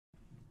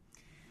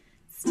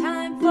It's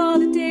time for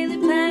the Daily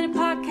Planet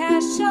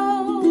podcast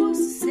show.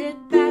 So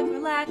sit back,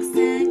 relax,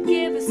 and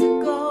give us a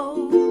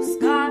go.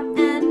 Scott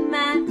and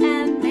Matt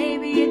and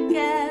maybe a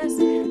guest,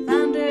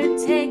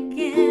 undertaking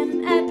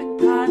an epic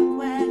pod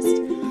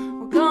quest.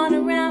 We're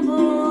gonna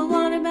ramble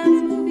on about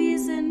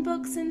movies and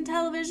books and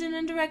television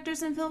and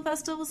directors and film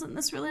festivals and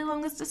this really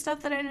long list of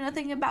stuff that I know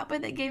nothing about,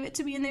 but they gave it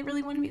to me and they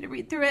really wanted me to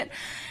read through it.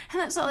 And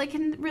that's all I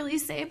can really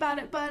say about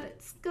it, but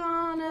it's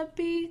gonna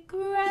be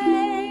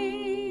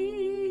great.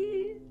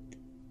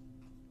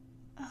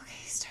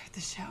 Okay, start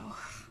the show.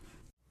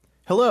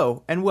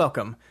 Hello, and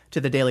welcome to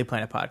the Daily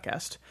Planet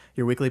Podcast,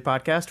 your weekly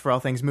podcast for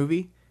all things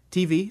movie,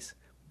 TVs,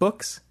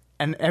 books,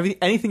 and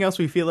anything else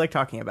we feel like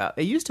talking about.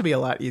 It used to be a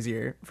lot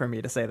easier for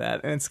me to say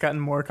that, and it's gotten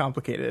more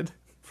complicated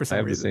for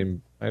some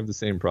reason. I have the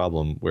same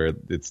problem where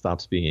it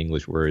stops being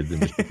English words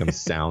and just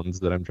becomes sounds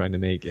that I'm trying to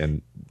make,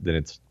 and then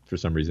it's for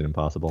some reason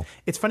impossible.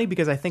 It's funny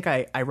because I think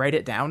I write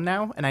it down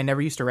now, and I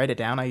never used to write it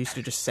down. I used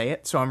to just say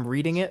it, so I'm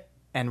reading it,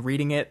 and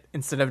reading it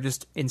instead of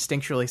just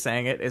instinctually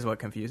saying it is what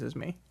confuses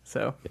me.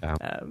 So yeah.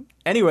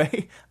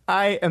 Anyway,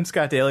 I am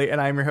Scott Daly, and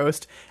I'm your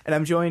host, and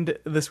I'm joined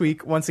this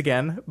week once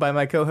again by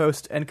my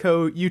co-host and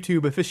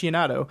co-YouTube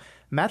aficionado,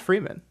 Matt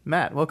Freeman.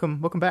 Matt,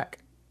 welcome back.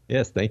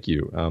 Yes, thank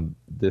you.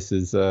 This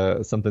is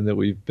something that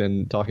we've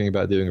been talking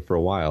about doing for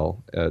a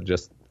while,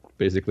 just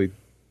basically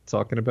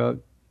talking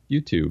about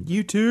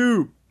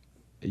YouTube.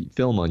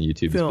 Film on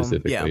YouTube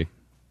specifically.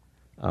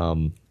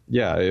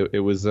 Yeah.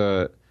 It was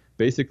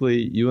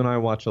basically you and I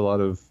watch a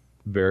lot of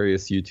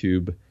various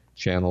YouTube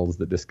channels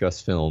that discuss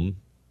film,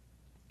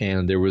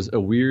 and there was a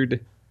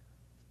weird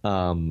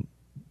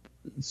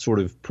sort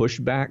of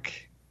pushback,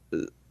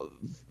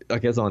 I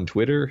guess, on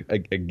Twitter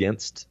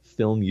against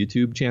film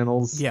YouTube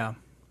channels. Yeah.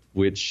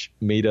 Which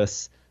made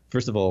us,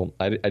 first of all,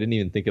 I didn't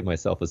even think of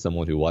myself as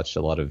someone who watched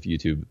a lot of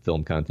YouTube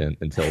film content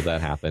until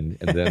that happened.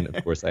 And then,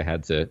 of course, I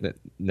had to,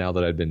 now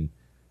that I'd been,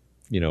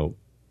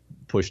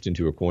 pushed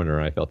into a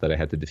corner, I felt that I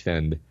had to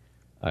defend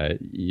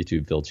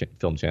YouTube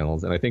film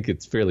channels. And I think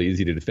it's fairly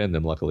easy to defend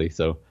them, luckily.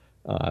 So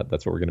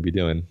that's what we're going to be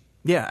doing.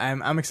 Yeah,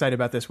 I'm excited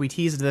about this. We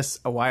teased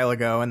this a while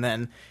ago, and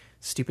then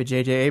stupid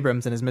J.J.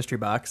 Abrams and his mystery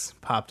box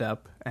popped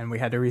up, and we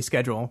had to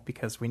reschedule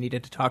because we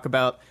needed to talk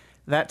about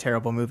that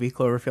terrible movie,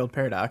 Cloverfield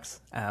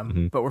Paradox.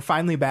 But we're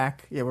finally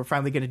back. Yeah, we're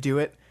finally going to do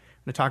it.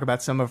 I'm going to talk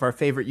about some of our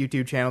favorite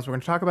YouTube channels. We're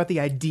going to talk about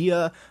the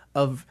idea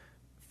of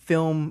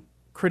film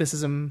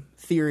criticism,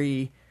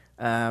 theory,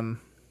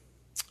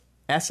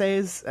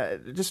 essays,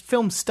 just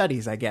film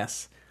studies, I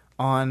guess,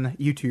 on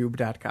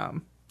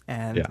YouTube.com.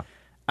 And yeah.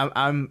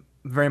 I'm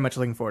very much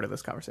looking forward to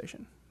this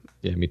conversation.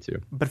 Yeah, me too.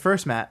 But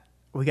first, Matt,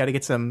 we got to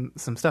get some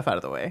stuff out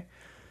of the way.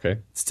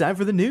 Okay. It's time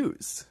for the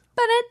news.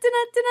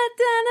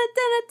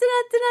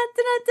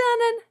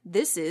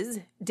 This is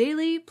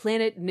Daily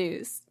Planet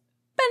News.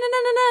 I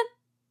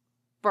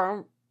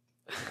don't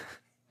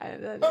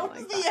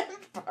like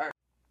that.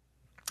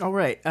 All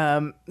right.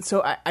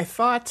 So I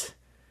thought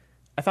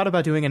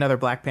about doing another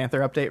Black Panther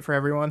update for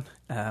everyone.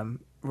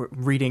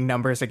 Reading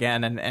numbers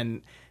again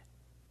and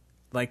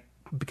like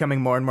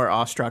becoming more and more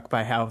awestruck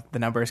by how the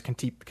numbers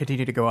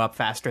continue to go up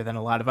faster than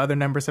a lot of other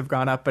numbers have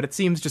gone up. But it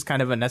seems just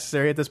kind of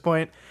unnecessary at this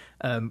point.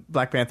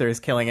 Black Panther is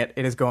killing it.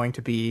 It is going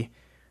to be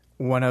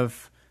one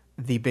of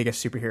the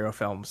biggest superhero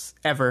films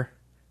ever.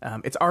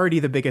 It's already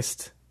the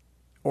biggest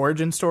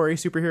origin story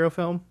superhero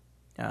film.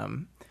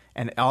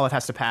 And all it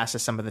has to pass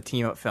is some of the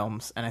team-up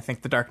films. And I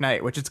think The Dark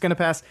Knight, which it's going to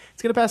pass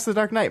The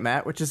Dark Knight,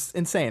 Matt, which is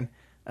insane.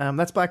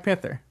 That's Black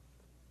Panther.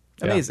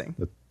 Amazing.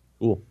 Yeah,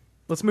 cool.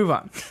 Let's move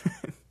on.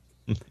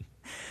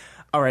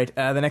 All right,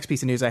 the next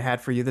piece of news I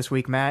had for you this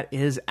week, Matt,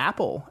 is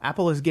Apple.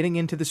 Apple is getting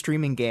into the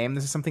streaming game.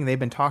 This is something they've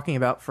been talking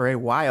about for a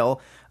while,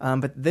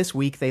 but this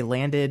week they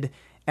landed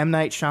M.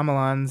 Night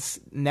Shyamalan's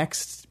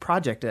next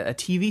project, a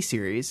TV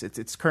series.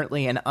 It's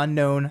currently an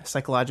unknown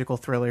psychological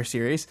thriller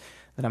series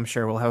that I'm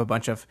sure will have a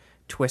bunch of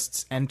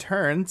twists and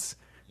turns.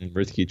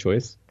 Risky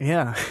choice.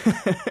 Yeah.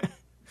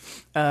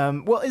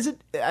 Well, is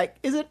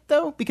it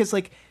though? Because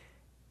like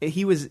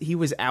he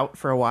was out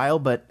for a while,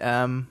 but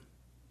M.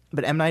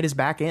 Night is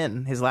back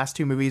in. His last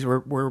two movies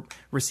were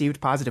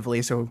received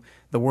positively, so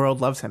the world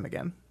loves him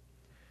again.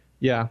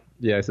 Yeah,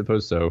 I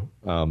suppose so.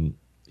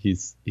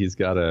 He's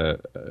got a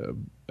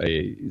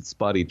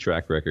spotty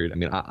track record. I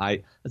mean,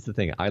 I that's the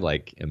thing. I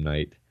like M.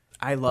 Night.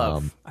 I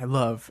love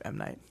M.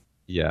 Night.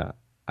 Yeah,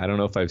 I don't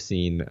know if I've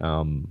seen.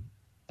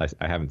 I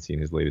haven't seen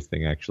his latest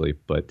thing actually,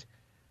 but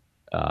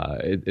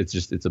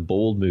it's a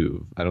bold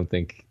move. I don't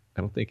think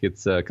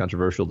it's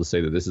controversial to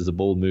say that this is a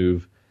bold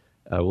move.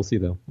 We'll see,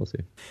 though. We'll see.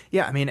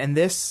 Yeah, I mean, and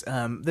this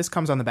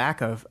comes on the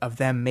back of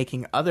them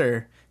making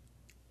other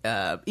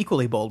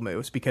equally bold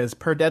moves, because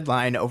per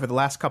Deadline, over the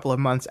last couple of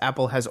months,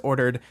 Apple has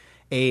ordered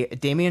a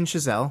Damien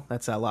Chazelle,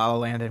 that's a La La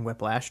Land and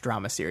Whiplash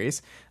drama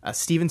series,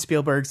 Steven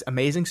Spielberg's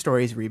Amazing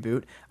Stories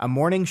reboot, a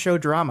morning show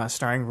drama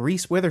starring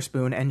Reese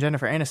Witherspoon and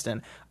Jennifer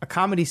Aniston, a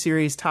comedy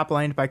series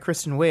top-lined by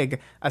Kristen Wiig,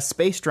 a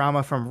space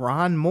drama from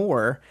Ron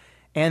Moore,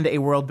 and a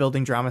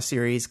world-building drama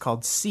series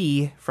called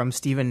C from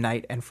Stephen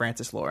Knight and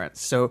Francis Lawrence.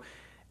 So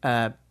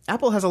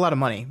Apple has a lot of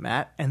money,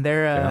 Matt, and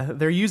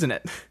they're using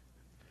it.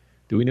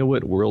 Do we know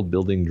what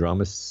world-building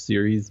drama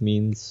series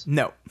means?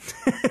 No.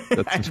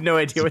 I have no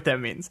idea what that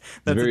means.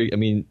 Tell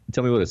me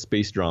what a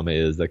space drama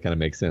is. That kind of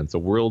makes sense. A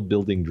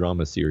world-building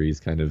drama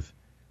series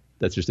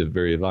that's just a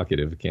very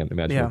evocative. I can't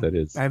imagine what that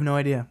is. I have no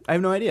idea.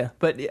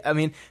 But I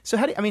mean, so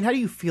how do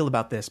you feel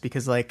about this?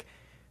 Because like,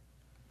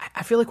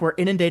 I feel like we're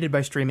inundated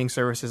by streaming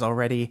services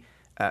already.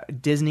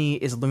 Disney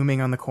is looming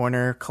on the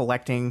corner,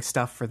 collecting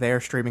stuff for their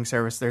streaming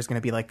service. There's going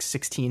to be like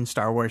 16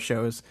 Star Wars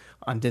shows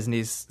on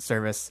Disney's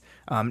service.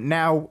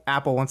 Now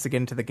Apple wants to get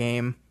into the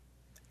game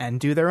and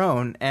do their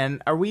own.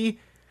 And are we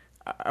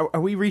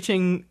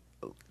reaching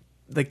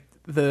like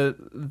the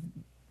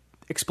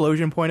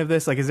explosion point of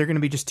this? Like, is there going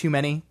to be just too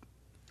many?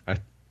 I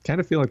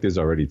kind of feel like there's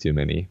already too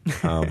many,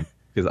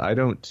 because I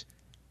don't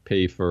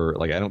pay for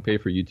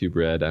YouTube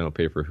Red. I don't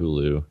pay for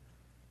Hulu.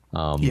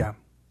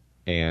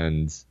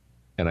 And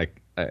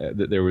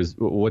there was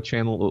what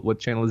channel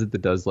is it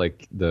that does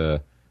like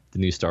the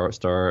new Star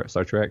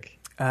Trek?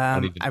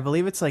 I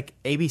believe it's like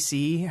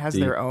ABC has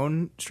their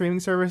own streaming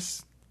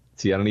service.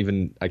 See,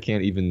 I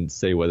can't even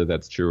say whether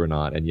that's true or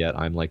not, and yet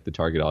I'm like the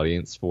target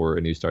audience for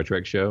a new Star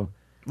Trek show.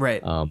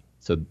 Right.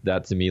 So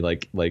that to me,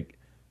 like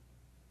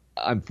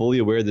I'm fully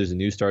aware there's a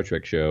new Star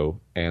Trek show,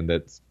 and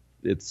that's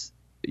it's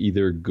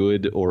either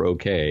good or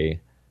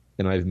okay,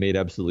 and I've made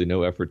absolutely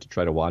no effort to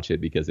try to watch it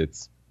because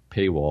it's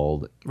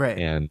paywalled. Right.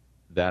 And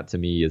that to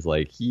me is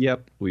like,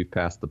 yep, we've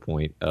passed the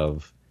point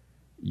of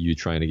you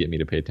trying to get me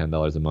to pay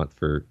 $10 a month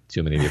for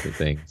too many different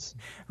things.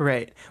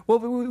 Right. Well,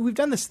 we've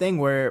done this thing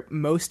where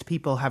most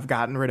people have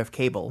gotten rid of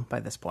cable by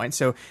this point.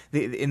 So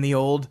in the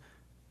old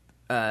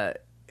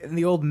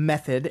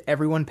method,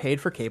 everyone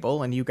paid for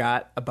cable, and you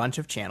got a bunch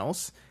of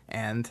channels,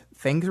 and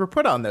things were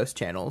put on those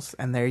channels,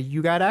 and there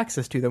you got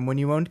access to them when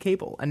you owned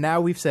cable. And now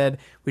we've said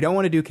we don't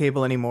want to do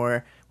cable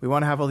anymore. We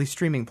want to have all these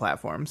streaming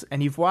platforms,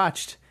 and you've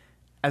watched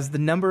as the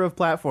number of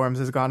platforms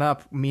has gone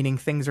up, meaning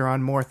things are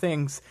on more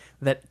things,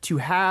 that to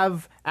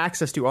have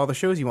access to all the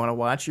shows you want to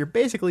watch, you're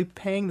basically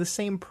paying the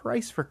same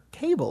price for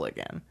cable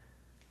again.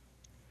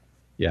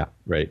 Yeah,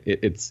 right.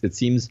 It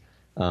seems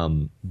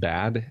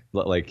bad.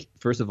 Like,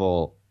 first of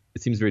all,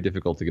 it seems very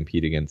difficult to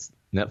compete against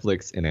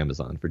Netflix and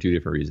Amazon for two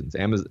different reasons.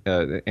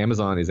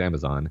 Amazon is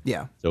Amazon.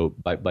 Yeah. So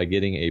by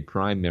getting a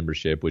Prime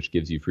membership, which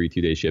gives you free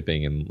 2-day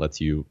shipping and lets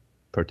you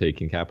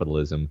partake in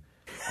capitalism,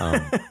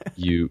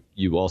 you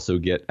also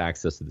get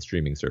access to the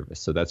streaming service.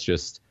 So that's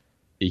just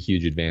a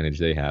huge advantage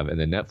they have. And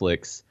then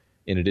Netflix,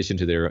 in addition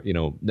to their,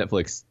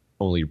 Netflix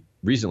only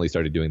recently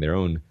started doing their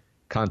own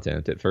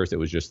content. At first it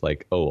was just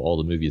like, all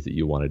the movies that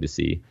you wanted to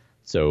see.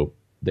 So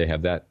they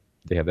have that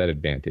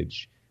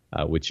advantage,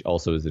 which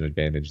also is an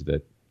advantage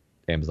that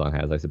Amazon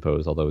has, I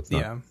suppose, although it's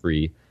not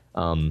free.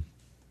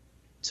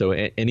 So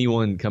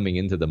anyone coming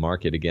into the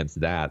market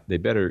against that, they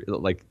better,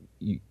 like,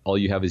 all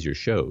you have is your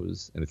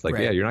shows, and it's like,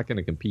 you're not going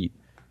to compete.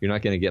 You're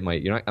not going to get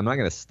I'm not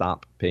going to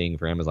stop paying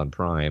for Amazon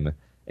Prime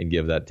and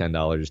give that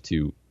 $10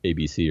 to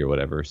ABC or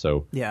whatever.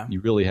 So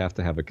you really have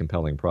to have a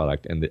compelling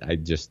product, and I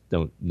just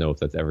don't know if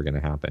that's ever going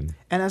to happen.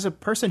 And as a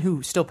person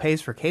who still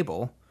pays for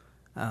cable,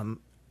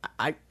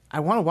 I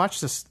want to watch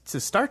this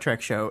Star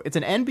Trek show. It's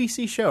an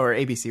NBC show or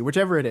ABC,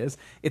 whichever it is.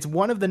 It's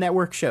one of the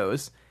network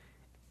shows.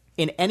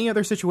 In any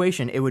other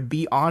situation, it would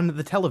be on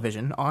the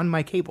television, on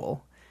my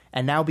cable.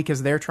 And now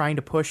because they're trying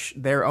to push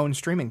their own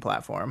streaming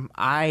platform,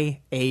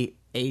 a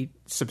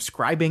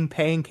subscribing,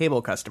 paying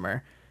cable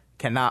customer,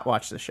 cannot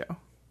watch the show.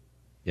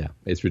 Yeah,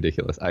 it's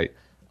ridiculous.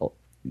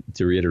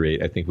 To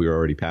reiterate, I think we were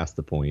already past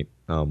the point.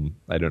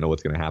 I don't know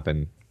what's going to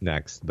happen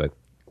next, but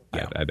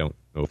I don't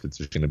know if it's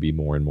just going to be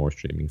more and more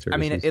streaming services. I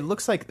mean, it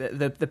looks like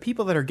the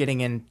people that are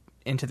getting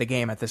into the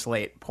game at this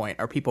late point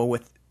are people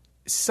with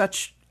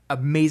such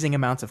amazing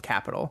amounts of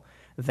capital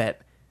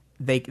that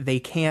they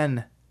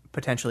can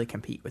potentially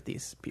compete with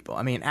these people.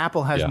 I mean,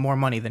 Apple has more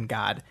money than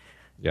God,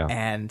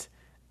 and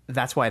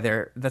that's why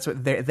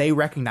they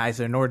recognize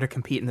that in order to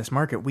compete in this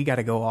market, we got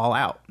to go all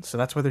out. So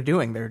that's what they're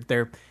doing.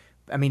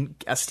 I mean,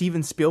 a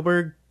Steven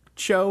Spielberg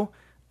show,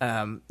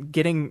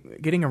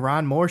 getting a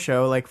Ron Moore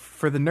show, like,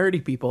 for the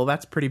nerdy people,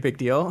 that's a pretty big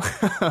deal.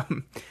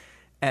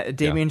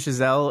 Damien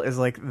Chazelle is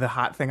like the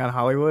hot thing on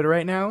Hollywood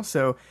right now,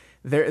 so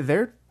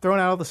they're throwing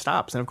out all the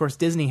stops. And of course,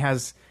 Disney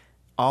has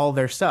all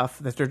their stuff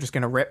that they're just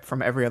going to rip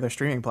from every other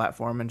streaming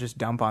platform and just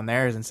dump on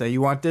theirs and say,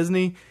 you want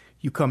Disney?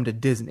 You come to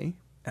Disney.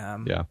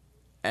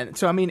 And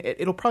so, I mean,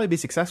 it'll probably be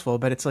successful,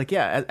 but it's like,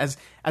 as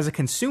a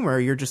consumer,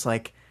 you're just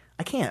like,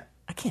 I can't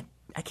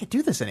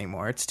do this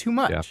anymore. It's too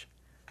much. Yeah,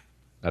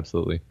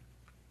 absolutely.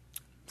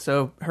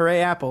 So,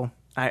 hooray, Apple.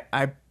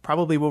 I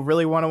probably will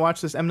really want to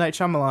watch this M. Night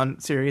Shyamalan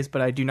series,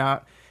 but I do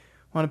not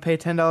want to pay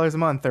 $10 a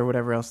month or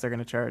whatever else they're going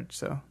to charge.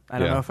 So, I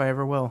don't know if I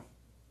ever will.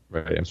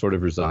 Right. I'm sort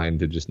of resigned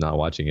to just not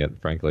watching it,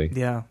 frankly.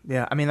 Yeah.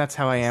 I mean, that's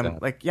how I am.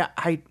 Sad. Like,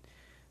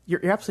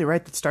 you're absolutely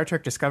right that Star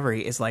Trek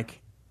Discovery is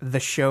like the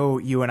show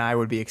you and I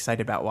would be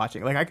excited about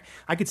watching. Like,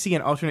 I could see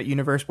an alternate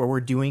universe where we're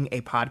doing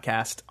a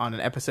podcast on an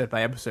episode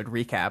by episode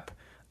recap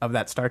of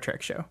that Star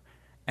Trek show.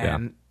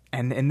 And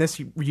in this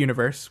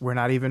universe, we're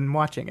not even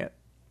watching it.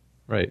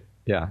 Right.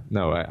 Yeah,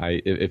 no,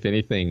 if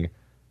anything,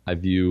 I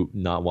view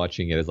not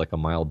watching it as like a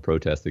mild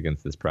protest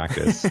against this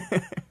practice.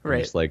 Right.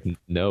 I'm just like,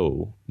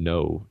 no.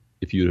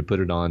 If you had put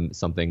it on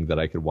something that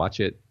I could watch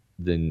it,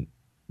 then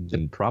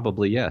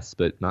probably yes,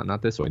 but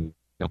not this way.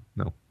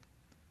 No.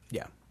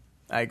 Yeah,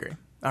 I agree.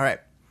 All right.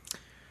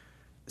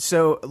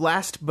 So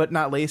last but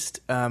not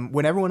least,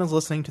 when everyone is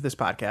listening to this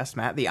podcast,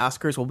 Matt, the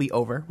Oscars will be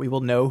over. We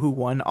will know who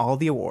won all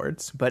the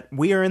awards, but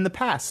we are in the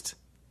past,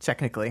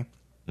 technically.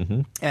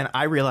 Mm-hmm. And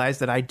I realized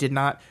that I did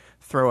not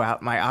throw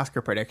out my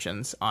Oscar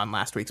predictions on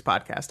last week's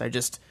podcast. I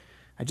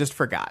just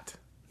forgot.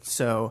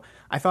 So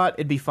I thought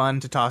it'd be fun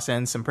to toss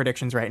in some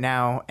predictions right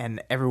now,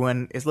 and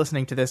everyone is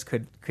listening to this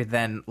could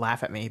then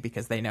laugh at me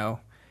because they know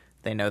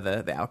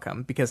the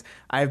outcome, because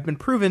I've been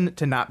proven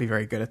to not be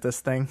very good at this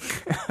thing.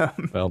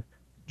 Well,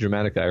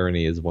 dramatic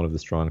irony is one of the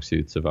strong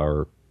suits of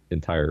our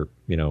entire,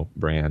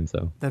 brand.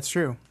 So That's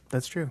true.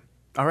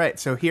 All right,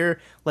 so here,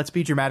 let's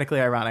be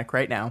dramatically ironic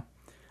right now.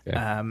 Okay.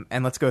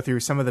 And let's go through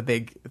some of the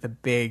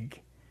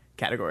big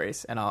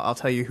categories, and I'll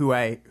tell you who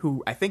I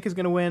think is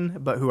going to win,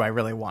 but who I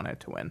really wanted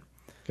to win.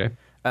 Okay.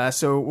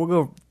 So we'll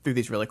go through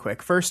these really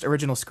quick. First,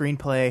 original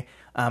screenplay.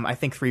 I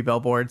think Three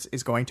Billboards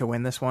is going to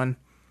win this one.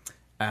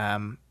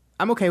 I'm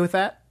okay with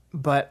that,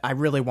 but I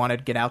really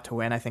wanted Get Out to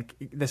win. I think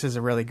this is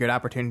a really good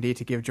opportunity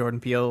to give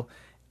Jordan Peele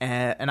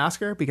an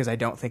Oscar, because I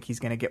don't think he's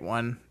going to get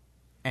one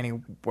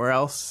anywhere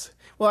else.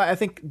 Well, I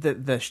think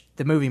the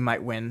movie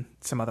might win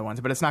some other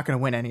ones, but it's not going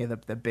to win any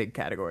of the big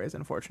categories,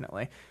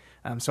 unfortunately.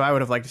 So I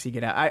would have liked to see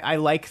Get Out. I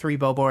like Three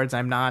Billboards.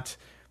 I'm not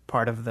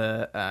part of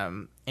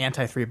the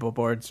anti-Three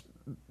Billboards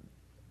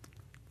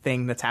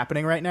thing that's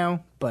happening right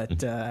now,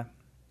 but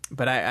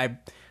I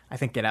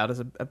think Get Out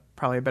is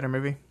probably a better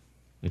movie.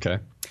 Okay. All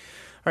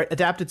right,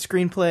 adapted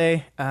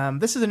screenplay.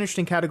 This is an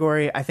interesting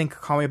category. I think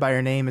Call Me by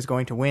Your Name is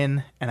going to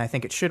win, and I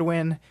think it should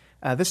win.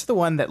 This is the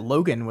one that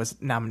Logan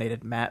was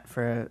nominated, Matt,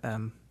 for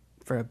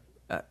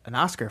an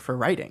Oscar for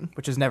writing,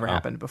 which has never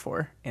happened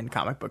before in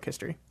comic book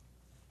history.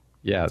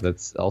 Yeah,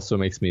 that's also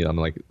makes me. I'm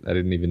like, I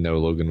didn't even know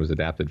Logan was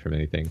adapted from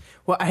anything.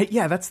 Well,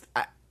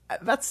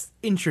 that's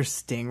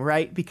interesting,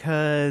 right?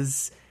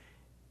 Because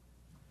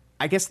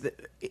I guess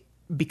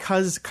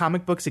because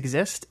comic books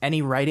exist,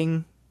 any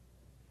writing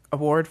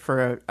award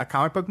for a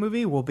comic book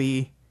movie will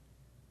be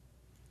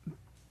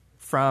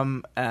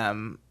from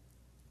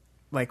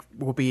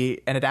will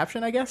be an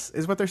adaptation, I guess,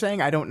 is what they're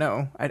saying. I don't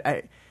know.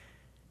 I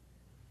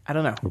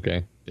don't know.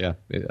 Okay. Yeah.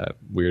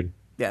 Weird.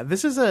 Yeah,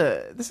 this is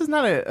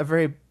not a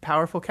very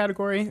powerful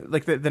category.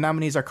 Like the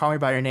nominees are Call Me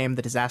by Your Name,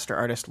 The Disaster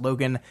Artist,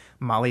 Logan,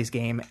 Molly's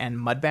Game, and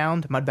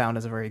Mudbound. Mudbound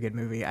is a very good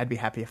movie. I'd be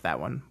happy if that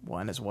one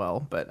won as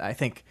well. But I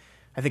think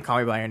Call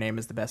Me by Your Name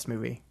is the best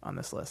movie on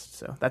this list.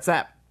 So that's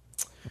that.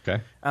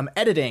 Okay.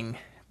 Editing,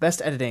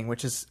 best editing,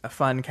 which is a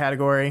fun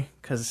category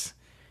because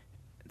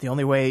the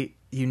only way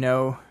you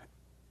know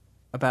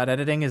about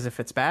editing is if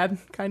it's bad,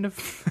 kind of.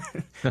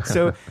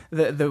 So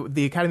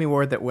the Academy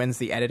Award that wins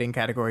the editing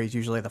category is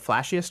usually the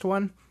flashiest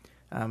one,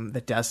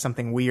 that does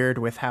something weird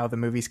with how the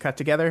movie's cut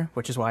together,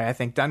 which is why I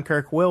think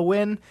Dunkirk will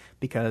win,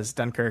 because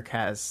Dunkirk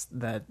has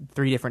the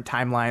 3 different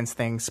timelines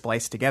things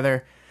spliced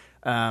together.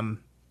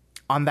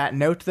 On that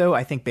note, though,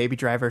 I think Baby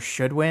Driver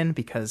should win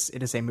because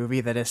it is a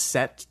movie that is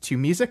set to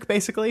music,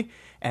 basically,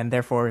 and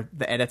therefore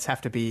the edits have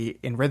to be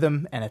in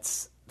rhythm, and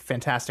it's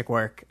fantastic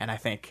work, and I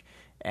think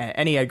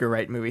any Edgar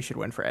Wright movie should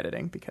win for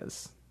editing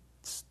because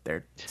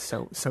they're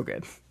so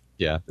good.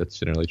 Yeah, that's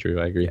generally true.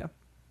 I agree. Yeah.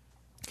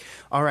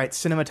 All right,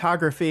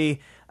 cinematography.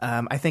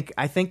 I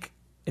think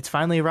it's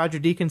finally Roger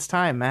Deakins'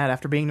 time, Matt.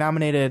 After being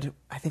nominated,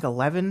 I think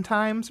 11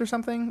 times or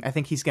something, I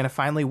think he's going to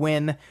finally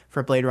win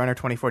for Blade Runner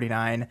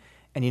 2049.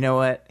 And you know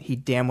what? He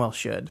damn well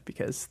should,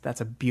 because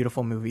that's a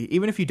beautiful movie.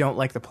 Even if you don't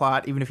like the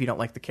plot, even if you don't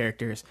like the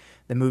characters,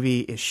 the movie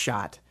is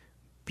shot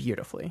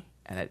beautifully,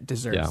 and it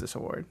deserves this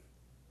award.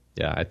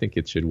 Yeah, I think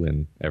it should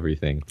win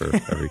everything for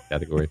every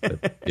category.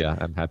 But yeah,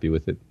 I'm happy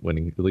with it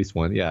winning at least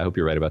one. Yeah, I hope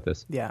you're right about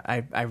this. Yeah,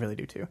 I really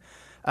do too.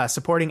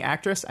 Supporting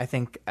actress, I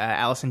think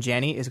Allison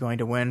Janney is going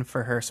to win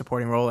for her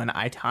supporting role in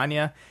I,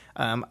 Tonya.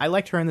 I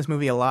liked her in this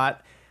movie a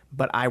lot,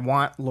 but I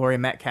want Laurie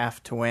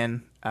Metcalf to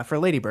win for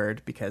Lady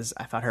Bird because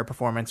I thought her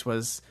performance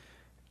was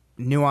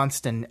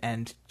nuanced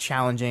and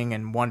challenging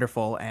and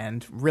wonderful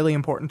and really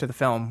important to the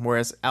film,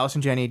 whereas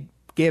Allison Janney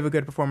gave a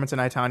good performance in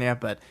I, Tonya,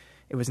 but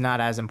it was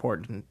not as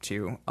important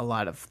to a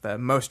lot of the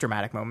most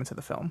dramatic moments of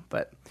the film.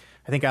 But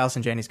I think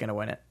Allison Janney's going to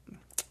win it.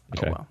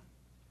 Okay. Oh, well.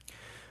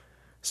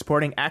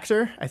 Supporting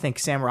actor, I think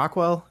Sam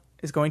Rockwell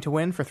is going to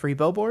win for Three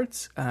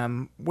Billboards,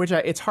 which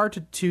it's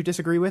hard to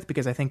disagree with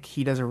because I think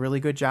he does a really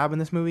good job in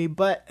this movie.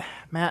 But,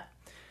 Matt,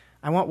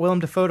 I want Willem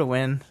Dafoe to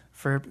win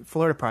for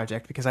Florida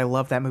Project because I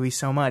love that movie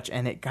so much,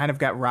 and it kind of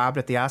got robbed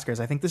at the Oscars.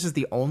 I think this is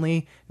the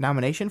only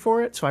nomination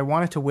for it, so I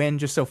want it to win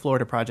just so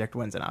Florida Project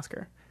wins an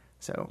Oscar.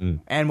 So,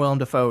 and Willem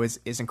Dafoe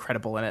is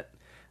incredible in it.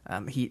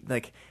 He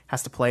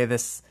has to play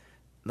this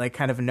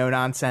kind of no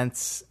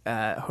nonsense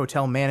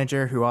hotel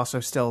manager who also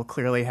still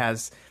clearly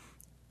has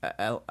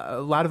a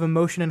lot of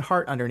emotion and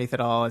heart underneath it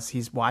all as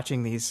he's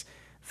watching these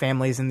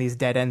families in these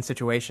dead end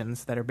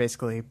situations that are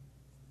basically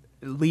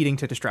leading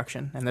to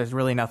destruction, and there's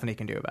really nothing he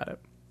can do about it.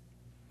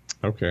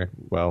 Okay,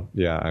 well,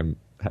 yeah, I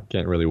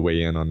can't really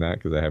weigh in on that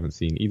because I haven't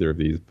seen either of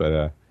these,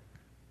 but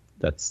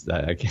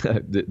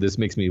this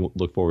makes me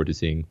look forward to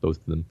seeing both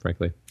of them,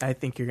 frankly. I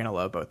think you're going to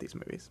love both these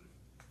movies.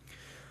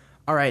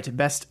 All right,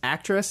 Best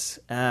Actress.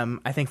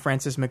 I think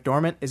Frances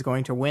McDormand is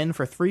going to win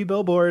for Three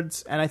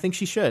Billboards, and I think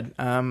she should.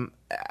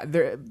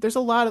 There's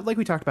a lot of, like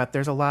we talked about,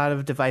 there's a lot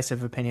of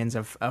divisive opinions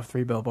of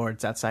Three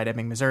Billboards Outside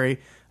Ebbing, Missouri.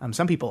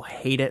 Some people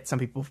hate it. Some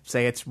people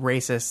say it's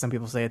racist. Some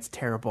people say it's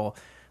terrible.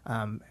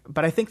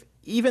 But I think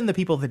even the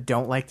people that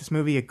don't like this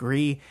movie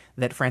agree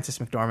that Frances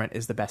McDormand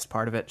is the best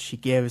part of it. She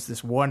gives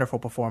this wonderful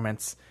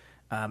performance.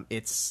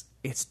 It's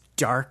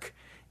dark.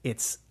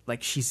 It's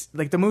like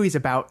the movie's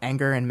about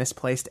anger and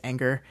misplaced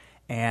anger,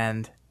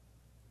 and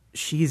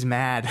she's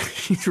mad.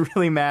 She's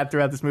really mad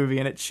throughout this movie,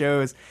 and it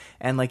shows.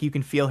 And like you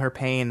can feel her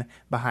pain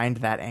behind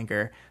that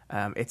anger.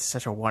 It's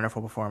such a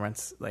wonderful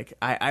performance. Like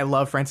I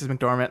love Frances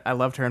McDormand. I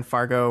loved her in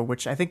Fargo,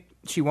 which I think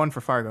she won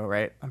for Fargo,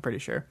 right? I'm pretty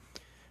sure.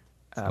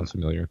 Sounds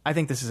familiar. I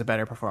think this is a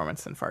better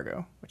performance than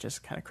Fargo, which is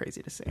kind of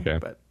crazy to see. Okay.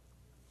 But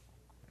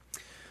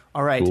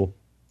all right, cool.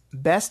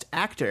 Best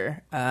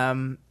Actor.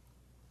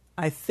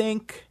 I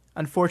think,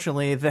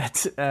 unfortunately,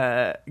 that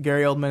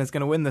Gary Oldman is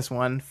going to win this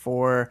one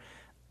for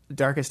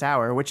Darkest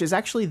Hour, which is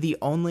actually the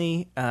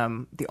only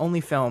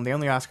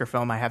Oscar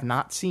film I have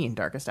not seen.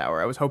 Darkest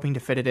Hour. I was hoping to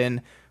fit it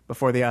in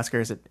before the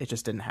Oscars. It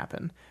just didn't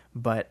happen.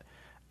 But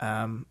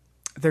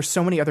there's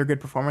so many other good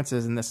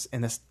performances in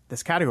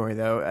this category,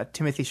 though.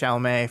 Timothée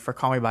Chalamet for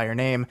Call Me by Your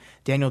Name,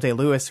 Daniel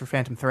Day-Lewis for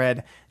Phantom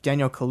Thread,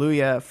 Daniel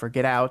Kaluuya for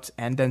Get Out,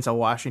 and Denzel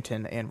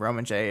Washington in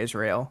Roman J.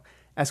 Israel,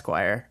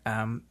 Esquire.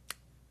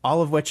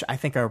 All of which I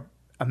think are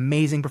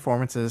amazing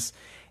performances.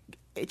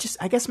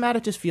 I guess, Matt,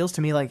 it just feels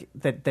to me like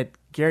that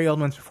Gary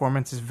Oldman's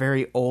performance is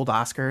very old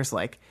Oscars.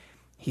 Like,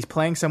 he's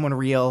playing someone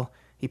real,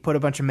 he put a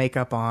bunch of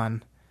makeup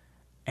on,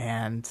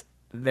 and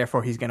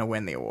therefore he's going to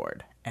win the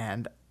award.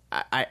 And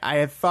I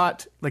had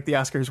thought like the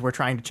Oscars were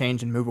trying to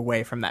change and move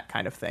away from that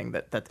kind of thing,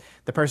 that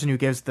the person who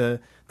gives the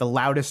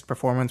loudest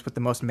performance with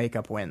the most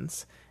makeup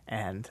wins.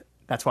 And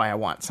that's why I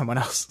want someone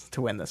else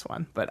to win this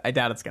one, but I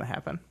doubt it's going to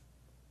happen.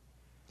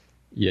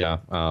 Yeah.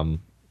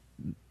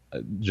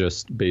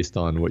 Just based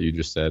on what you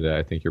just said,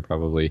 I think you're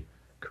probably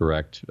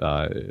correct.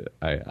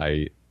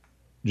 I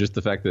just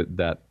the fact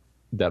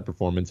that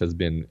performance has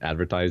been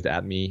advertised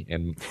at me,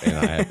 and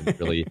I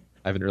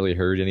haven't really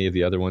heard any of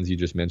the other ones you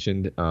just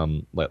mentioned,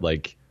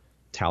 like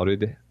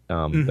touted.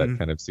 That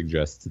kind of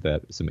suggests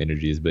that some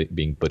energy is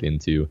being put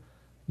into,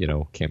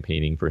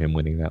 campaigning for him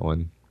winning that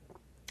one.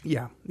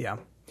 Yeah.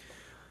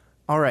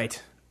 All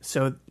right.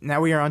 So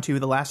now we are on to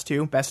the last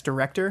two, Best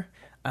Director.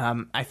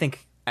 I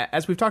think,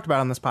 as we've talked about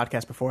on this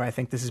podcast before, I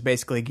think this is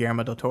basically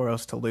Guillermo del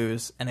Toro's to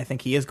lose, and I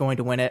think he is going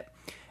to win it,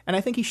 and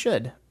I think he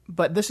should.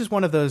 But this is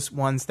one of those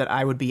ones that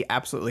I would be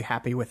absolutely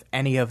happy with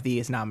any of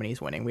these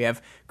nominees winning. We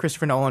have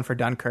Christopher Nolan for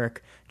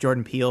Dunkirk,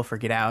 Jordan Peele for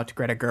Get Out,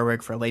 Greta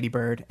Gerwig for Lady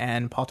Bird,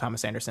 and Paul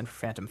Thomas Anderson for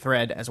Phantom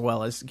Thread, as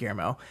well as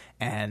Guillermo.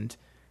 And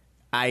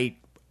I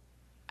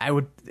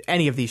would,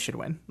 any of these should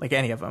win, like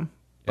any of them.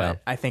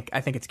 But yeah. I think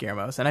it's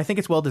Guillermo's, and I think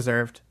it's well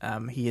deserved.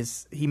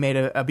 He made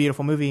a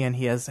beautiful movie, and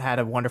he has had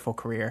a wonderful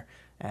career.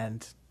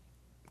 And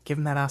give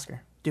him that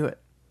Oscar. Do it.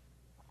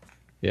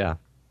 Yeah,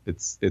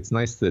 it's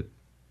nice that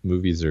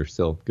movies are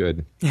still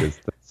good.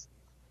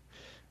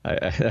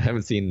 I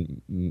haven't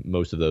seen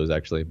most of those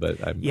actually, but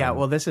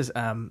well, this is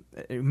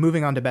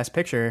moving on to Best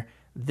Picture.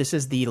 This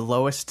is the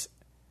lowest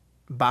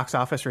box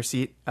office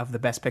receipt of the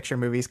Best Picture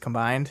movies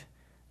combined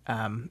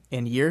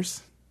in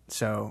years.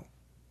 So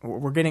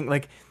we're getting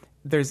like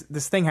there's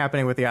this thing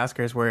happening with the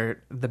Oscars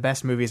where the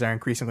best movies are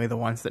increasingly the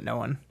ones that no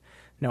one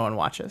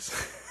watches.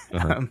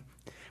 Uh-huh.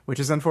 Which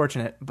is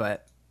unfortunate,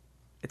 but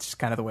it's just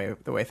kind of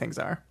the way things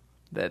are,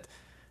 that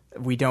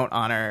we don't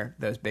honor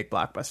those big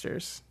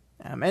blockbusters,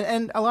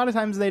 and a lot of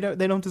times they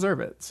don't deserve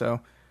it. So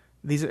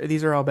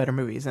these are all better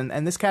movies,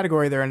 and this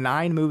category, there are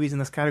 9 movies in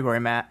this category,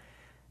 Matt,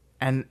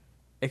 and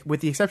with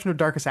the exception of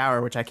Darkest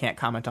Hour, which I can't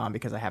comment on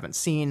because I haven't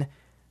seen,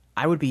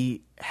 I would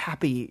be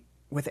happy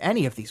with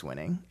any of these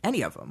winning,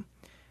 any of them.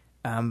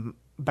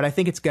 But I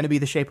think it's going to be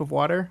The Shape of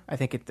Water. I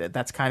think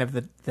that's kind of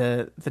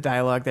the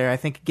dialogue there. I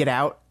think Get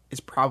Out is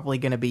probably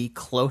going to be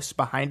close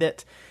behind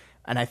it,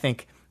 and I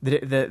think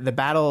the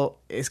battle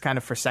is kind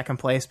of for second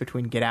place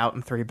between Get Out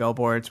and Three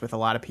Billboards, with a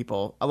lot of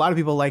people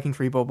liking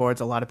Three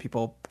Billboards, a lot of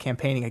people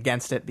campaigning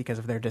against it because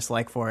of their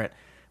dislike for it,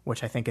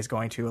 which I think is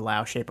going to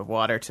allow Shape of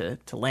Water to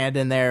land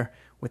in there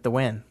with the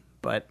win.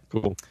 But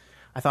cool.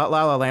 I thought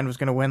La La Land was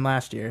going to win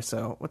last year,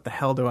 so what the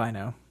hell do I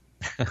know?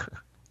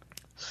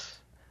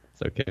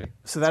 It's okay.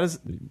 So that is...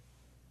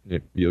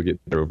 You'll get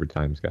there over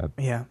time, Scott.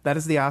 Yeah, that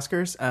is the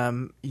Oscars.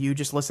 You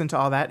just listen to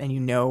all that and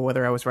you know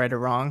whether I was right or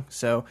wrong.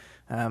 So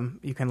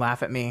you can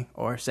laugh at me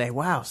or say,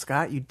 "Wow,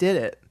 Scott, you did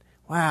it!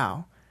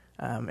 Wow."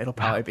 It'll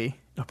probably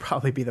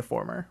be the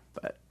former.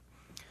 But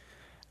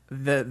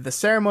the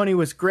ceremony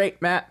was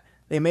great, Matt.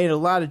 They made a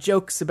lot of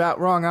jokes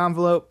about wrong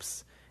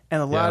envelopes and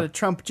a lot of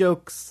Trump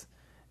jokes.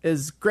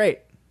 Is great.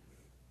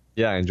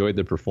 Yeah, I enjoyed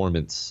the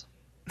performance.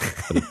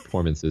 for the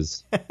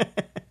performances.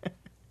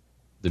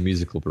 The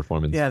musical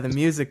performance. Yeah, the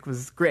music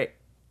was great.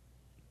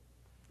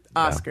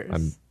 Oscars.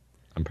 Yeah,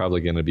 I'm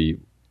probably going to be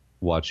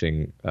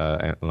watching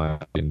Ant-Man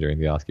during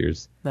the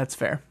Oscars. That's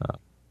fair.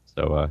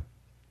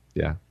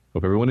 Yeah.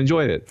 Hope everyone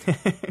enjoyed it.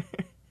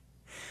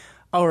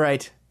 All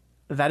right.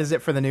 That is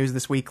it for the news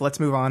this week. Let's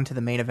move on to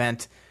the main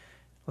event.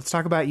 Let's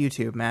talk about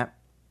YouTube, Matt.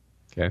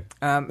 Okay.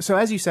 So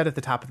as you said at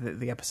the top of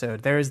the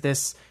episode, there is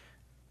this...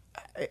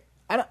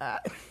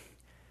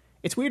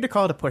 it's weird to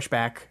call it a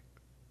pushback.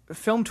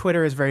 Film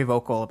Twitter is very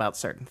vocal about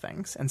certain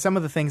things. And some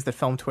of the things that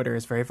Film Twitter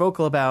is very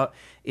vocal about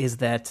is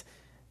that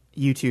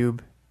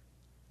YouTube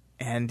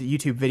and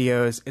YouTube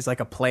videos is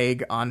like a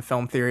plague on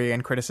film theory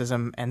and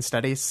criticism and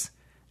studies,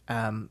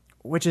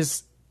 which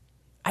is...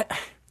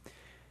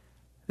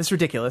 It's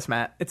ridiculous,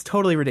 Matt. It's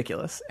totally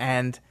ridiculous.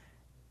 And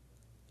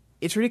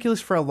it's ridiculous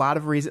for a lot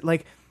of reasons.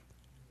 Like,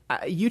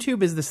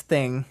 YouTube is this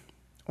thing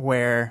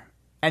where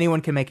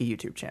anyone can make a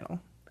YouTube channel.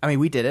 I mean,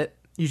 we did it.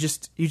 You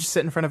just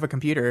sit in front of a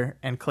computer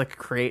and click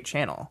create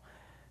channel.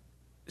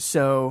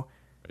 So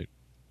right.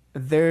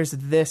 There's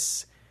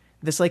this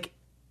like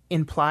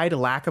implied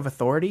lack of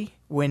authority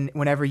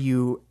whenever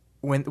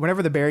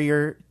the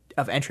barrier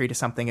of entry to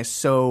something is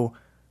so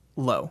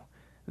low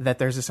that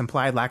there's this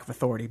implied lack of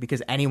authority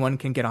because anyone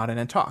can get on it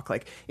and talk.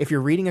 Like if you're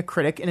reading a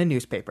critic in a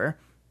newspaper,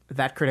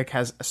 that critic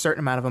has a certain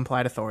amount of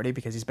implied authority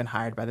because he's been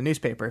hired by the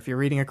newspaper. If you're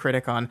reading a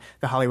critic on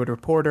The Hollywood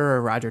Reporter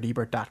or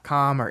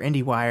RogerEbert.com or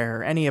IndieWire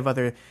or any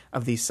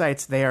of these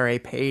sites, they are a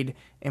paid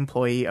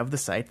employee of the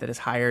site that is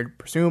hired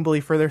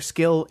presumably for their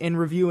skill in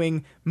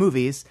reviewing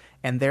movies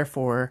and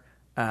therefore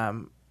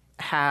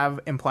have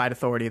implied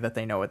authority that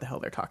they know what the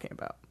hell they're talking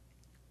about.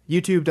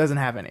 YouTube doesn't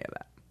have any of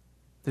that.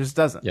 It just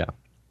doesn't. Yeah.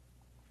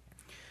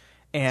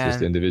 And it's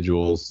just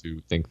individuals who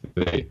think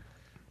that they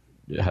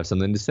have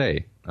something to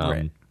say.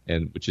 Right.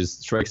 And which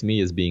strikes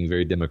me as being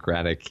very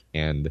democratic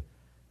and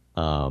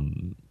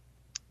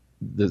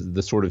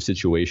the sort of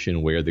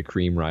situation where the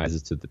cream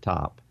rises to the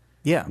top.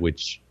 Yeah.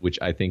 Which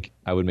I think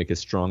I would make a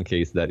strong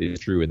case that is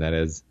true and that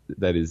is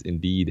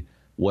indeed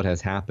what has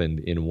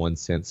happened in one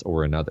sense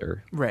or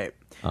another. Right.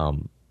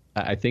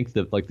 I think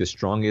that like the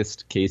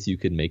strongest case you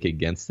could make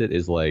against it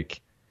is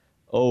like,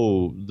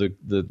 oh,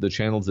 the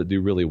channels that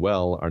do really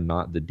well are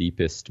not the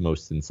deepest,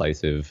 most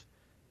incisive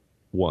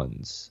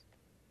ones.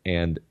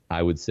 And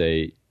I would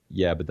say,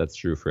 yeah, but that's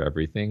true for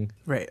everything.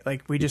 Right.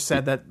 Like we just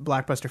said that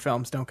blockbuster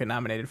films don't get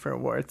nominated for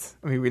awards.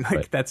 I mean,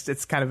 right.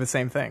 It's kind of the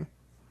same thing.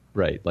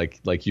 Right.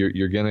 Like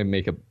you're going to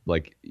make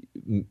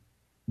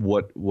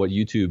what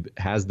YouTube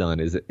has done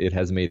is it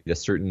has made a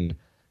certain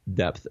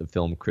depth of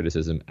film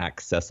criticism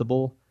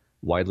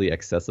widely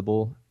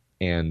accessible.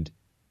 And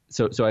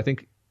so I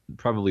think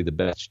probably the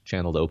best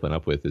channel to open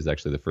up with is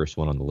actually the first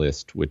one on the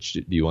list, which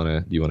do you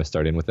want to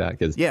start in with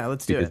that? Yeah,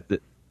 let's do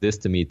it. This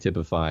to me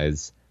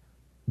typifies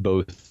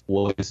both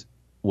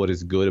what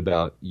is good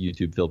about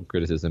YouTube film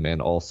criticism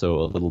and also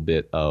a little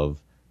bit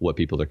of what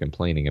people are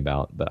complaining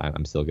about, but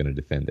I'm still going to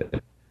defend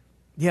it.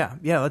 Yeah,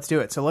 let's do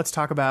it. So let's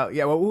talk about,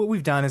 what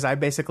we've done is I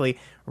basically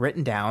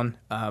written down,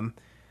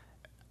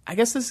 I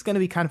guess this is going to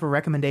be kind of a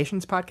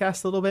recommendations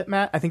podcast a little bit,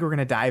 Matt. I think we're going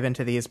to dive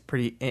into these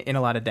in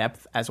a lot of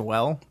depth as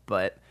well,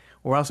 but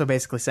we're also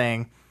basically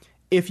saying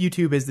if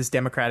YouTube is this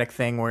democratic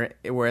thing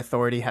where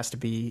authority has to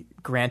be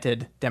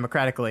granted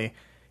democratically,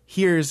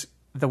 here's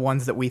the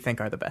ones that we think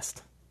are the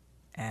best.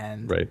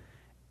 And right.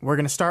 We're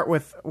going to start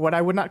with what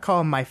I would not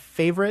call my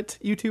favorite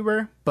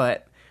YouTuber,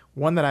 but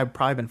one that I've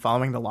probably been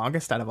following the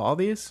longest out of all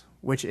these,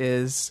 which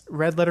is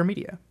Red Letter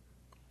Media.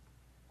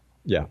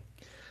 Yeah.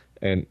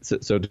 And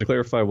so to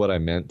clarify what I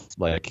meant,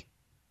 like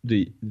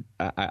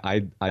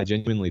I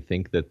genuinely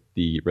think that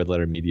the Red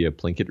Letter Media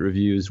Plinkett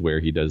reviews, where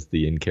he does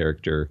the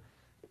in-character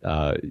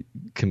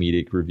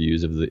comedic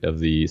reviews of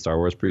the Star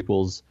Wars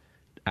prequels,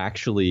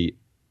 actually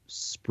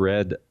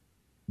spread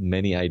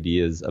many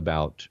ideas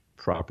about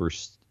proper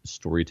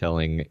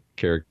storytelling,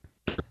 character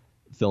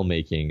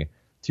filmmaking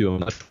to a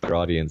much better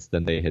audience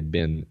than they had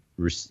been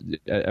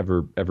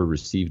ever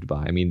received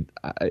by. I mean,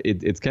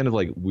 it's kind of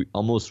like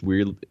almost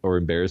weird or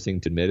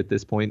embarrassing to admit at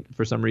this point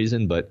for some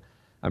reason, but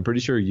I'm pretty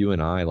sure you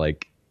and I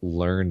like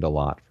learned a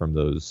lot from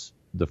those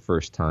the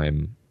first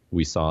time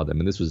we saw them,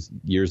 and this was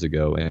years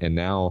ago. And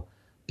now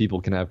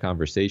people can have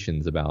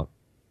conversations about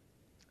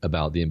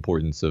the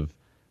importance of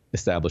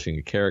establishing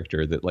a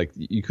character that like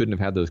you couldn't have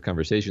had those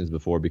conversations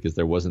before because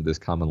there wasn't this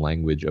common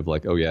language of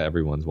like, oh yeah,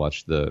 everyone's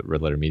watched the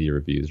Red Letter Media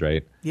reviews,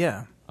 right?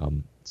 Yeah.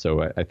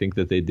 So I think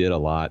that they did a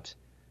lot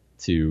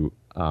to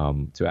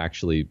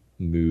actually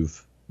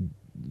move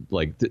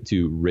like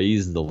to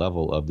raise the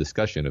level of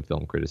discussion of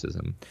film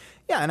criticism.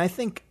 Yeah, and I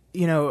think,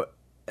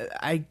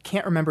 I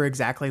can't remember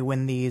exactly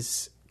when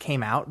these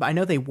came out, but I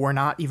know they were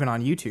not even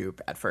on YouTube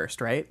at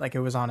first, right? Like it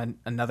was on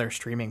another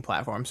streaming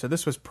platform. So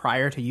this was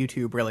prior to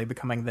YouTube really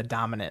becoming the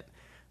dominant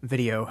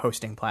video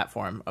hosting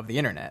platform of the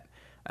internet.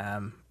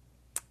 And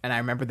I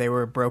remember they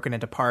were broken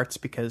into parts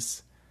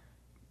because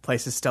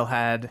places still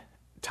had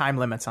time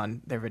limits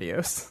on their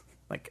videos.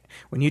 Like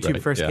when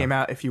YouTube first came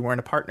out, if you weren't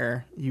a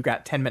partner, you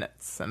got 10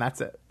 minutes and that's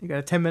it. You got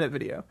a 10-minute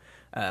video.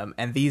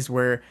 And these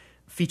were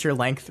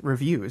feature-length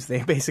reviews.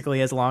 They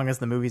basically as long as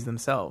the movies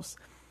themselves.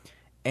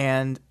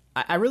 And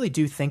I really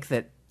do think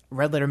that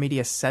Red Letter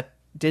Media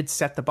did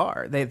set the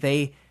bar.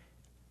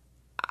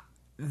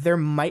 There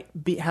might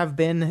have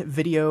been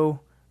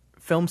video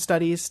film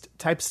studies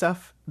type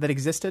stuff that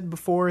existed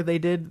before they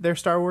did their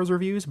Star Wars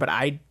reviews, but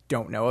I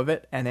don't know of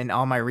it. And in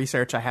all my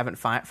research, I haven't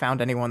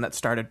found anyone that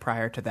started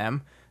prior to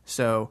them.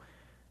 So,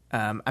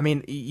 I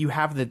mean, you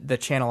have the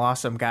Channel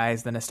Awesome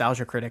guys, the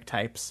Nostalgia Critic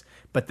types,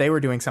 but they were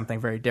doing something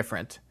very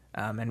different.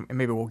 And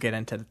maybe we'll get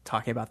into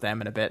talking about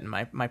them in a bit and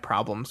my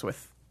problems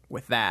with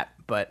that.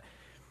 But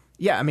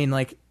yeah, I mean,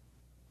 like,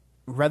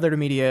 Red Letter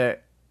Media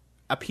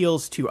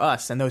appeals to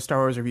us, and those Star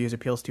Wars reviews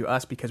appeals to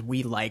us because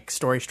we like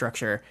story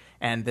structure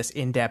and this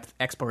in-depth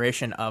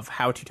exploration of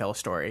how to tell a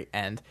story.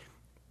 And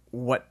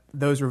what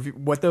those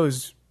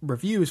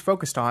reviews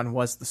focused on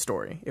was the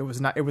story. It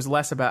was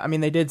less about, I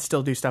mean, they did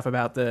still do stuff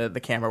about the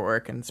camera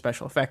work and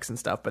special effects and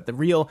stuff, but the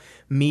real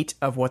meat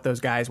of what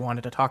those guys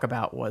wanted to talk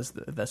about was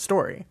the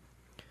story.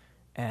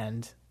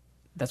 And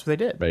that's what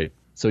they did. Right.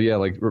 So yeah,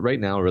 like right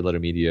now, Red Letter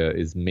Media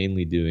is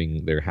mainly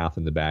doing their Half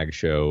in the Bag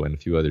show and a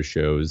few other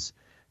shows.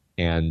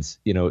 And,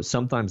 you know,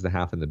 sometimes the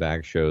Half in the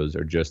Bag shows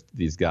are just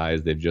these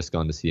guys, they've just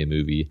gone to see a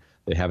movie.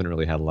 They haven't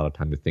really had a lot of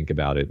time to think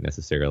about it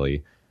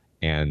necessarily.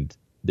 And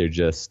they're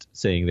just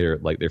saying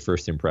their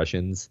first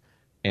impressions.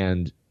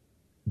 And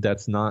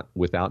that's not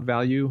without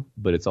value,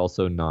 but it's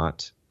also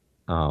not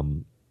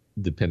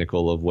the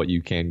pinnacle of what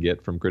you can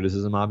get from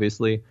criticism,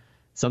 obviously.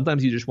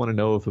 Sometimes you just want to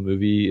know if a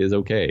movie is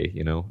okay,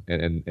 you know,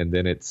 and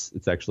then it's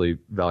actually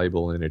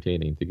valuable and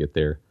entertaining to get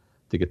their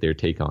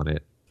take on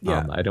it.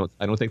 Yeah. I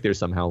don't think they're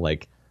somehow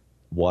like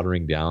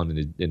watering down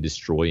and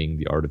destroying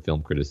the art of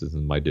film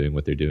criticism by doing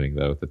what they're doing,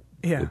 though.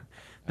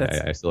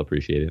 I still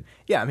appreciate it.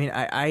 Yeah, I mean,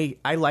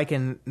 I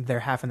liken their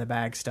Half in the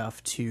Bag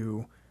stuff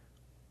to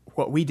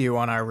what we do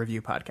on our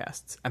review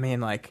podcasts. I mean,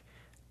 like,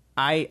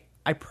 I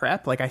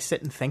prep, like, I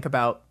sit and think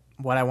about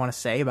what I want to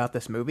say about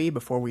this movie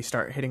before we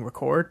start hitting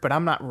record, but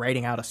I'm not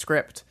writing out a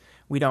script.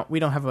 We don't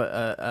have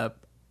a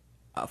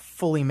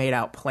fully made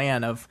out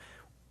plan of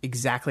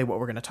exactly what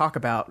we're going to talk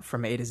about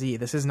from A to Z.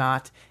 This is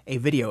not a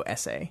video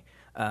essay.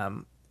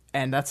 And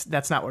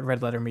that's not what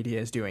Red Letter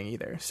Media is doing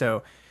either.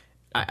 So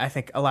I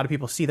think a lot of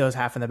people see those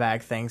Half in the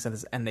Bag things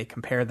and they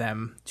compare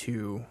them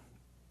to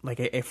like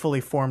a fully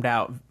formed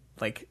out,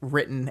 like,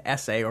 written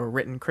essay or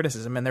written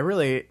criticism, and they're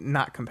really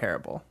not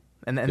comparable.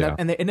 And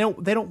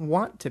they don't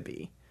want to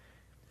be.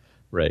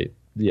 Right.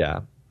 Yeah.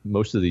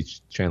 Most of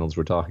these channels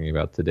we're talking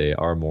about today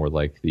are more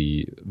like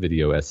the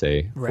video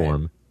essay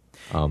form.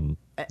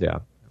 Yeah.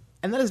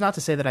 And that is not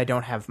to say that I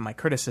don't have my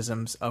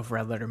criticisms of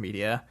Red Letter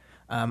Media.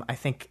 I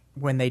think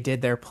when they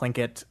did their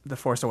Plinkett The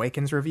Force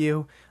Awakens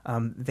review,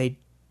 they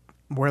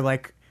were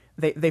like,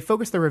 they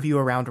focused the review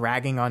around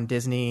ragging on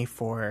Disney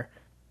for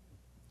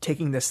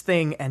taking this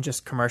thing and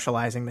just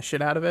commercializing the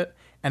shit out of it.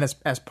 And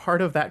as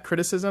part of that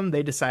criticism,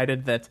 they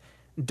decided that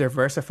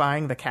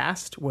diversifying the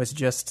cast was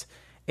just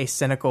a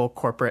cynical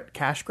corporate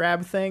cash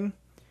grab thing,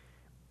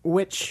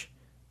 which,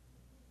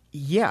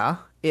 yeah,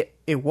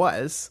 it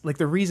was. Like,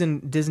 the reason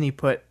Disney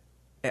put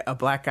a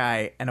black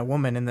guy and a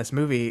woman in this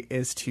movie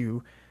is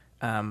to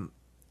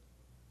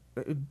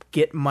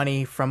get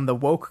money from the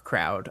woke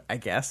crowd, I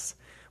guess.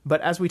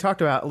 But as we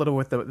talked about a little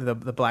with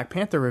the Black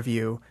Panther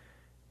review,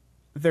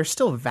 there's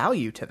still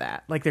value to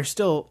that. Like, there's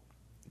still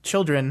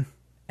children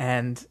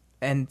and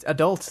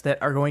adults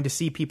that are going to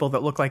see people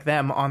that look like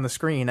them on the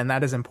screen, and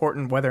that is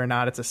important whether or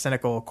not it's a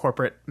cynical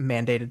corporate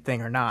mandated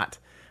thing or not.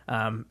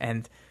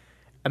 And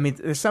I mean,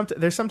 there's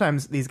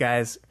sometimes these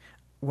guys,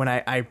 when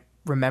I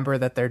remember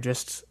that they're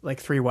just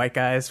like three white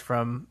guys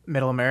from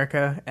middle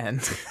America, and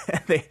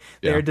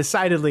they're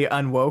decidedly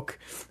unwoke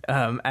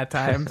at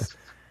times.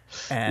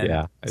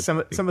 And some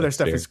of their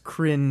stuff is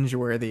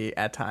cringe-worthy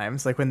at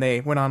times. Like when they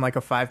went on like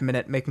a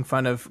 5-minute making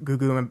fun of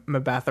Gugu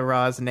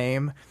Mbatha-Raw's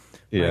name.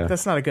 Yeah. Like,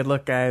 that's not a good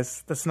look,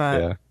 guys. That's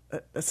not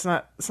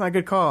a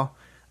good call.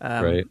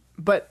 Right.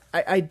 But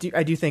I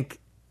do think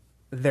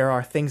there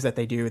are things that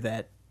they do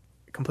that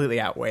completely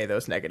outweigh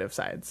those negative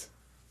sides.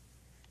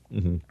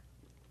 Mm-hmm.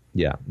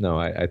 Yeah. No,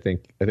 I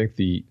think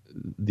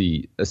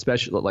the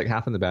especially like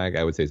Half in the Bag,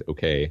 I would say is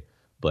okay.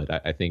 But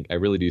I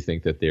really do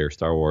think that their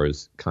Star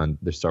Wars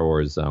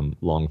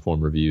long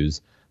form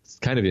reviews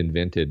kind of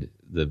invented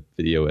the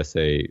video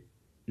essay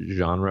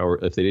genre,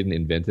 or if they didn't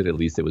invent it, at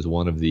least it was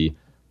one of the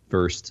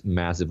first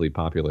massively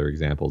popular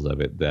examples of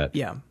it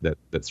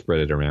that spread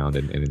it around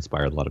and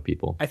inspired a lot of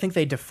people. I think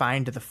they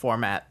defined the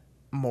format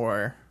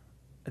more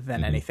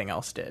than anything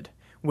else did,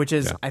 which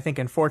is, I think,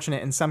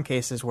 unfortunate in some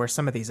cases where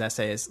some of these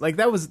essays, like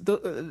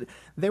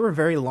they were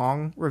very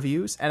long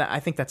reviews, and I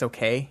think that's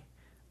okay.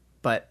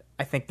 But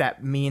I think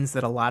that means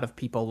that a lot of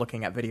people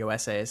looking at video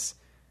essays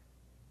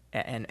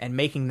and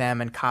making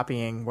them and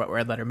copying what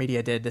Red Letter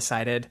Media did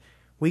decided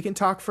we can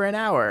talk for an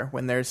hour,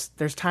 when there's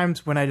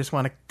times when I just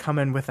want to come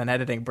in with an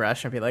editing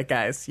brush and be like,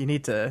 guys, you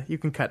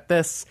can cut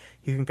this,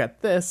 you can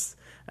cut this.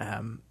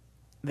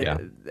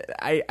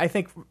 I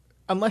think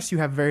unless you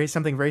have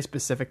something very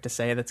specific to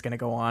say that's going to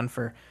go on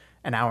for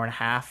an hour and a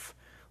half,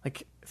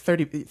 like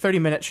 30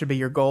 minutes should be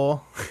your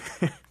goal.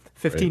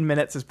 15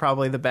 minutes is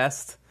probably the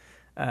best.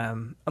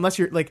 Unless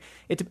you're like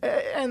it,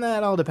 and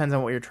that all depends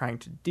on what you're trying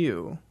to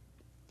do.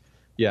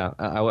 Yeah,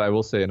 I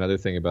will say another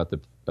thing about the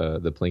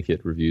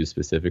Plinkett reviews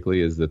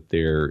specifically is that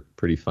they're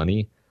pretty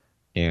funny,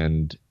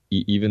 and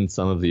even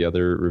some of the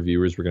other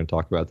reviewers we're going to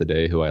talk about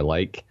today who I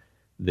like,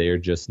 they're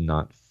just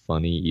not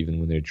funny even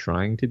when they're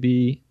trying to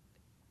be.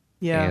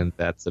 Yeah, and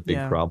that's a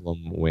big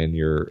problem when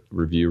your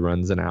review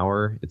runs an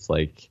hour. It's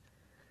like,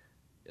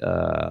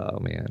 oh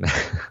man.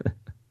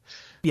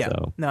 Yeah,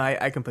 so. No,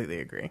 I completely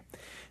agree.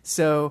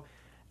 So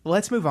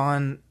let's move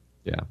on.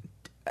 Yeah.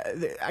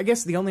 I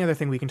guess the only other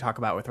thing we can talk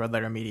about with Red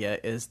Letter Media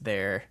is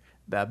the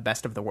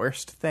best of the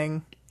worst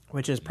thing,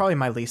 which is probably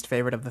my least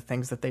favorite of the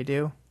things that they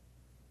do.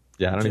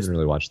 Yeah, I don't even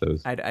really watch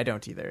those. I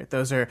don't either.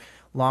 Those are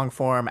long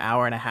form,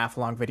 hour and a half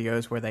long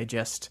videos where they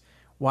just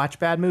watch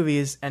bad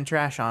movies and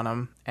trash on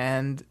them,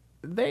 and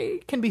they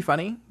can be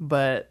funny,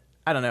 but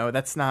I don't know.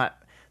 That's not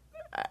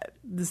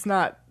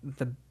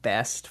the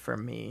best for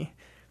me.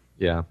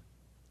 Yeah.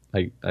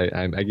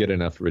 I get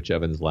enough Rich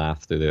Evans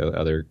laugh through the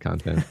other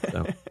content.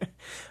 So.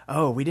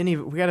 Oh, we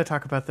got to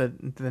talk about the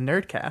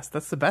Nerdcast.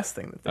 That's the best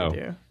thing that they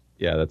do.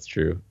 Yeah, that's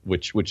true.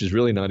 Which is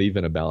really not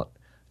even about.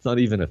 It's not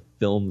even a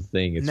film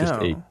thing. It's just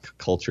a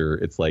culture.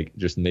 It's like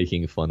just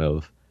making fun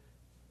of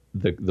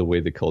the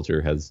way the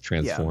culture has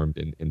transformed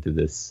into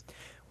this.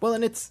 Well,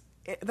 and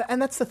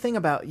that's the thing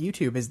about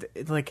YouTube is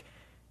that, like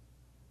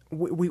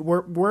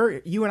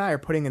we're you and I are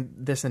putting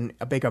this in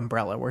a big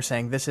umbrella. We're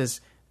saying this is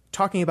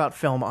talking about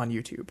film on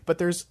YouTube, but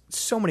there's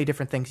so many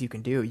different things you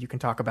can do. You can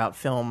talk about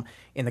film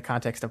in the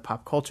context of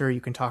pop culture. You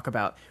can talk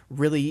about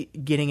really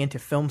getting into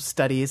film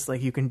studies,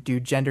 like you can do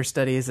gender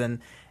studies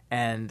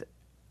and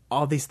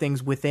all these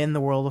things within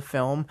the world of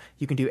film.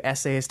 You can do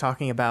essays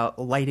talking about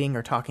lighting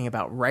or talking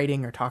about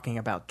writing or talking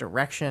about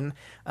direction.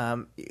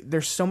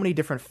 There's so many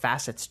different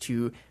facets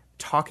to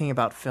talking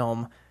about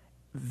film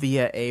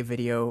via a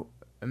video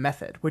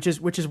method, which is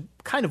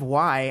kind of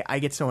why I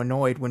get so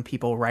annoyed when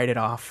people write it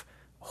off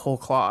whole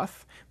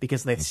cloth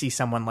because they see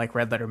someone like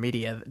Red Letter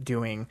Media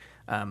doing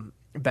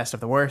best of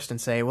the worst and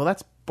say, well,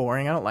 that's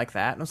boring, I don't like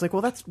that. And I was like,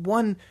 well, that's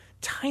one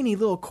tiny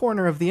little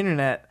corner of the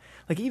internet.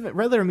 Like, even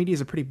Red Letter Media is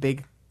a pretty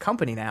big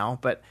company now,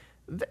 but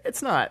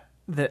it's not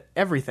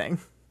everything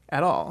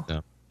at all.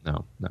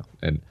 No.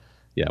 And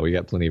yeah, we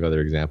got plenty of other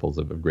examples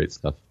of great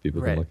stuff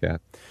people can look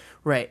at.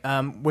 Right.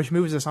 Which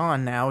moves us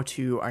on now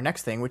to our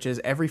next thing, which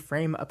is Every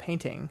Frame a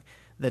Painting,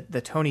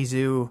 the Tony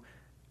Zhu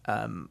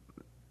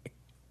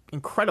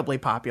incredibly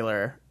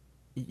popular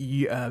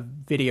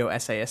video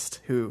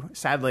essayist who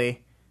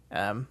sadly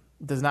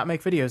does not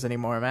make videos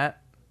anymore,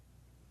 Matt.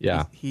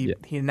 Yeah. He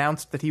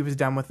announced that he was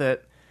done with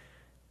it,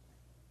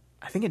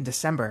 I think in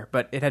December,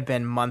 but it had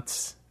been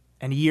months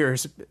and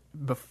years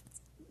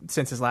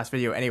since his last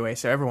video anyway,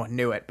 so everyone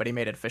knew it, but he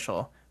made it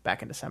official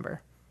back in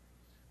December.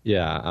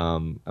 Yeah,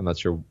 I'm not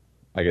sure.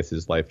 I guess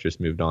his life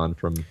just moved on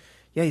from...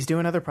 Yeah, he's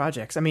doing other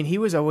projects. I mean, he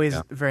was always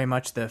very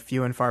much the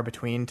few and far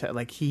between.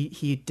 Like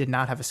he did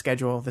not have a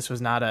schedule. This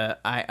was not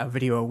a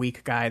video a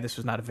week guy. This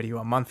was not a video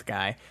a month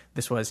guy.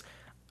 This was,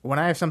 when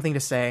I have something to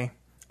say,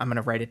 I'm going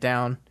to write it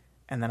down,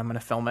 and then I'm going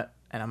to film it,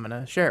 and I'm going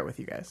to share it with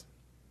you guys.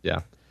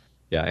 Yeah.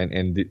 Yeah,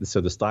 so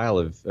the style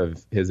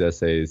of his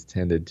essays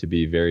tended to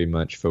be very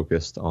much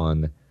focused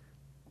on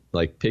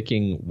like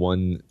picking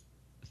one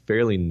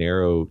fairly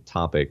narrow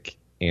topic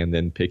and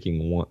then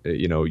picking one,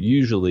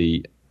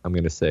 usually, I'm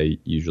going to say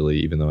usually,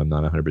 even though I'm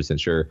not 100%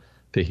 sure,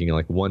 picking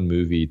like one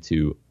movie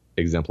to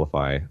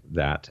exemplify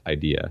that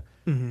idea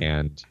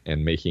and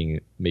making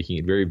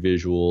it very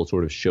visual,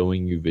 sort of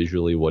showing you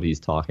visually what he's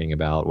talking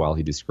about while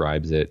he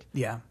describes it.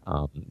 Yeah.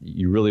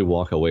 You really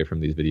walk away from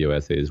these video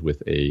essays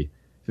with a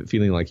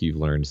feeling like you've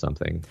learned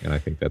something, and I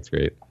think that's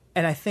great.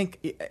 And I think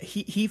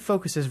he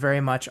focuses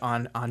very much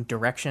on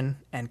direction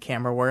and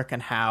camera work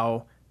and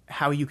how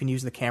you can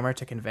use the camera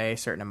to convey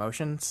certain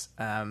emotions.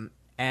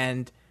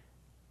 And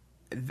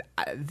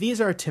these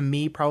are, to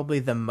me, probably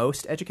the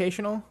most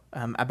educational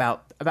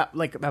about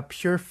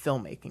pure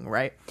filmmaking,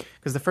 right?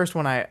 Because the first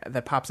one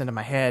that pops into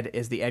my head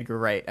is the Edgar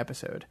Wright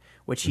episode,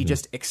 which he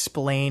just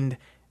explained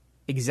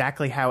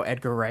exactly how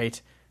Edgar Wright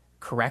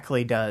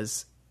correctly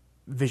does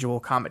visual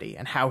comedy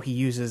and how he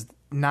uses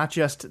not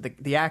just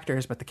the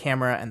actors, but the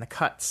camera and the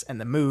cuts and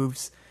the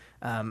moves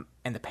and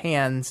the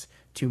pans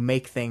to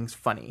make things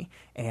funny.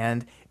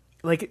 And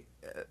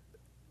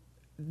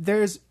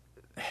there's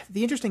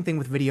the interesting thing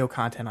with video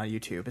content on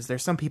YouTube is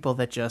there's some people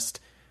that just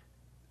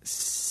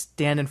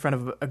stand in front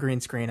of a green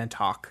screen and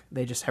talk.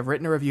 They just have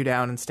written a review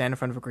down and stand in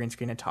front of a green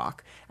screen and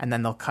talk, and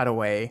then they'll cut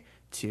away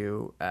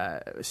to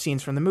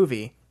scenes from the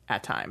movie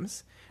at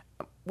times,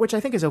 which I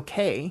think is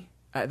okay.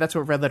 That's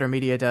what Red Letter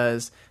Media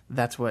does.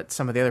 That's what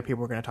some of the other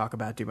people we're going to talk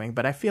about doing.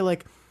 But I feel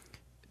like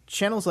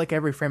channels like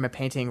Every Frame a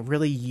Painting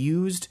really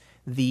used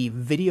the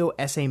video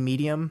essay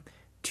medium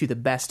to the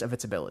best of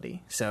its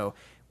ability. So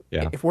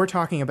if we're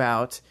talking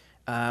about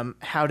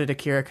how did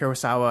Akira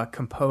Kurosawa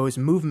compose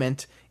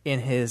movement in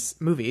his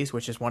movies,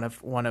 which is one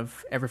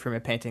of Every Frame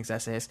of Painting's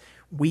essays,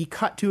 we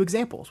cut to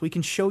examples. We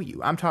can show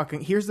you. I'm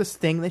talking, here's this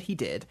thing that he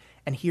did,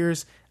 and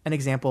here's an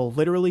example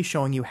literally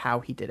showing you how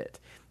he did it.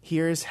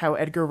 Here's how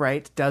Edgar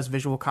Wright does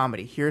visual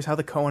comedy. Here's how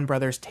the Coen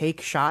brothers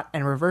take shot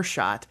and reverse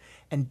shot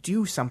and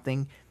do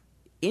something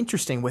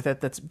interesting with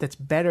it that's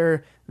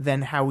better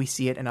than how we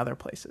see it in other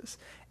places.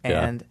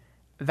 And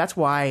that's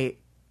why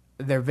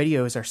their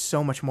videos are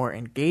so much more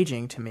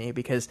engaging to me,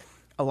 because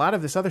a lot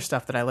of this other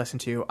stuff that I listen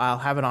to, I'll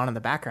have it on in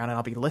the background and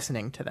I'll be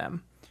listening to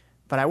them,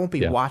 but I won't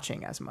be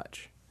watching as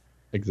much.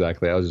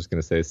 Exactly. I was just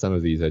going to say, some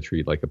of these I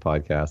treat like a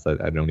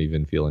podcast. I don't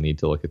even feel a need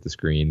to look at the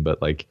screen,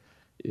 but like,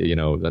 you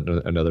know,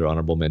 another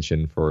honorable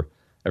mention for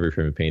Every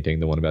Frame of Painting,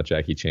 the one about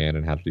Jackie Chan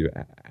and how to do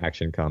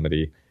action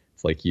comedy.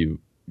 It's like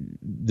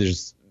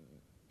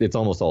it's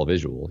almost all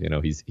visual. You know,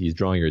 he's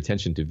drawing your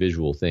attention to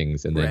visual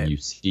things, and then you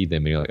see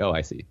them and you're like, oh, I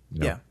see.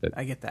 You know,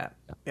 I get that.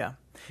 Yeah.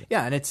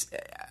 And it's,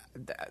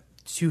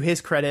 to his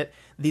credit,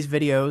 these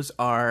videos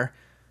are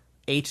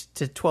 8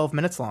 to 12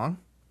 minutes long.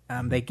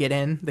 They get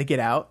in, they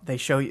get out, they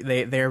show you,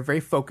 they're very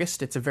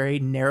focused. It's a very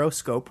narrow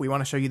scope. We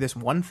want to show you this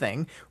one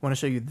thing. We want to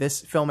show you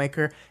this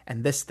filmmaker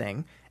and this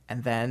thing,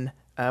 and then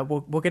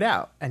we'll get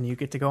out, and you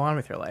get to go on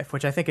with your life,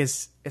 which I think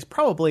is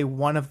probably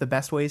one of the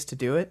best ways to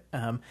do it.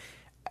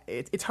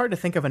 It's hard to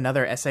think of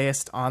another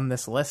essayist on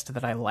this list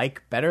that I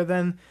like better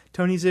than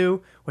Tony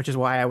Zhu, which is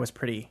why I was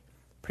pretty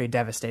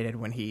devastated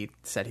when he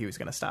said he was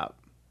going to stop.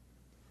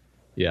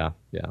 Yeah.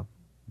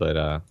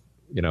 But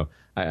you know,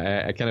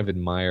 I kind of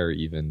admire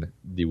even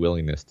the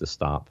willingness to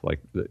stop, like,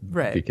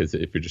 because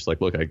if you're just like,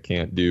 look, I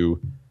can't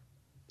do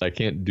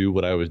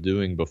what I was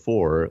doing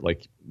before,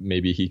 like,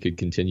 maybe he could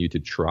continue to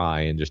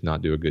try and just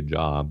not do a good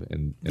job,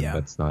 and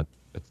that's not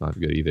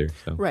good either.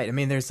 So. Right. I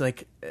mean, there's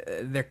like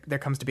there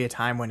comes to be a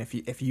time when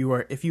if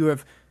you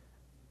have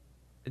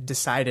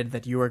decided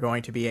that you are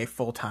going to be a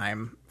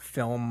full-time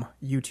film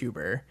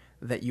YouTuber,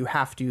 that you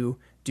have to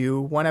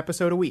do one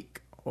episode a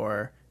week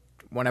or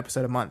one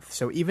episode a month.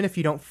 So even if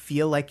you don't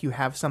feel like you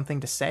have something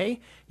to say,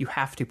 you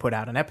have to put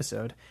out an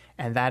episode.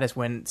 And that is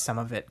when some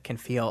of it can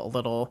feel a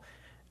little,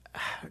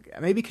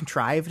 maybe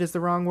contrived is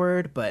the wrong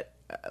word, but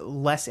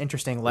less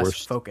interesting,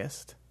 less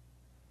focused.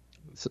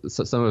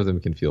 So some of them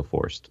can feel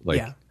forced.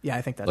 Like, yeah,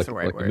 I think that's the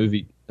right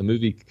word. A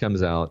movie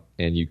comes out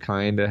and you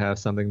kind of have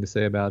something to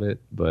say about it,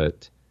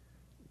 but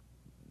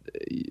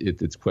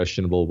it's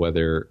questionable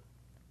whether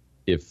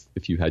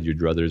if you had your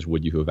druthers,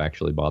 would you have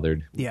actually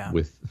bothered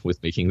with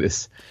making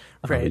this?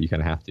 Right. You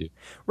kind of have to.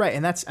 Right.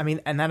 And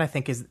that I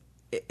think is,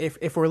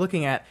 if we're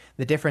looking at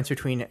the difference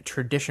between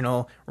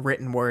traditional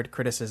written word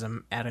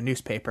criticism at a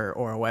newspaper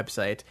or a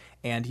website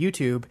and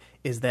YouTube,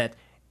 is that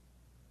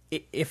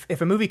if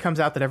a movie comes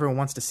out that everyone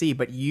wants to see,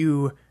 but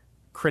you,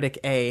 critic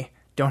A,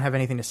 don't have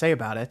anything to say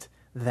about it,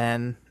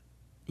 then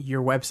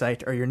your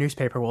website or your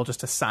newspaper will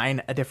just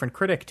assign a different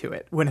critic to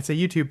it. When it's a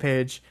YouTube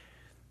page,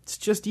 it's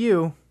just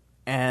you.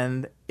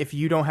 And if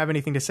you don't have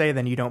anything to say,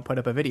 then you don't put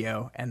up a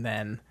video, and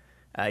then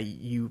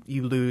you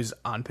lose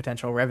on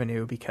potential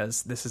revenue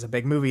because this is a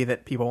big movie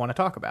that people want to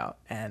talk about.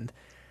 And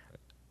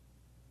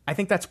I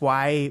think that's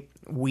why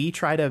we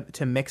try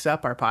to mix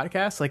up our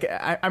podcasts. Like,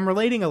 I'm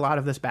relating a lot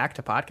of this back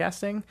to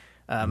podcasting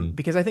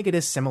because I think it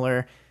is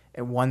similar.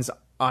 One's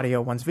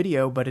audio, one's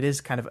video, but it is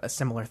kind of a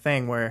similar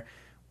thing where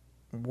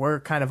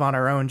we're kind of on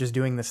our own just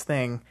doing this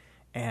thing.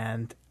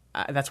 And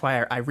that's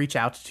why I reach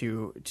out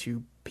to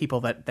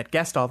people that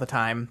guest all the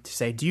time to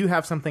say, do you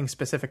have something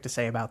specific to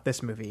say about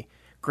this movie?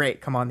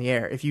 Great, come on the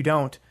air. If you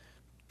don't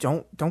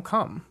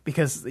come,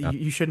 because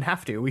you shouldn't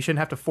have to. We shouldn't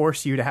have to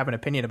force you to have an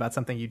opinion about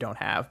something you don't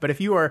have. But if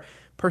you are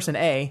person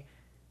A,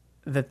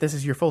 that this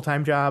is your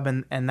full-time job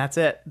and that's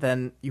it,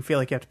 then you feel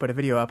like you have to put a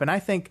video up. And I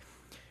think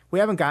we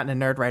haven't gotten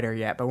to Nerdwriter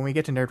yet, but when we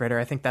get to Nerdwriter,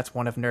 I think that's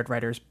one of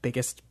Nerdwriter's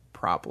biggest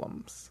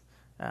problems.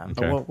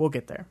 But we'll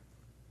get there.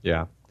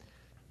 Yeah.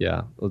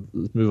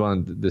 Let's move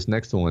on. This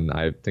next one,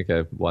 I think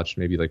I've watched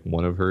maybe like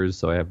one of hers,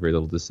 so I have very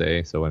little to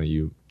say. So why don't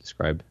you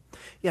describe?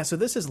 Yeah, so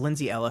this is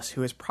Lindsay Ellis,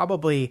 who is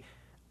probably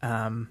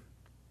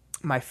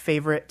my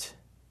favorite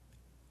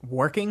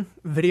working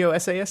video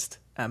essayist,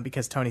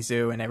 because Tony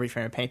Zhu and Every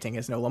Frame of Painting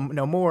is no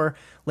more.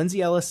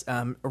 Lindsay Ellis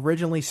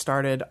originally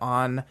started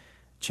on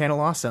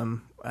Channel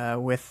Awesome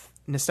with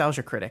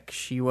Nostalgia Critic.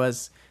 She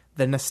was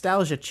the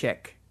nostalgia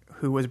chick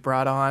who was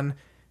brought on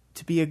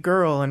to be a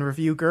girl and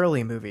review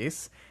girly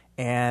movies.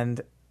 And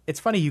it's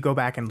funny, you go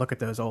back and look at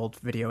those old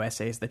video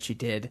essays that she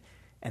did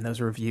and those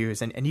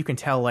reviews, and you can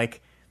tell,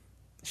 like,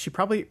 she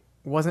probably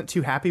wasn't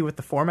too happy with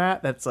the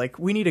format. That's like,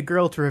 we need a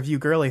girl to review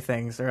girly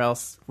things or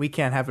else we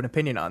can't have an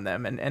opinion on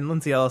them. And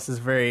Lindsay Ellis is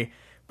a very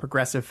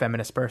progressive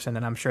feminist person,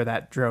 and I'm sure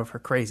that drove her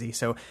crazy.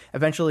 So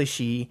eventually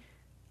she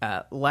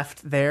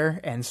left there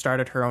and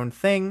started her own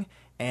thing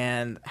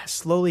and has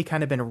slowly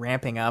kind of been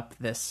ramping up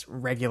this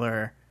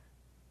regular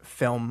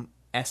film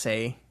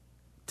essay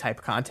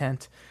type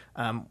content.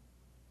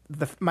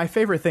 My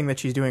favorite thing that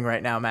she's doing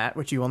right now, Matt,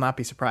 which you will not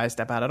be surprised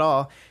about at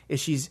all, is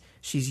she's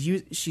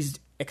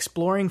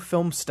exploring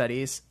film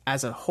studies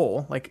as a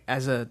whole, like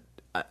as a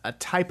a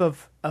type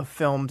of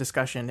film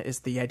discussion is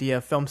the idea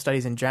of film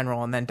studies in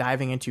general, and then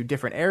diving into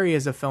different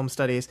areas of film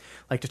studies,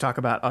 like to talk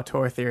about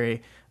auteur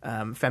theory,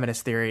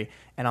 feminist theory,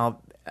 and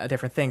all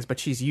different things. But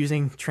she's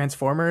using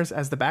Transformers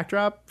as the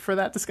backdrop for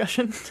that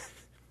discussion.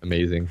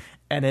 Amazing.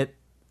 And it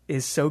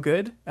is so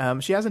good.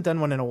 She hasn't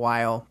done one in a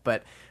while,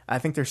 but I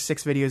think there's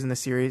 6 videos in the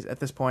series at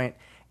this point,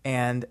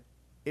 and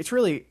it's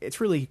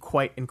really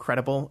quite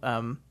incredible.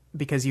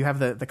 Because you have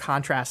the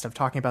contrast of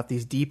talking about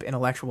these deep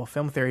intellectual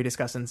film theory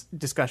discussions,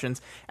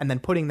 and then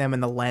putting them in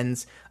the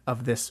lens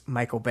of this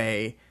Michael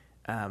Bay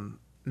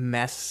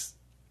mess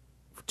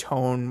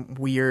tone,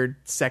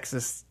 weird,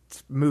 sexist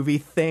movie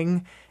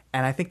thing.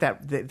 And I think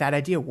that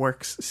idea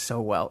works so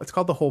well. It's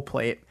called The Whole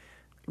Plate.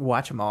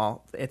 Watch them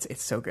all.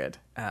 It's so good.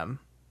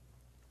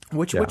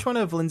 Which one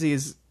of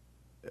Lindsay's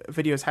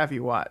videos have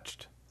you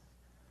watched?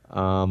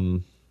 I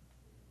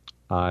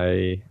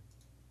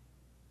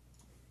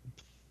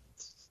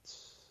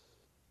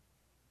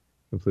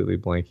completely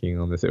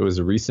blanking on this. It was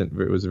a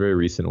very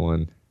recent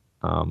one.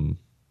 I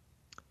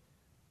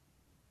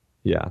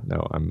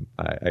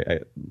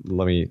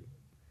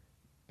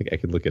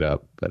could look it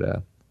up, but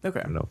okay.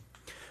 I don't know.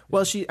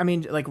 Well,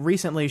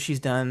 recently she's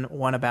done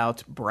one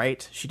about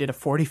Bright. She did a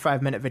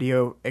 45-minute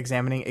video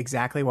examining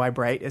exactly why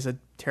Bright is a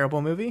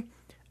terrible movie.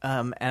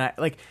 And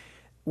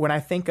when I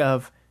think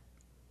of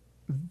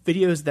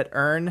videos that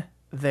earn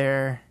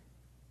their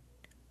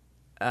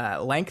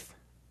length,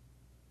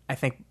 I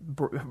think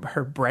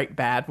her Bright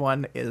Bad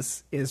one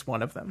is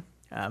one of them.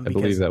 I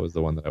believe that was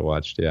the one that I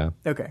watched. Yeah.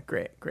 Okay,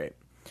 great.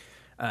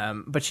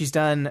 But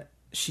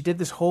she did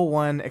this whole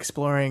one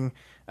exploring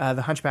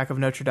the Hunchback of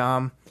Notre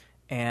Dame,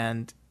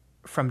 and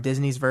from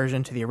Disney's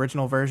version to the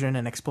original version,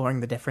 and exploring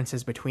the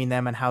differences between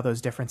them and how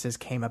those differences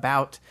came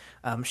about.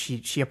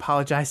 She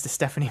apologized to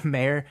Stephanie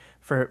Meyer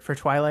for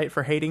Twilight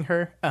for hating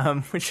her,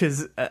 which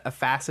is a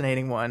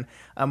fascinating one.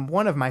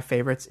 One of my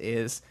favorites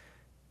is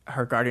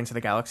her Guardians of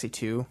the Galaxy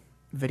 2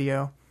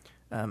 video.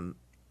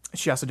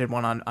 She also did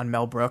one on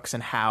Mel Brooks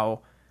and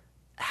how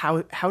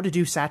to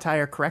do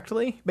satire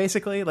correctly,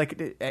 basically,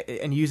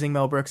 and using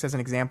Mel Brooks as an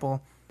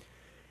example.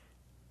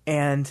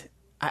 And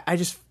I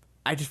just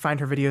find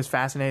her videos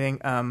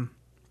fascinating.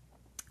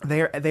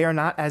 They are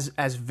not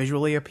as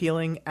visually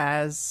appealing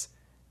as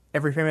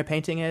Every Frame a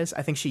Painting is.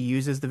 I think she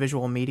uses the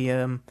visual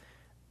medium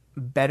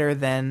better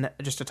than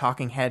just a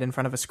talking head in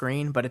front of a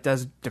screen, but it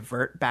does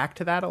divert back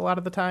to that a lot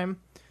of the time.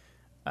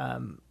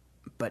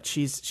 But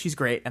she's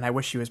great, and I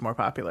wish she was more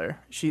popular.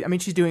 She's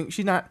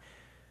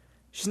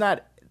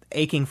not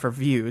aching for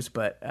views,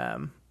 but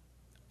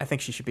I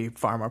think she should be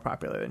far more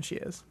popular than she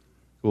is.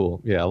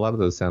 Cool. Yeah, a lot of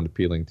those sound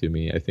appealing to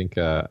me. I think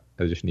I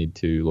just need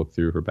to look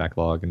through her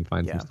backlog and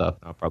find some stuff.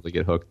 I'll probably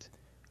get hooked.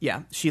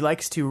 Yeah, she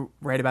likes to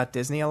write about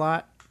Disney a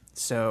lot.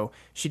 So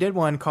she did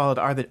one called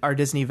 "Are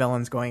Disney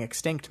Villains Going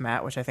Extinct?"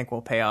 Matt, which I think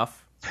will pay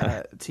off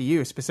to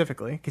you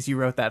specifically, because you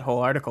wrote that whole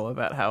article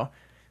about how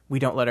we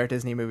don't let our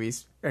Disney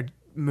movies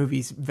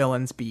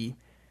villains be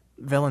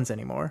villains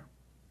anymore.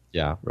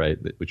 Yeah, right.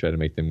 We try to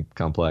make them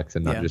complex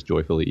and not just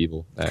joyfully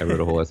evil. I wrote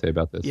a whole essay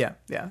about this.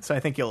 Yeah. So I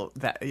think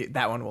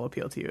that one will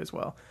appeal to you as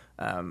well.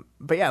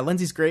 But yeah,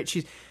 Lindsay's great.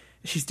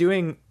 She's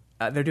doing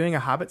they're doing a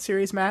Hobbit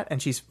series, Matt,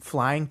 and she's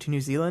flying to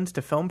New Zealand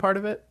to film part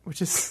of it,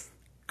 which is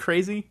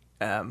crazy.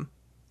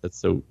 That's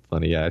so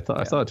funny. Yeah,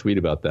 I saw a tweet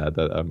about that.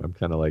 That I'm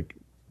kind of like,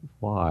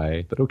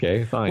 why? But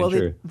okay, fine, well,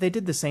 sure. They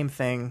did the same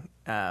thing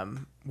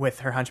with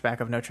her Hunchback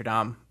of Notre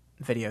Dame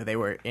video. They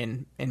were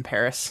in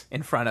Paris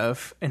in front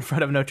of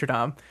Notre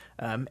Dame,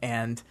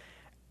 and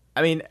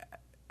I mean,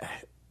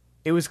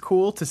 it was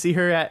cool to see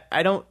her at.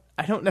 I don't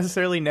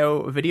necessarily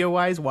know video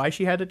wise why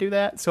she had to do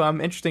that, so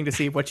I'm interesting to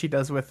see what she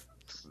does with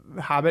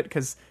Hobbit,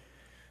 because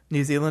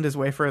New Zealand is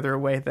way further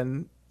away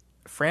than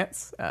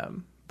France.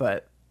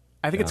 But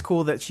I think it's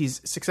cool that she's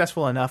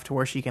successful enough to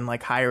where she can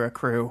hire a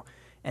crew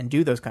and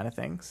do those kind of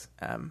things.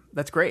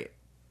 That's great.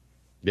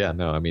 Yeah,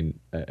 no, I mean,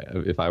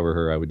 if I were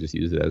her, I would just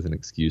use it as an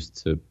excuse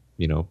to,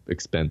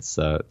 expense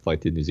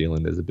flight to New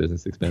Zealand as a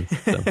business expense.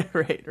 So.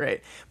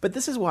 Right. But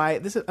this is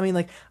why,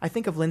 I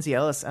think of Lindsay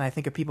Ellis, and I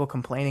think of people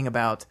complaining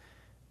about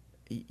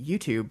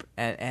YouTube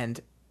and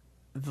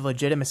the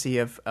legitimacy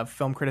of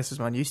film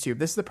criticism on YouTube.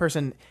 This is the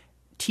person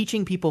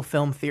teaching people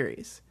film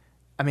theories.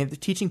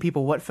 Teaching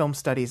people what film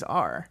studies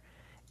are.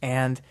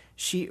 And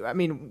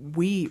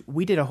we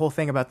did a whole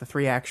thing about the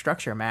 3-act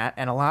structure, Matt,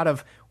 and a lot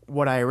of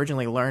what I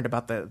originally learned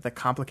about the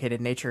complicated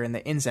nature and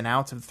the ins and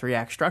outs of the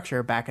 3-act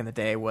structure back in the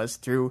day was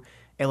through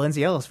a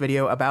Lindsay Ellis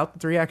video about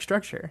the 3-act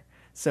structure.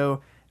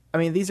 So,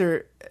 these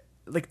are,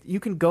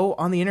 you can go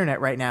on the internet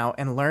right now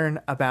and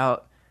learn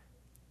about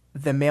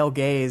the male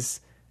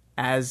gaze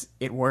as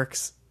it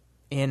works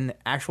in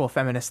actual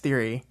feminist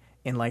theory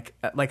in like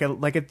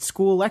a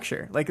school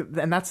lecture.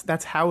 And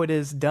that's how it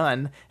is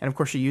done. And of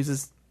course she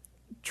uses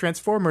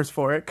Transformers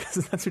for it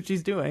because that's what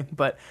she's doing.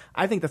 But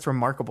I think that's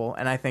remarkable,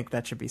 and I think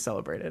that should be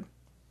celebrated.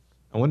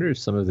 I wonder if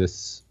some of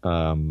this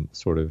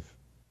sort of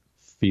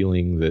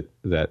feeling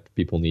that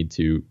people need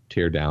to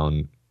tear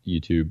down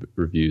YouTube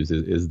reviews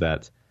is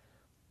that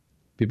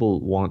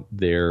people want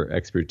their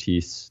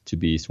expertise to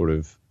be sort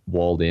of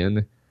walled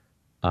in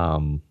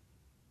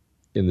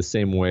the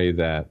same way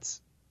that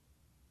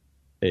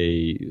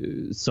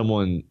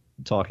someone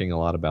talking a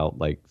lot about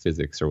like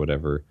physics or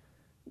whatever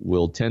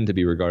will tend to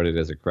be regarded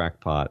as a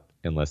crackpot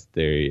unless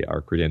they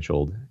are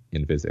credentialed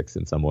in physics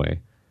in some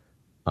way.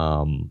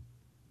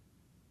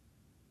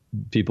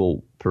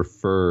 People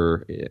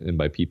prefer, and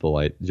by people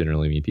I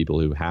generally mean people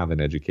who have an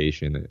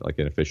education, like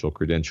an official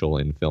credential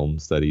in film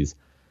studies,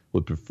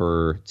 would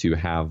prefer to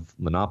have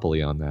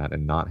monopoly on that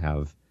and not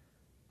have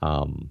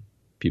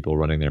people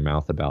running their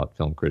mouth about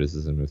film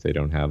criticism if they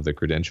don't have the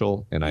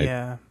credential. And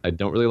I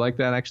don't really like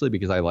that, actually,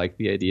 because I like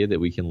the idea that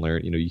we can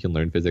learn, you can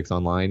learn physics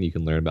online, you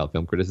can learn about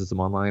film criticism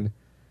online.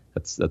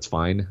 That's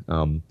fine.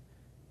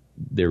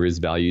 There is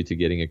value to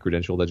getting a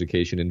credentialed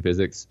education in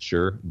physics,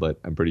 sure, but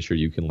I'm pretty sure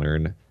you can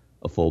learn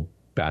a full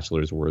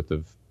bachelor's worth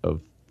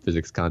of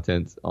physics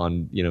content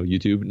on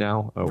YouTube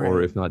now,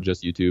 or if not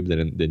just YouTube,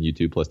 then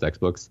YouTube plus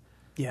textbooks.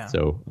 Yeah.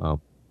 So,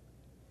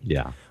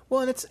 yeah.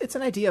 Well, and it's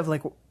an idea of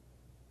like,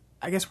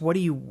 I guess what do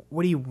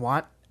you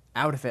want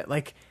out of it?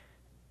 Like,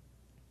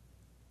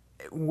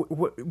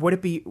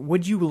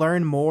 would you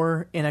learn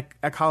more in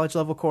a college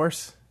level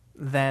course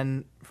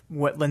than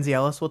what Lindsay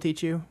Ellis will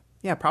teach you?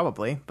 Yeah,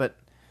 probably, but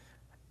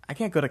I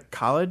can't go to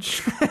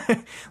college.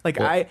 Like,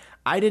 well,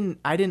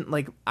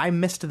 I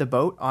missed the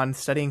boat on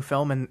studying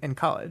film in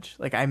college.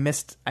 Like, I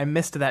missed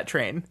that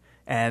train,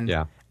 and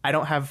I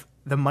don't have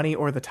the money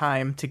or the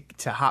time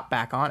to hop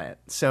back on it.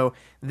 So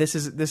this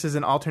is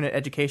an alternate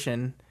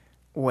education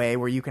way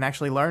where you can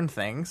actually learn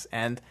things,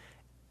 and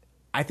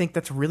I think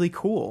that's really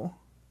cool.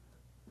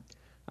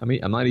 I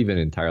mean, I'm not even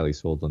entirely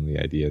sold on the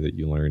idea that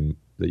you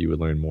would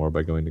learn more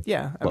by going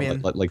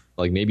to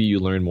like maybe you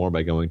learn more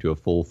by going to a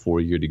full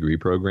 4-year degree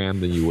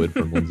program than you would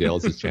from Lindsay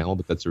Ellis' channel,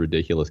 but that's a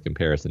ridiculous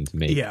comparison to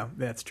make. Yeah,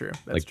 that's true.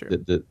 That's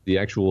true. The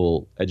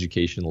actual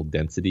educational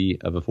density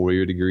of a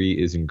 4-year degree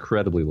is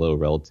incredibly low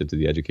relative to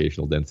the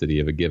educational density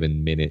of a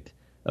given minute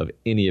of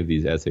any of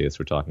these essayists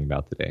we're talking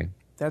about today.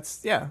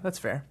 That's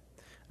fair.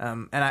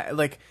 And I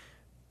like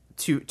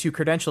to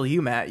credential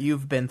you, Matt,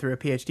 you've been through a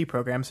PhD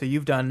program, so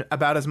you've done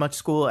about as much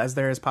school as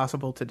there is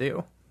possible to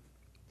do.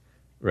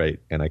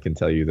 Right. And I can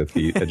tell you that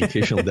the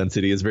educational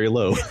density is very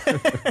low.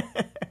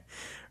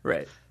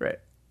 Right.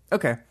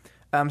 Okay.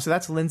 So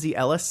that's Lindsay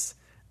Ellis.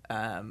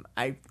 I'm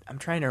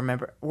trying to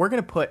remember.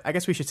 I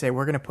guess we should say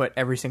we're going to put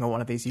every single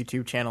one of these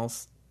YouTube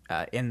channels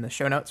in the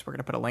show notes. We're going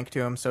to put a link to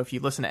them. So if you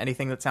listen to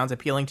anything that sounds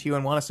appealing to you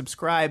and want to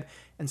subscribe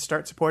and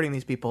start supporting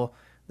these people,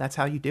 that's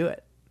how you do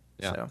it.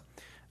 Yeah.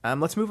 So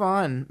let's move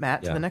on,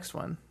 Matt, to the next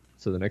one.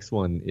 So the next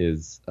one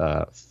is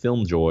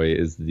FilmJoy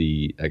is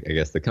I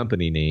guess the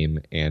company name,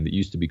 and it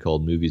used to be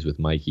called Movies with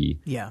Mikey.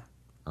 Yeah.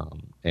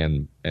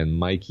 And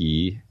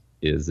Mikey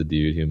is a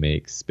dude who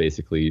makes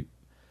basically,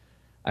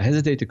 I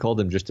hesitate to call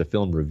them just a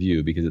film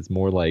review because it's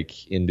more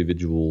like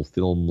individual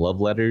film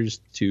love letters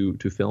to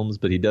films,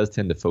 but he does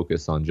tend to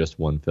focus on just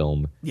one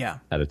film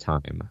at a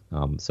time.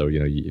 So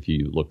if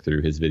you look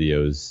through his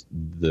videos,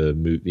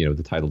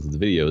 the titles of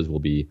the videos will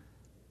be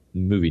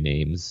movie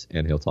names,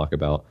 and he'll talk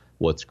about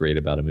what's great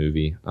about a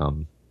movie.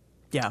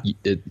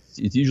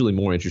 It's usually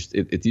more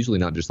interesting. It's usually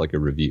not just like a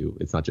review.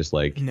 It's not just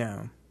like,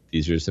 no,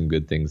 these are some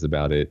good things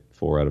about it,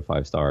 4 out of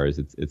 5 stars.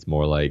 It's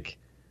more like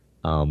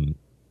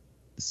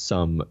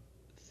some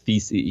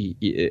thesis.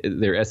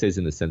 They're essays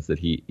in the sense that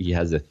he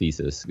has a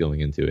thesis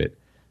going into it,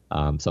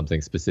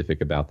 something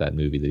specific about that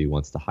movie that he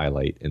wants to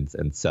highlight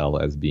and sell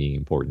as being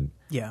important.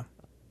 Yeah.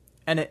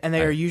 And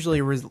they are usually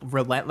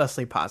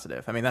relentlessly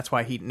positive. I mean, that's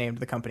why he named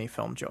the company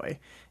FilmJoy,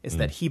 is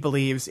that he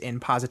believes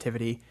in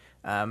positivity.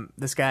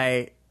 This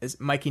guy is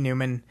Mikey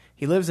Newman.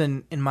 He lives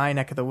in my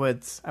neck of the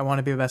woods. I want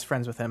to be best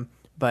friends with him.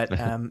 But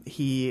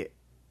he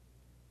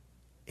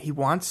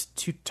wants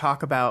to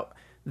talk about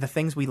the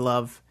things we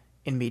love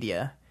in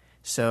media.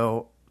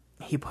 So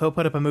he'll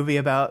put up a movie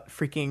about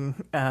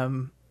freaking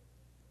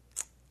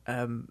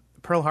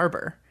Pearl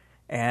Harbor,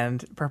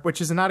 which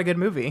is not a good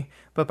movie,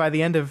 but by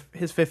the end of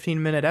his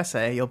 15-minute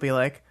essay, you'll be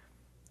like,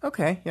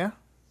 okay, yeah,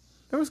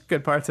 there was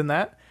good parts in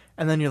that.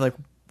 And then you're like,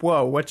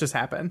 whoa, what just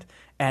happened?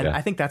 And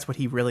I think that's what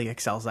he really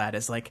excels at,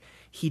 is like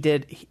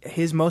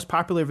his most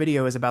popular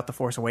video is about The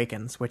Force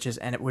Awakens, which is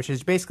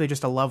basically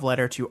just a love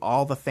letter to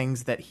all the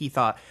things that he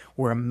thought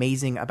were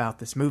amazing about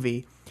this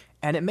movie.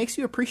 And it makes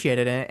you appreciate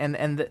it.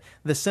 And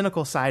the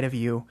cynical side of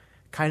you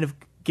kind of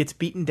gets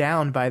beaten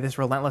down by this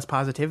relentless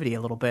positivity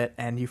a little bit.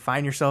 And you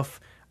find yourself,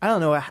 I don't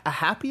know, a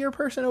happier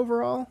person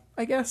overall,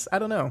 I guess. I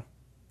don't know.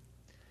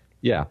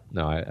 Yeah,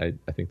 no, I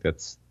think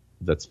that's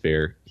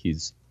fair.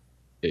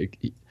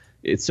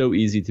 It's so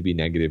easy to be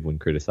negative when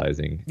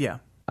criticizing. Yeah.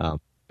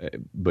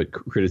 But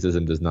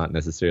criticism does not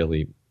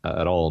necessarily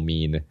at all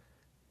mean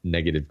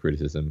negative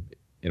criticism.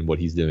 And what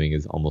he's doing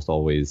is almost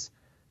always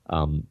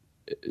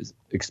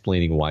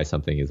explaining why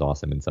something is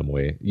awesome in some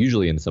way,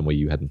 usually in some way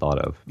you hadn't thought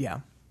of. Yeah.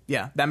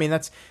 Yeah. I mean,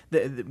 that's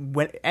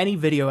when any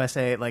video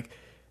essay, like,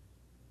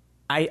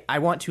 I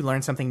want to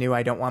learn something new.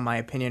 I don't want my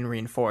opinion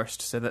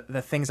reinforced. So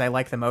the things I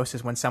like the most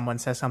is when someone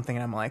says something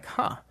and I'm like,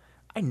 huh,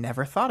 I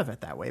never thought of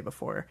it that way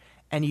before.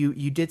 And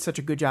you did such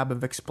a good job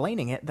of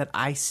explaining it that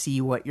I see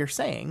what you're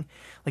saying.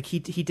 Like he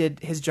did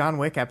his John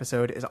Wick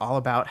episode is all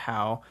about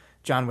how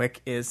John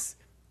Wick is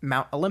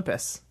Mount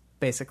Olympus,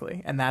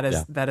 basically. And that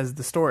is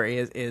the story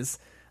is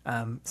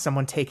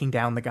someone taking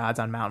down the gods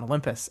on Mount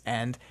Olympus.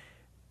 And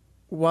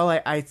while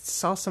I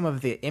saw some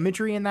of the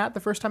imagery in that the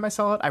first time I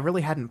saw it, I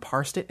really hadn't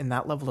parsed it in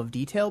that level of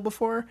detail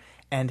before.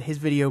 And his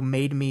video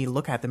made me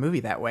look at the movie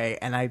that way,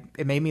 and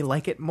it made me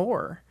like it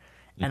more.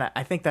 And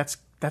I think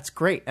that's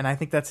great, and I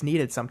think that's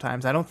needed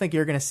sometimes. I don't think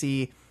you're going to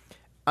see,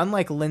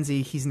 unlike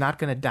Lindsay, he's not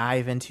going to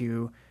dive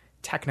into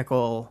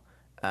technical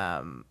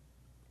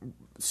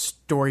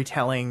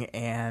storytelling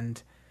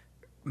and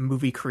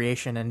movie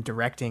creation and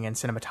directing and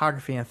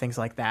cinematography and things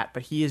like that,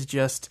 but he is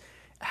just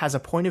has a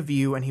point of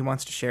view and he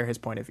wants to share his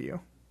point of view.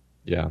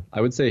 Yeah,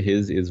 I would say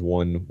his is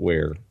one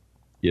where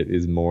it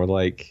is more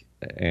like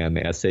an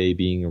essay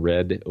being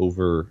read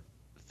over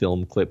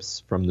film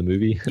clips from the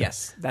movie.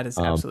 Yes, that is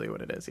absolutely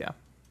what it is, yeah.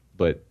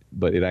 But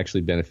it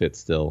actually benefits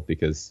still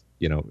because,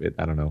 I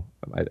don't know.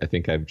 I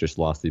think I've just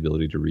lost the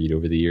ability to read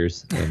over the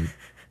years. And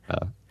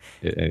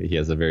he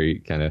has a very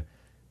kind of,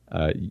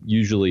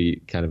 usually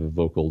kind of a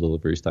vocal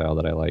delivery style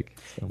that I like.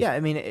 So. Yeah, I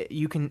mean,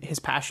 his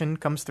passion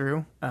comes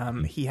through.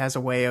 He has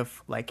a way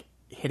of like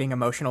hitting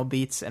emotional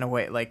beats in a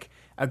way, like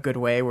a good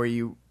way where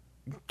you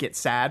get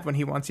sad when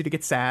he wants you to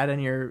get sad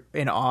and you're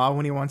in awe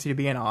when he wants you to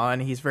be in awe.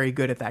 And he's very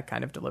good at that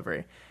kind of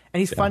delivery. And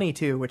he's funny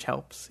too, which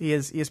helps. He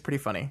is pretty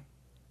funny.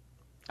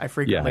 I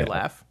frequently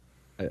laugh.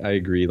 I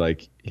agree.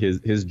 Like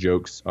his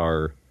jokes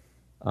are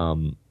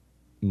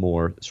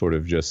more sort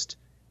of just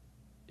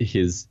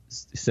his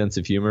sense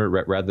of humor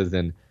rather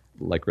than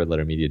like Red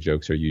Letter Media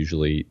jokes are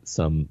usually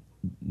some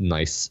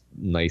nice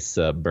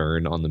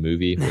burn on the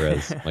movie,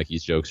 whereas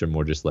Mikey's jokes are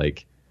more just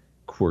like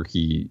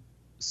quirky,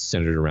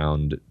 centered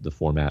around the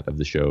format of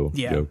the show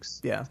jokes.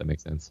 Yeah. Does that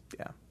make sense?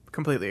 Yeah.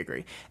 Completely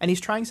agree. And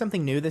he's trying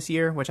something new this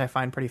year, which I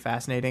find pretty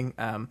fascinating.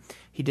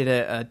 He did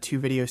a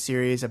 2-video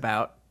series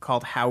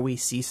called How We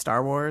See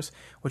Star Wars,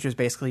 which was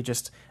basically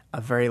just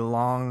a very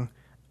long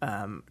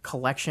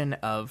collection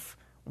of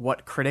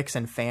what critics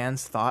and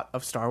fans thought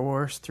of Star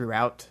Wars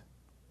throughout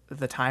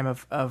the time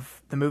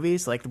of the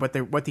movies, like what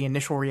the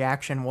initial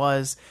reaction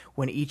was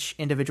when each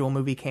individual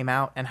movie came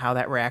out and how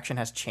that reaction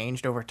has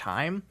changed over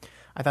time.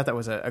 I thought that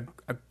was a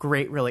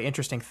great, really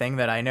interesting thing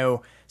that I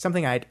know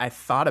something I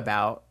thought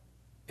about,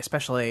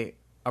 especially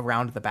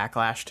around the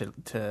backlash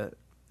to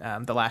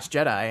The Last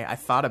Jedi.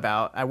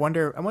 I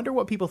wonder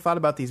what people thought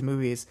about these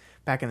movies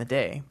back in the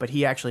day, but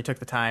he actually took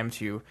the time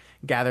to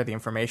gather the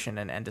information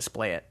and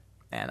display it.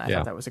 And I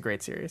thought that was a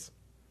great series.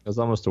 It was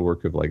almost a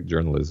work of like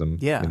journalism.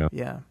 Yeah.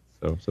 Yeah.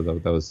 So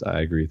that was,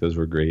 I agree. Those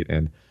were great.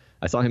 And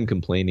I saw him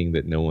complaining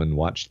that no one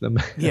watched them.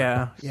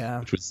 Yeah.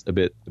 Which was a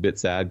bit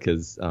sad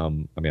because,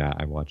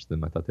 I watched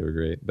them. I thought they were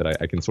great.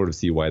 But I can sort of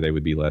see why they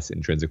would be less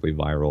intrinsically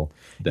viral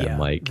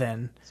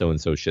than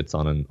so-and-so shits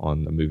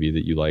on a movie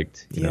that you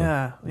liked. You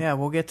know? Yeah,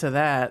 we'll get to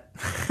that.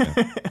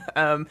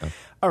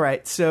 All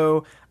right,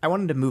 so I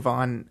wanted to move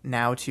on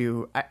now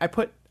to... I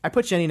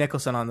put Jenny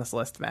Nicholson on this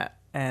list, Matt.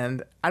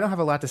 And I don't have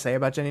a lot to say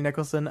about Jenny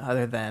Nicholson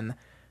other than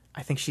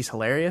I think she's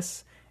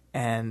hilarious.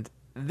 And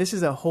this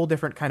is a whole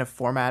different kind of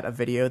format of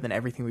video than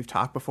everything we've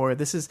talked before.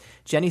 This is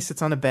Jenny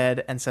sits on a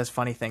bed and says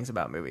funny things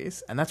about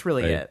movies. And that's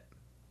really it.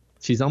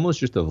 She's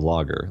almost just a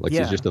vlogger.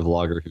 She's just a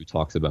vlogger who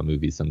talks about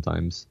movies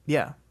sometimes.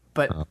 Yeah,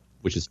 but...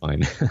 which is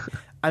fine.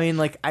 I mean,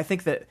 I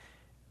think that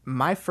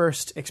my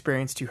first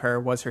experience to her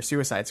was her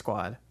Suicide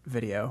Squad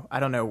video. I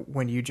don't know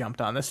when you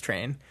jumped on this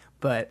train,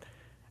 but...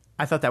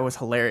 I thought that was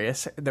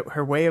hilarious.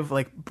 Her way of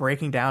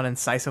breaking down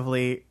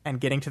incisively and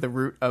getting to the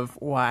root of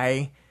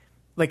why,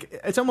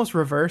 it's almost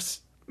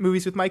reverse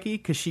Movies with Mikey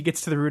because she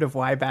gets to the root of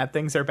why bad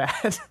things are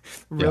bad,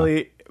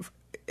 really,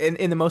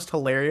 in the most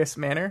hilarious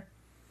manner.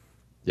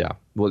 Yeah,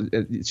 well,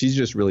 she's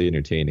just really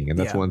entertaining, and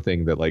that's one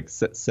thing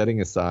that setting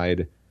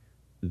aside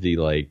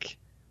the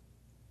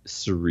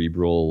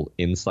cerebral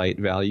insight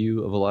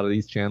value of a lot of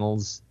these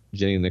channels,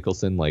 Jenny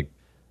Nicholson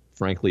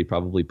frankly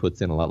probably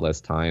puts in a lot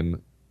less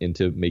time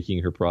into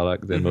making her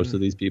product than most of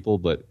these people,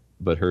 but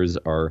hers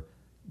are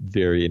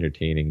very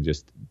entertaining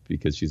just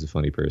because she's a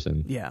funny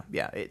person. Yeah.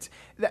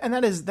 And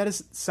that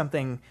is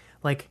something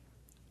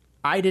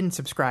I didn't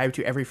subscribe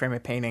to Every Frame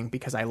of Painting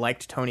because I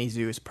liked Tony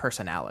Zhu's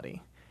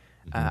personality.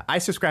 I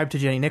subscribed to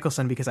Jenny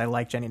Nicholson because I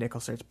like Jenny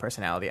Nicholson's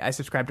personality. I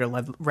subscribed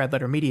to Red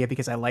Letter Media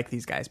because I like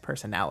these guys'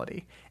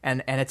 personality.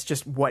 And it's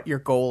just what your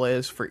goal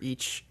is for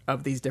each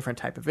of these different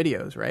type of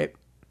videos, right?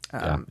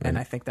 And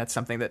I think that's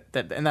something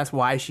that and that's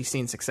why she's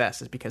seen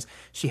success, is because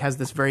she has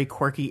this very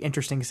quirky,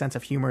 interesting sense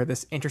of humor,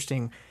 this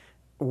interesting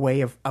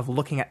way of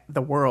looking at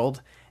the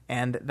world,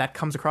 and that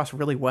comes across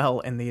really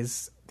well in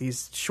these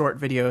short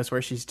videos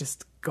where she's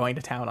just going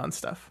to town on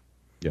stuff.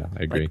 Yeah,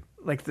 I agree.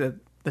 Like the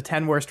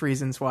 10 worst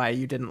reasons why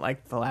you didn't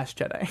like The Last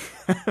Jedi.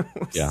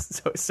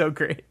 So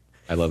great.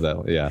 I love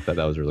that. Yeah, that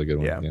was a really good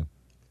one.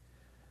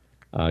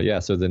 Yeah.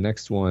 So the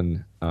next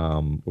one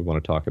we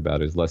want to talk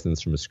about is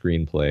Lessons from a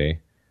Screenplay.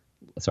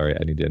 Sorry,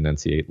 I need to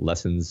enunciate.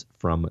 Lessons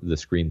from the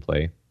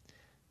Screenplay.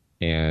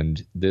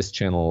 And this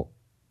channel,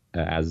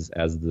 as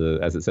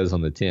it says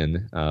on the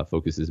tin,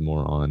 focuses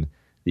more on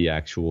the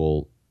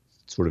actual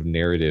sort of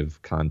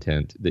narrative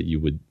content that you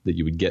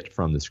would get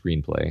from the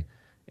screenplay.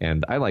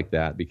 And I like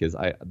that because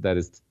that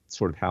is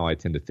sort of how I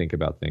tend to think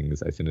about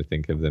things. I tend to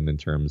think of them in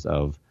terms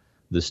of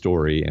the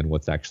story and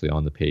what's actually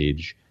on the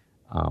page.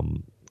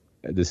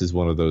 This is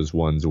one of those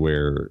ones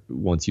where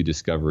once you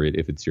discover it,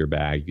 if it's your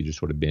bag, you just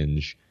sort of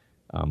binge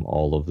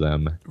all of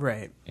them.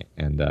 Right.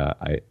 And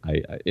I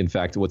in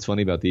fact, what's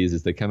funny about these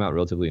is they come out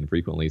relatively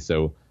infrequently.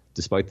 So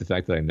despite the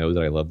fact that I know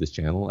that I love this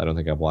channel, I don't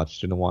think I've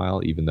watched it in a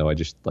while, even though I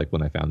just, like,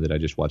 when I found it, I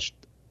just watched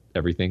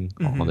everything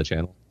on the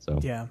channel. So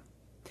yeah.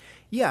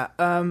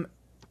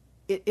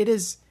 It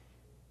is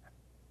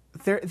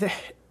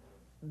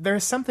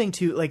there's something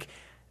to, like,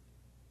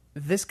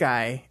 this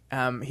guy,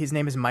 his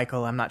name is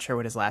Michael. I'm not sure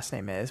what his last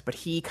name is, but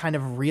he kind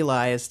of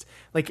realized,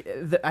 like,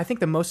 I think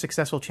the most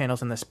successful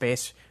channels in this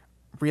space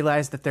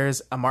realize that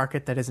there's a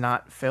market that is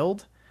not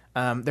filled.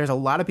 There's a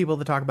lot of people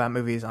that talk about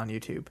movies on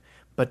YouTube,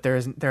 but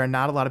there are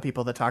not a lot of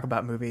people that talk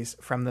about movies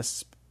from the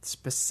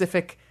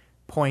specific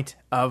point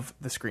of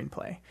the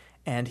screenplay.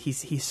 And he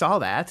saw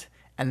that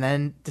and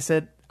then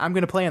said, I'm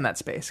going to play in that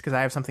space because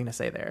I have something to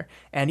say there.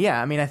 And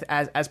yeah, I mean,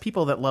 as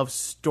people that love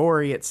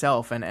story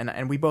itself,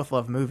 and we both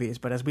love movies,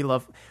 but as we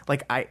love,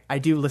 like, I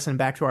do listen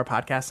back to our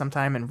podcast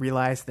sometime and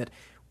realize that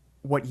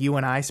what you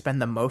and I spend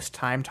the most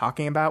time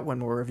talking about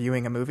when we're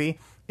reviewing a movie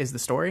is the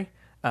story.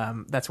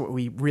 That's what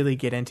we really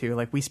get into.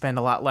 Like, we spend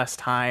a lot less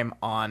time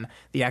on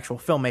the actual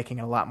filmmaking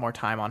and a lot more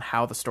time on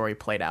how the story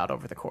played out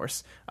over the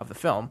course of the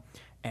film.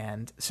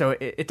 And so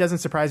it doesn't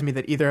surprise me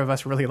that either of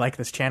us really like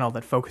this channel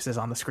that focuses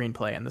on the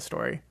screenplay and the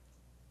story.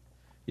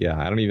 Yeah,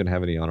 I don't even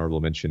have any honorable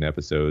mention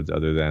episodes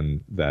other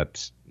than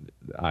that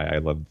I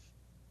love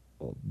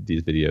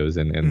these videos.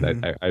 And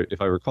that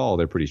if I recall,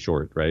 they're pretty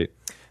short, right?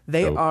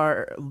 They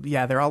are,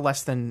 yeah, they're all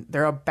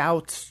they're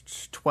about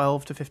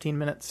 12 to 15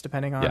 minutes,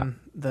 depending on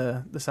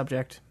the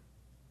subject.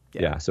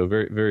 Yeah, so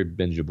very, very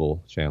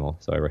bingeable channel.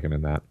 So I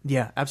recommend that.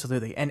 Yeah,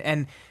 absolutely.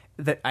 And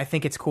that I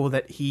think it's cool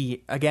that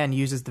he, again,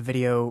 uses the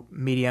video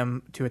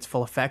medium to its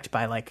full effect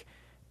by, like,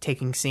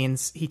 taking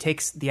scenes. He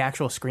takes the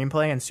actual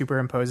screenplay and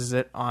superimposes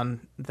it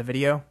on the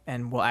video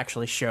and will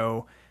actually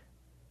show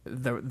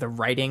the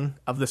writing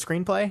of the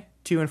screenplay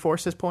to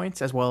enforce his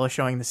points, as well as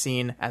showing the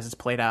scene as it's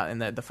played out in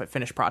the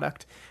finished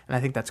product. And I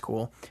think that's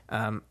cool.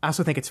 I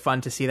also think it's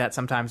fun to see that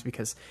sometimes,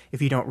 because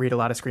if you don't read a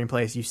lot of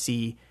screenplays, you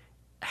see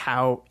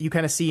how you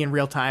kind of see in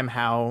real time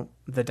how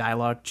the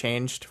dialogue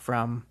changed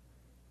from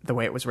the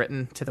way it was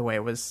written to the way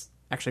it was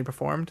actually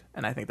performed.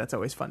 And I think that's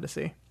always fun to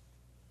see.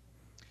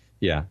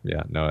 Yeah.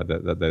 No,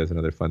 that is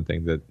another fun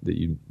thing that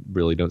you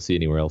really don't see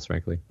anywhere else,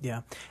 frankly.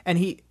 Yeah. And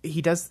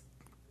he does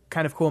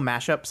kind of cool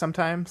mashup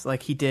sometimes.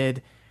 Like, he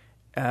did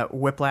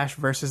Whiplash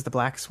versus The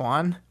Black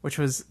Swan, which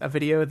was a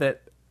video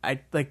that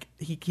I like.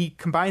 He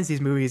combines these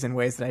movies in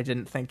ways that I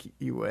didn't think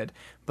you would,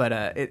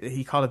 but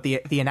he called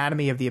it the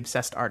Anatomy of the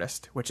Obsessed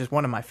Artist, which is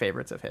one of my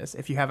favorites of his.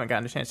 If you haven't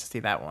gotten a chance to see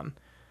that one,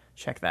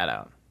 check that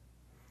out.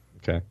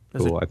 Okay,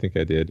 cool. I think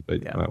I did, but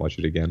I might watch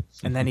it again.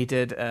 And then he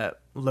did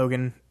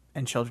Logan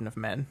and Children of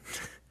Men,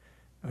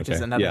 which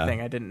is another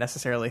thing I didn't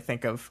necessarily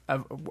think of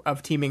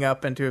teaming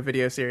up into a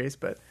video series,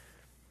 but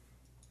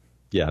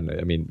yeah,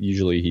 I mean,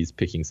 usually he's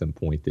picking some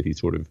point that he's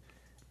sort of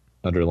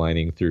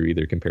underlining through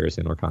either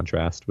comparison or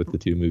contrast with the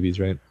two movies,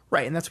 right?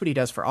 Right, and that's what he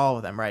does for all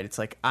of them, right? It's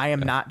like, I am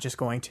not just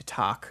going to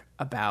talk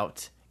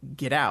about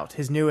Get Out.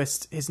 His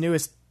newest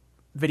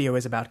video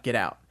is about Get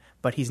Out,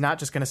 but he's not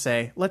just going to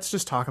say, let's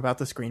just talk about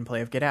the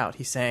screenplay of Get Out.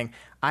 He's saying,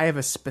 I have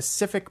a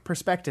specific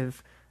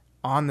perspective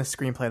on the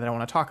screenplay that I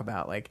want to talk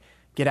about. Like,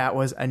 Get Out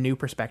was a new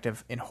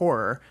perspective in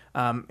horror.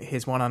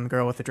 His one on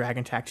Girl with the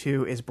Dragon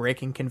Tattoo is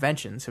breaking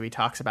convention. So he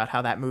talks about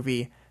how that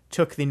movie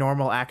took the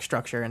normal act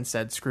structure and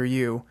said, screw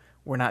you,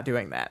 we're not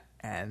doing that.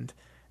 And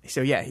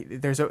so, yeah,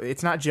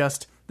 it's not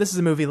just, this is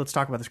a movie, let's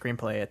talk about the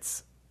screenplay.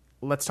 It's,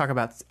 let's talk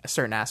about a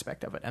certain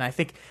aspect of it. And I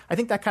think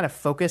that kind of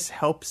focus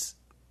helps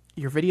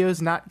your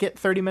videos not get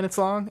 30 minutes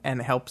long,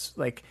 and helps,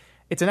 like,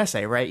 it's an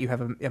essay, right? You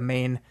have a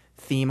main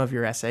theme of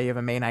your essay, you have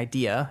a main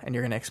idea, and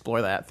you're going to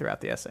explore that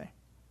throughout the essay.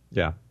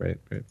 Yeah, right.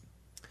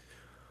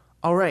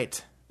 All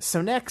right.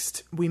 So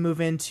next we move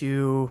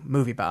into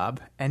MovieBob,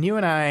 and you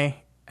and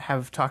I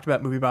have talked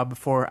about MovieBob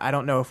before. I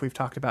don't know if we've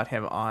talked about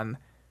him on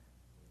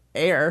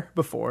air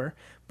before,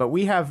 but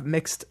we have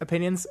mixed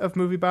opinions of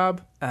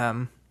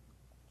MovieBob.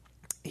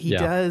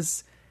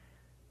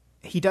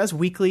 He does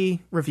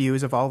weekly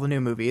reviews of all the new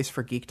movies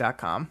for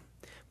geek.com,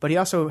 but he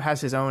also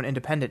has his own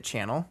independent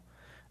channel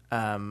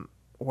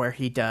where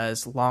he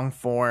does long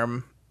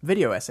form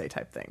video essay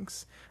type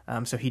things.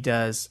 So he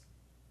does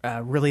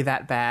Really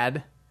That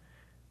Bad,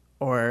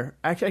 or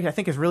actually I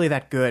think it's Really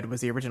That Good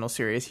was the original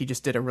series. He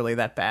just did a Really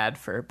That Bad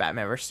for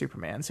Batman vs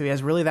Superman. So he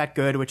has Really That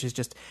Good, which is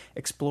just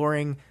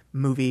exploring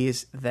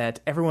movies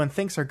that everyone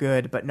thinks are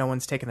good, but no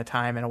one's taken the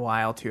time in a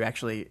while to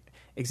actually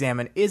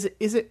examine. Is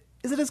it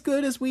as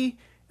good as we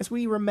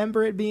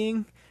remember it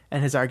being?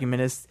 And his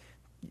argument is,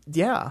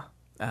 yeah.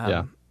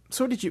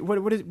 So what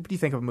do you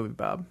think of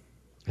MovieBob?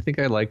 I think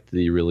I liked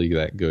the Really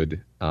That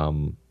Good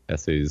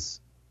essays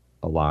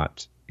a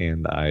lot,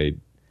 and I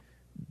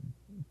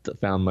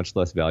found much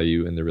less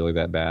value in the Really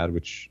That Bad,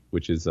 which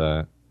is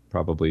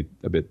probably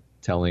a bit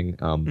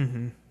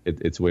telling.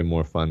 It's way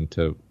more fun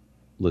to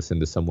listen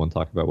to someone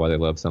talk about why they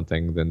love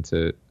something than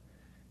to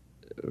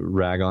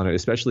rag on it,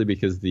 especially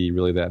because the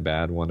Really That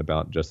Bad one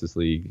about Justice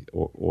League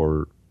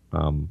or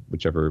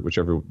whichever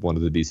one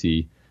of the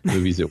DC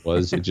movies it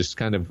was,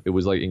 it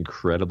was like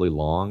incredibly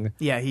long.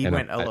 Yeah, he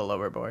went a little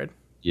overboard.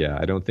 Yeah,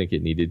 I don't think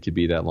it needed to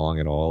be that long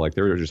at all. Like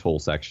there were just whole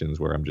sections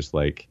where I'm just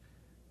like,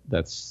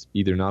 that's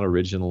either not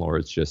original or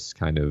it's just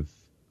kind of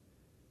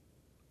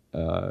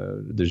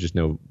there's just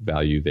no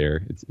value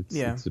there. It's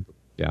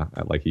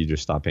like you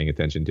just stop paying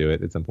attention to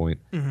it at some point.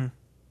 I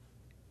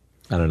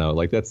don't know.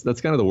 Like that's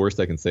kind of the worst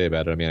I can say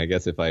about it. I mean, I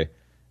guess if I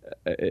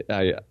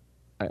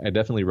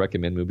definitely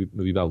recommend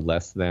MovieBob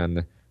less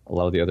than a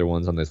lot of the other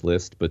ones on this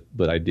list,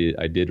 but I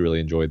did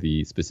really enjoy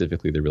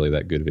specifically the Really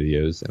That Good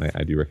videos, and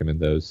I do recommend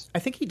those. I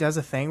think he does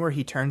a thing where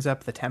he turns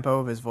up the tempo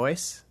of his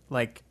voice.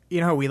 Like, you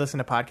know how we listen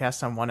to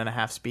podcasts on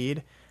 1.5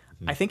 speed?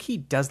 I think he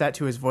does that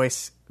to his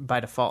voice by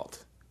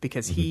default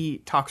because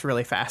he talks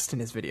really fast in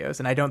his videos,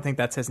 and I don't think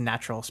that's his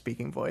natural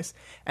speaking voice.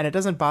 And it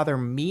doesn't bother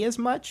me as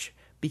much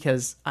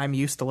because I'm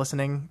used to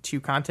listening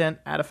to content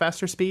at a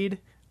faster speed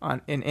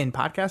in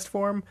podcast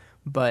form,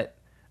 but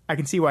I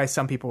can see why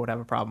some people would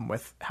have a problem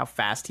with how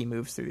fast he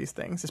moves through these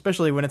things,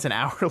 especially when it's an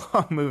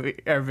hour-long movie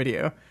or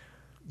video.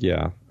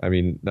 Yeah, I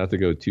mean, not to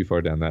go too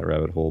far down that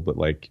rabbit hole, but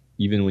like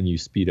even when you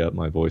speed up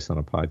my voice on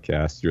a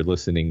podcast, you're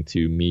listening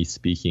to me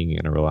speaking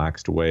in a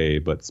relaxed way,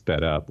 but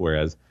sped up.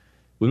 Whereas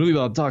when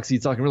MovieBob talks,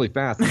 he's talking really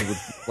fast and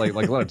with like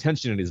a lot of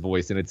tension in his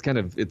voice, and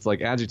it's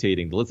like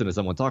agitating to listen to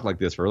someone talk like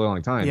this for a really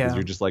long time because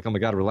you're just like, oh my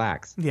god,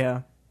 relax.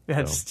 Yeah,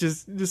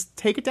 just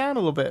take it down a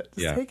little bit.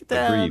 Take it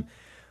down. Agreed.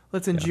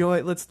 Let's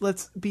enjoy.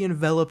 Let's be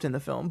enveloped in the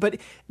film.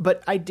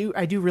 But I do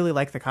really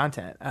like the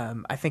content.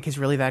 I think he's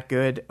really that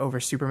good over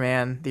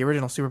Superman. The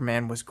original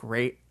Superman was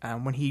great.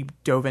 When he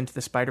dove into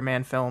the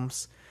Spider-Man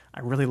films, I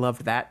really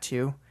loved that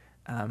too.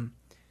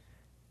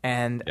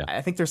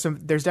 I think there's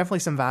definitely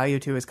some value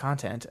to his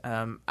content.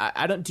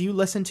 I don't. Do you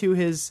listen to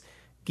his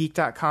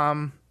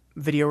Geek.com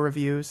video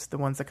reviews, the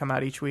ones that come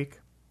out each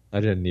week? I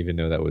didn't even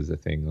know that was a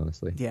thing,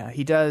 honestly. Yeah,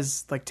 he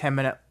does like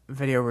 10-minute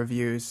video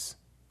reviews.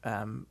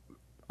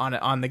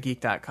 On the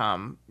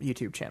Geek.com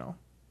YouTube channel.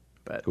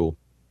 But cool.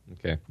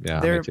 Okay. Yeah,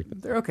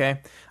 they're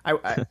okay.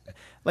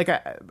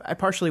 I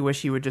partially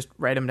wish he would just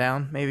write them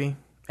down, maybe.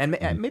 And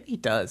maybe he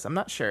does. I'm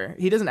not sure.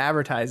 He doesn't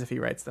advertise if he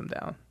writes them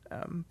down.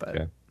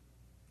 But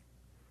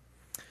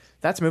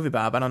that's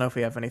MovieBob. I don't know if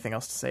we have anything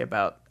else to say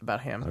about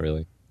him. Not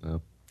really.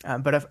 No.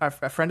 But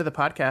a friend of the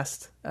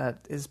podcast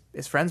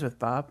is friends with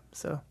Bob.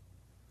 So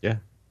yeah.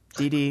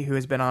 Dee, who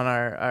has been on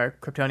our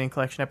Kryptonian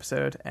Collection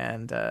episode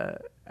and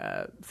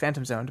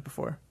Phantom Zoned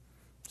before,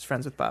 is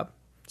friends with Bob.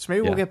 So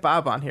maybe we'll get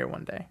Bob on here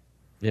one day.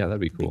 Yeah,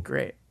 that'd be cool. Be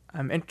great.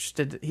 I'm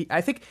interested.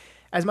 I think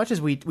as much as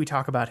we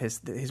talk about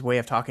his way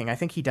of talking, I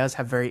think he does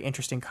have very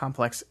interesting,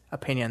 complex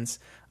opinions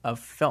of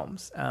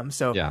films.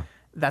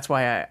 That's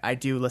why I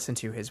do listen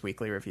to his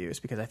weekly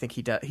reviews, because I think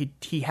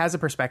he has a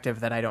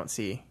perspective that I don't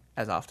see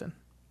as often.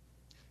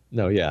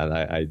 No, yeah,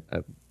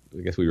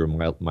 I guess we were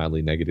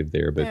mildly negative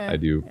there, but I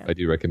do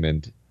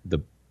recommend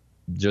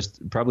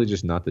probably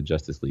just not the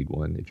Justice League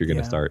one if you're going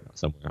to start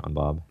somewhere on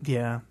Bob.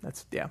 Yeah,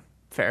 that's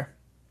fair.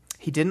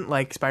 He didn't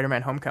like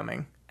Spider-Man: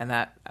 Homecoming, and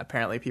that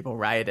apparently people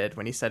rioted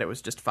when he said it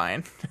was just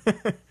fine.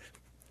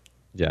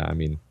 Yeah, I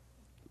mean,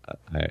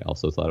 I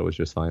also thought it was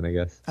just fine, I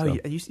guess. Oh,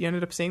 you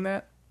ended up seeing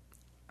that?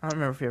 I don't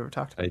remember if you ever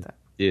talked about that.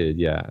 I did,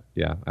 yeah.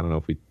 I don't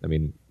know if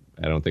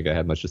I don't think I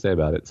had much to say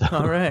about it. So.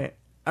 All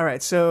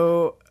right.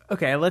 So,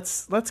 okay,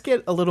 let's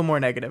get a little more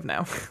negative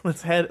now.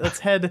 Let's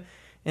head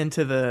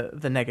into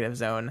the negative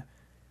zone.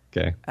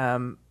 Okay.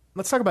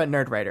 Let's talk about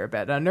Nerdwriter a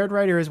bit.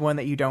 Nerdwriter is one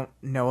that you don't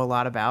know a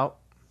lot about.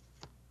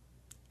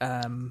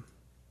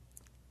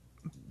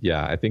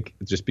 Yeah, I think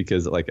just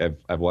because like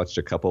I've watched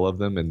a couple of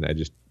them and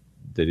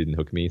they didn't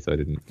hook me, so I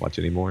didn't watch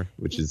anymore.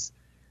 Which is,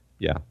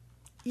 yeah.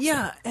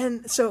 Yeah,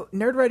 and so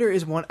Nerdwriter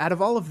is one out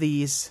of all of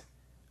these.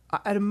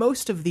 Out of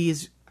most of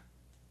these,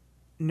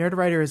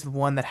 Nerdwriter is the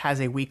one that has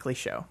a weekly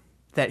show.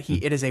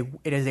 It is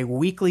a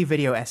weekly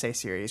video essay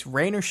series.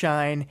 Rain or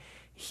shine,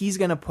 he's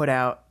going to put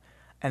out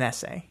an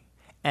essay.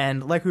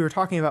 And like we were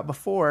talking about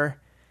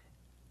before,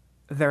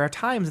 there are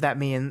times that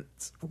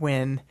means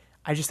when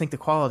I just think the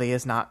quality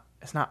is not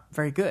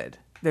very good.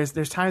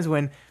 There's times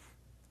when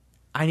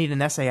I need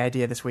an essay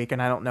idea this week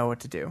and I don't know what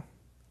to do.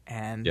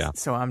 And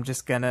so I'm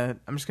just gonna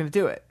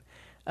do it.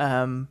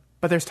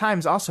 But there's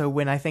times also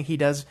when I think he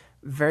does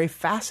very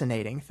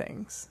fascinating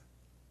things.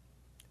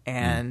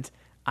 And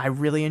I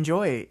really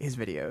enjoy his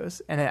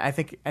videos, and I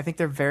think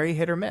they're very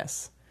hit or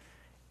miss.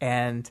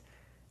 And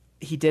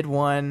he did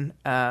one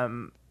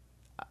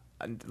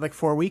like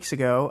 4 weeks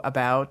ago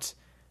about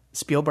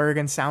Spielberg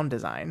and sound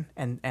design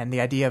and the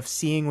idea of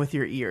seeing with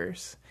your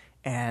ears.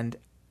 And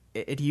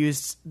it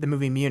used the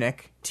movie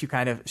Munich to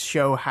kind of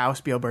show how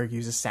Spielberg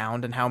uses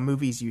sound and how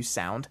movies use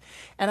sound.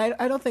 And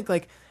I don't think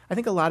I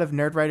think a lot of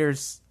Nerd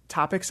Writer's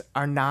topics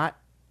are not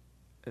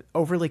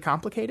overly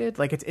complicated.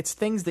 Like it's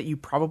things that you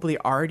probably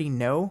already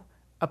know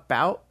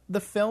about the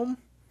film,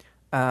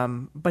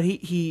 but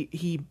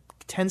he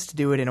tends to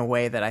do it in a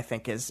way that I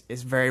think is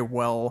very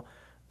well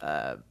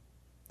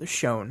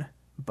shown.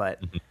 But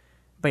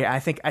yeah, I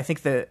think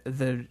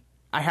the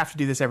I have to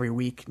do this every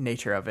week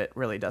nature of it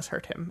really does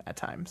hurt him at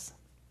times.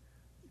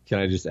 Can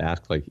I just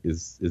ask, like,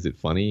 is it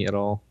funny at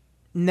all?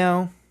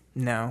 No.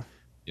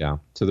 Yeah.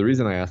 So the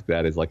reason I ask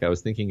that is, like, I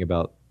was thinking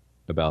about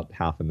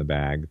half in the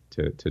bag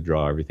to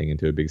draw everything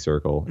into a big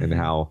circle, and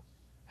how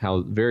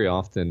very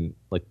often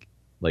like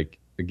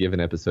a given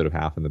episode of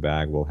Half in the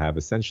Bag will have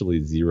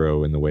essentially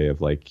zero in the way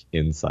of like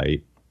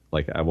insight.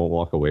 Like I won't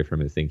walk away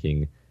from it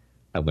thinking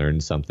I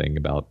learned something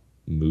about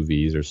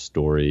movies or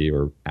story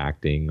or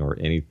acting or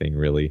anything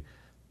really.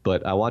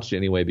 But I watched it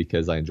anyway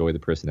because I enjoy the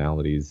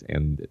personalities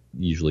and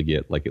usually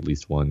get like at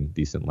least one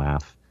decent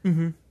laugh.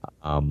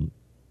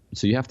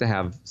 So you have to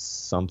have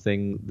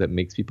something that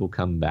makes people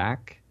come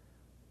back.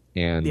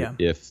 And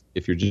if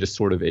you're just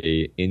sort of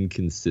a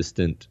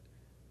inconsistent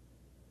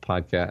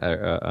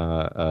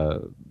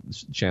podcast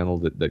channel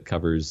that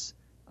covers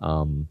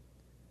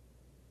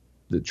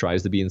that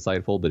tries to be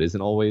insightful but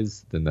isn't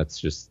always, then that's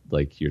just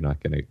like you're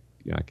not gonna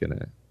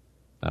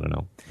I don't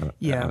know.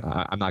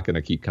 I'm not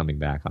gonna keep coming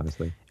back,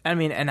 honestly. I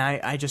mean, and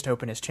I just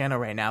opened his channel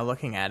right now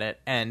looking at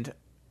it, and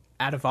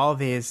out of all of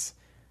these,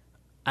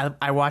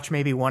 I watch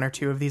maybe one or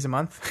two of these a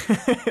month.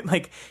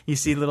 Like you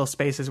see little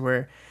spaces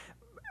where,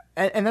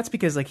 and that's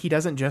because like he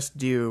doesn't just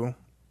do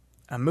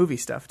movie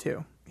stuff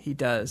too. He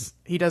does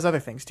other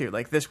things too.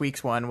 Like this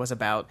week's one was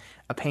about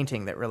a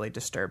painting that really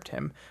disturbed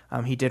him.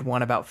 He did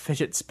one about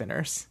fidget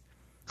spinners.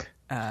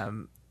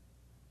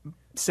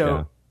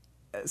 So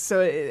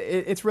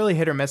it's really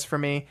hit or miss for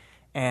me.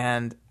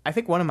 And I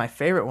think one of my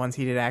favorite ones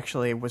he did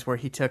actually was where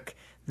he took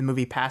the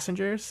movie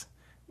Passengers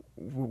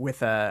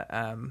with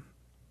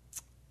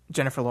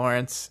Jennifer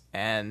Lawrence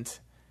and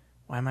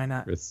why am I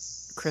not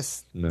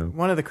Chris? No,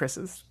 one of the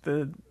Chris's,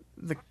 the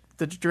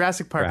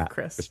Jurassic Park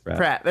Chris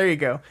Pratt. There you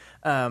go.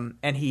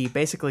 And he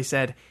basically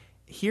said,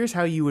 here's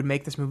how you would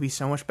make this movie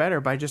so much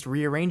better by just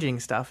rearranging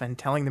stuff and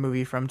telling the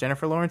movie from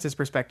Jennifer Lawrence's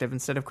perspective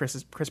instead of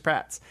Chris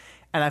Pratt's.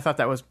 And I thought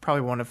that was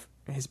probably one of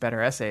his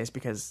better essays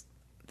because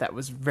that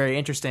was very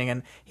interesting.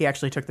 And he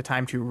actually took the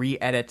time to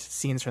re-edit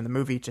scenes from the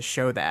movie to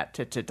show that,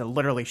 to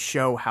literally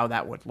show how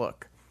that would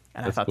look.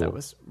 And I thought that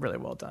was really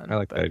well done. I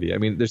like that idea. I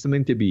mean, there's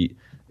something to be,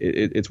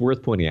 it's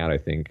worth pointing out, I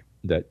think,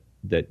 that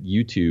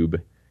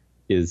YouTube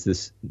is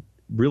this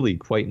really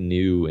quite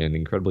new and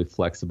incredibly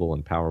flexible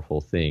and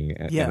powerful thing.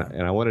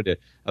 And I wanted to,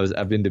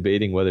 I've been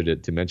debating whether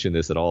to mention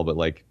this at all, but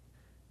like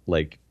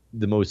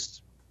the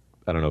most,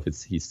 I don't know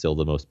if he's still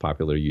the most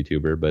popular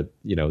YouTuber, but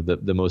you know,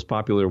 the most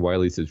popular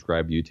widely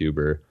subscribed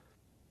YouTuber,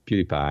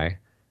 PewDiePie,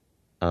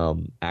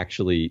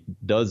 actually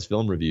does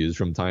film reviews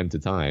from time to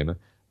time,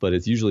 but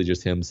it's usually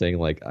just him saying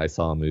like, I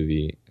saw a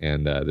movie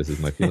and this is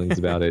my feelings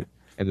about it.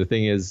 And the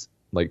thing is,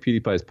 like,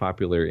 PewDiePie is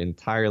popular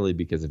entirely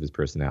because of his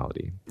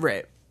personality.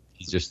 Right.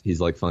 He's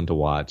like fun to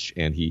watch,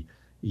 and he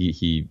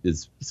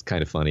is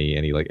kind of funny,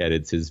 and he like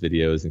edits his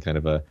videos in kind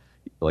of a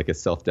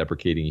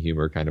self-deprecating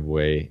humor kind of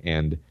way.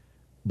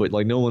 But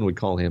like no one would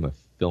call him a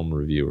film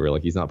reviewer.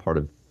 Like he's not part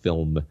of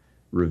film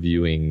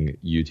reviewing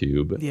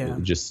YouTube. Yeah.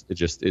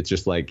 It's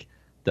just like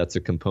that's a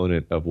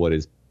component of what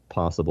is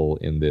possible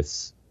in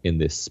this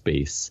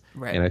space.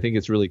 Right. And I think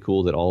it's really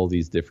cool that all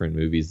these different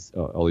movies,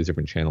 all these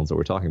different channels that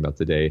we're talking about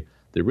today,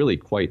 they're really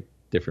quite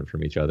different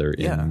from each other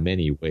in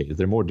many ways.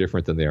 They're more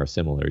different than they are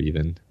similar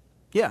even.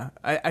 Yeah,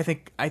 I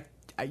think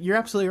you're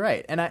absolutely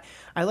right. And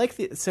I like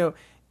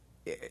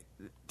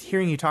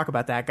hearing you talk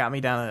about that got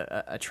me down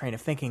a train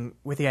of thinking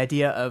with the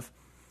idea of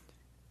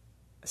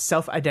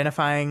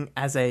self-identifying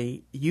as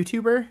a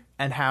YouTuber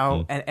and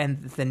how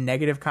and the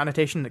negative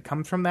connotation that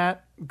comes from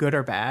that, good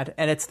or bad.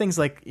 And it's things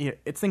like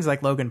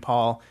Logan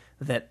Paul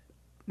that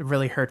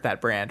really hurt that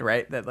brand,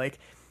 right? That like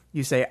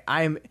you say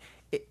I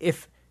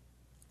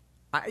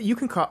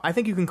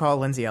think you can call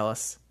Lindsay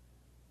Ellis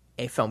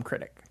a film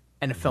critic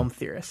and a film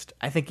theorist.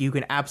 I think you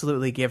can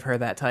absolutely give her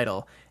that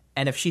title.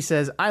 And if she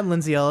says, I'm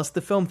Lindsay Ellis, the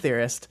film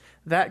theorist,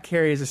 that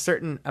carries a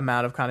certain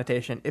amount of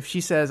connotation. If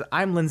she says,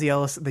 I'm Lindsay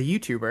Ellis, the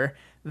YouTuber,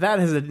 that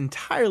has an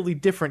entirely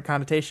different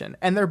connotation.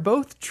 And they're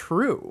both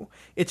true.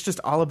 It's just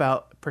all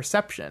about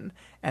perception.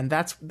 And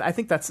I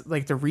think that's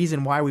like the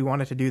reason why we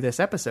wanted to do this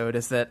episode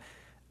is that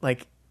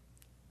like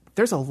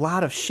there's a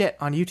lot of shit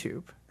on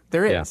YouTube.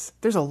 There is. Yeah.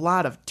 There's a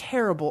lot of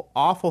terrible,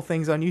 awful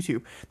things on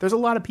YouTube. There's a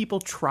lot of people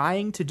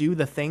trying to do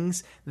the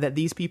things that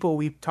these people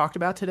we've talked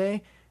about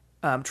today,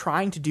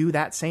 trying to do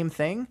that same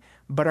thing,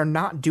 but are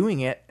not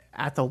doing it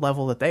at the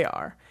level that they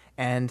are,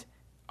 and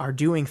are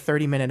doing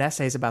 30-minute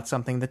essays about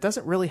something that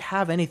doesn't really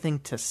have anything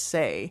to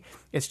say.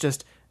 It's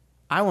just,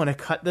 I want to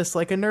cut this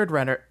like a Nerd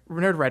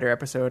Writer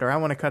episode, or I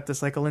want to cut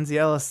this like a Lindsay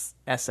Ellis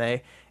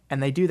essay,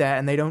 and they do that,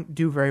 and they don't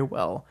do very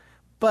well.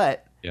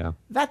 But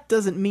that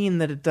doesn't mean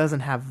that it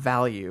doesn't have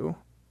value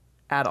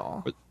at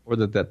all. Or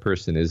that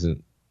person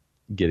isn't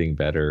getting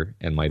better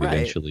and might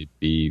eventually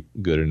be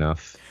good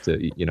enough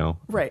to, you know.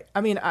 Right.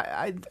 I mean,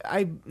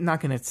 I'm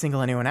not going to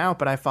single anyone out,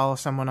 but I follow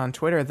someone on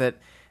Twitter that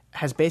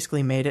has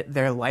basically made it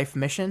their life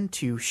mission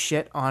to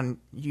shit on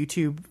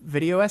YouTube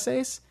video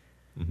essays.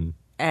 Mm-hmm.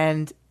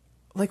 And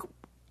like,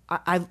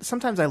 I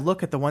sometimes I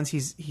look at the ones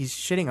he's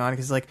shitting on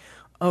because like,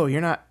 oh,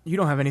 you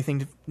don't have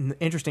anything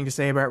interesting to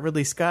say about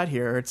Ridley Scott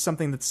here, or it's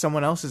something that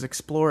someone else has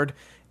explored,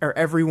 or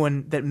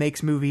everyone that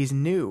makes movies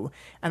knew.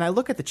 And I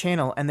look at the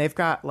channel and they've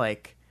got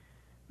like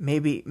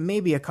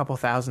maybe a couple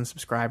thousand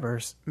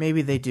subscribers.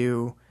 Maybe they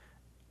do,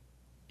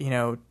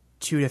 2,000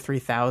 to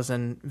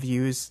 3,000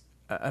 views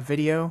a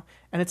video,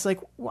 and it's like,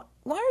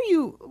 why are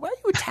you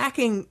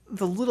attacking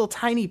the little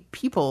tiny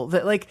people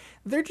that like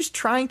they're just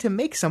trying to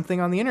make something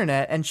on the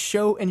internet and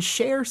show and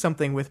share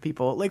something with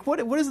people? Like, what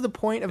is the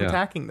point of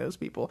attacking those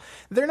people?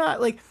 They're not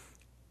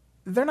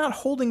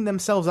holding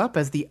themselves up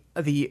as the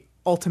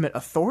ultimate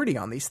authority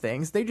on these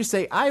things. They just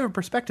say, I have a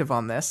perspective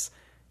on this.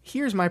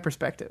 Here's my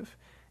perspective,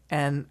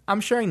 and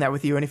I'm sharing that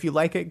with you. And if you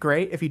like it,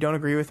 great. If you don't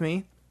agree with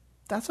me,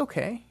 that's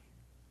okay.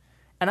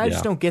 And I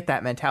just don't get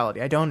that mentality.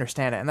 I don't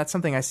understand it. And that's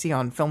something I see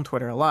on film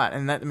Twitter a lot.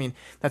 And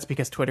that's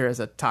because Twitter is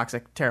a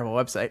toxic, terrible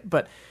website.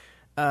 But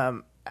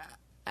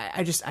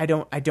I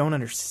don't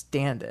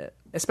understand it.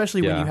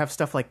 Especially when you have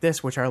stuff like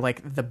this, which are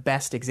like the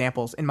best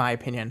examples, in my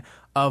opinion,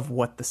 of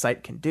what the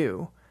site can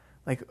do.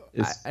 Like,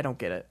 I don't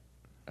get it.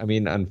 I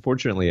mean,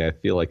 unfortunately, I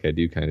feel like I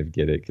do kind of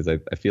get it, because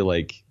I feel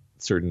like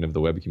certain of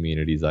the web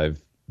communities I've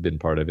been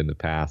part of in the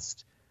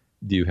past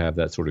do have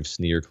that sort of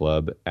sneer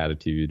club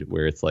attitude,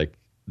 where it's like,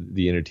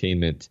 the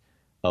entertainment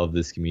of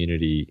this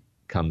community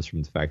comes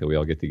from the fact that we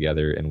all get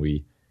together and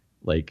we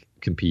like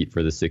compete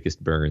for the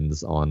sickest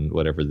burns on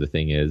whatever the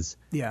thing is.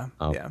 Yeah.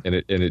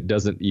 And it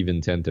doesn't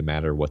even tend to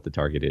matter what the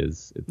target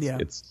is.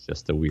 It's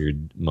just a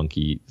weird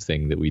monkey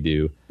thing that we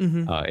do.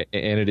 Mm-hmm.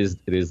 And it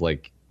is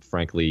like,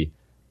 frankly,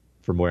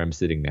 from where I'm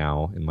sitting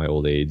now in my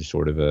old age,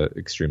 sort of a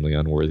extremely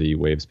unworthy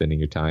way of spending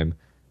your time.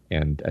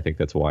 And I think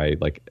that's why,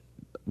 like,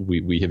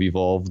 we have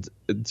evolved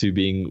to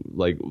being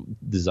like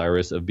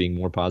desirous of being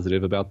more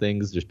positive about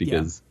things, just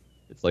because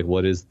it's like,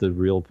 what is the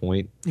real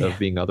point of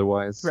being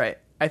otherwise? Right.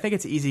 I think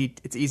it's easy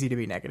to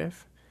be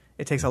negative.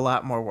 It takes a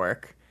lot more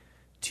work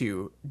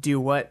to do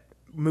what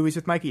Movies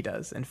with Mikey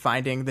does, and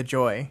finding the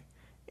joy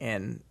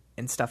in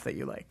stuff that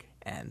you like.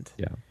 And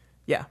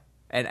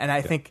And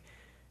I think,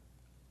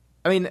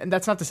 I mean,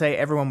 that's not to say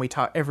everyone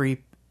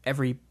every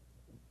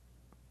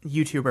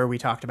YouTuber we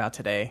talked about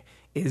today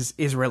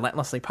is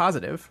relentlessly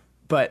positive.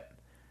 But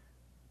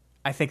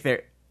I think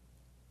they're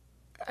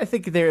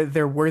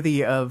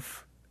worthy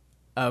of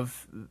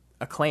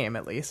acclaim,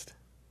 at least.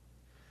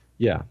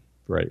 Yeah,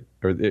 right.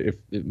 Or if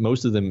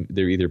most of them,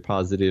 they're either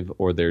positive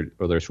or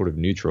they're sort of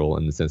neutral,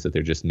 in the sense that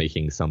they're just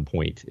making some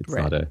point. It's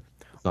not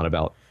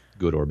about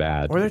good or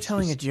bad. Or they're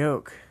telling a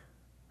joke.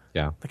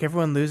 Yeah. Like,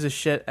 everyone loses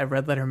shit at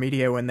Red Letter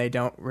Media when they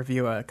don't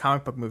review a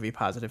comic book movie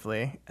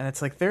positively. And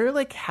it's like, they're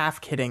like half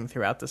kidding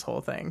throughout this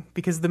whole thing.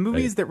 Because the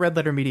movies that Red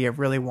Letter Media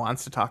really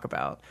wants to talk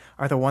about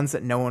are the ones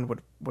that no one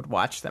would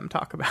watch them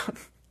talk about.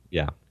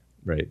 Yeah,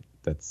 right.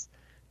 That's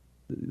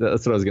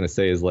what I was going to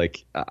say, is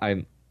like,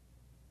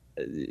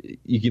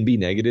 you can be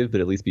negative, but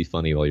at least be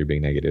funny while you're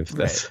being negative.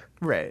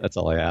 Right. That's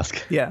all I ask.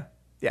 Yeah.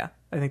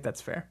 I think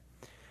that's fair.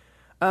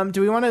 Do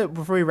we want to,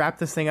 before we wrap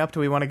this thing up, do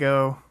we want to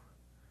go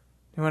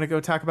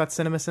talk about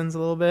CinemaSins a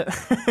little bit?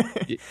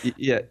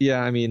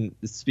 Yeah. I mean,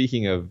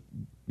 speaking of,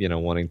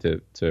 wanting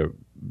to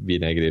be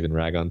negative and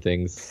rag on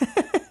things,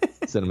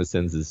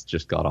 CinemaSins is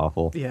just god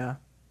awful. Yeah.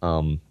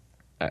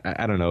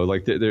 I don't know.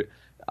 Like, they're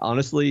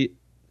honestly,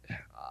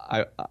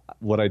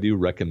 what I do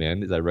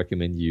recommend is I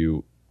recommend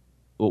you.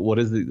 What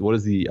is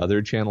the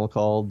other channel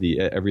called?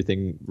 The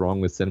Everything Wrong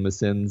with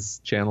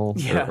CinemaSins channel?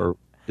 Yeah. Or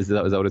is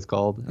that what it's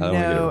called?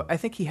 No, I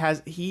think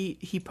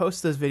he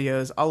posts those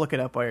videos. I'll look it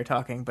up while you're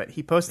talking, but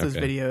he posts those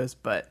videos,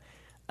 but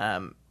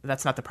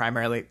that's not the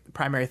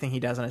primary thing he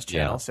does on his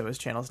channel. So his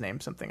channel's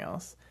named something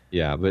else.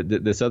 Yeah, but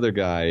this other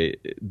guy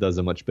does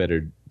a much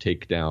better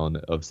takedown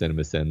of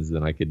CinemaSins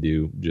than I could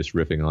do just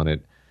riffing on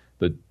it.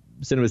 But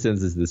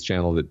CinemaSins is this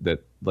channel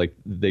that like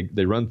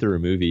they run through a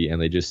movie and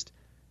they just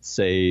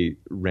say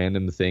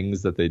random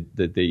things that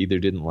they either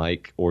didn't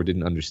like or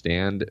didn't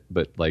understand,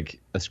 but like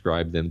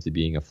ascribe them to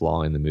being a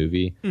flaw in the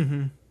movie.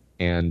 Mm-hmm.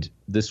 And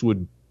this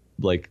would,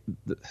 like,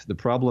 the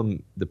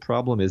problem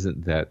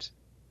isn't that.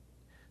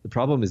 The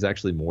problem is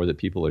actually more that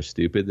people are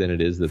stupid than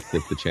it is that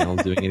the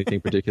channel's doing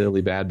anything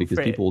particularly bad, because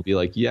people will be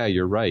like, yeah,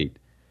 you're right.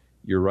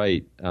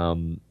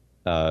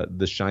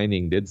 The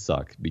Shining did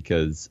suck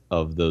because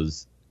of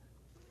those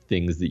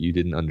things that you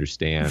didn't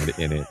understand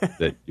in it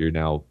that you're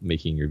now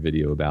making your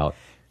video about.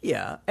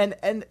 Yeah,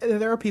 and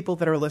there are people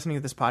that are listening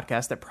to this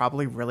podcast that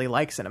probably really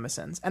like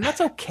CinemaSins, and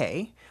that's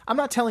okay. I'm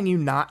not telling you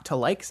not to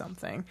like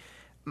something.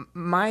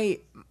 My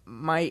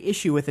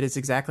issue with it is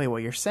exactly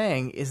what you're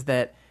saying, is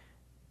that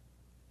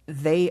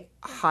they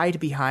hide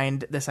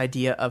behind this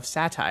idea of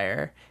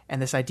satire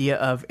and this idea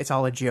of it's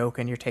all a joke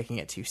and you're taking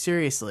it too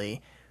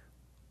seriously.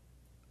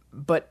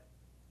 But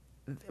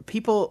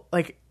people,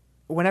 like,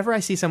 whenever I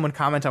see someone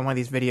comment on one of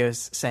these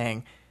videos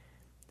saying,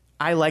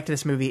 I liked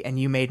this movie and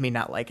you made me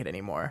not like it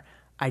anymore,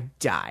 I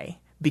die,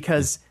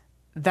 because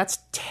that's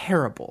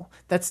terrible.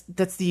 That's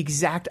the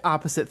exact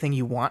opposite thing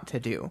you want to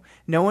do.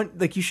 No one,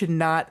 like, you should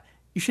not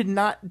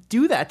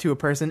do that to a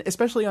person,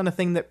 especially on a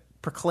thing that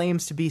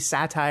proclaims to be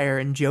satire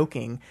and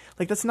joking.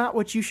 Like, that's not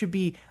what you should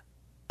be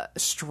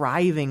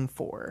striving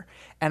for.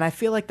 And I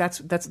feel like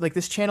that's like,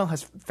 this channel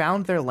has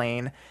found their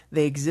lane.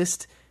 They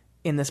exist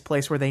in this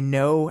place where they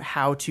know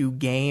how to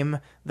game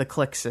the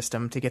click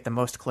system to get the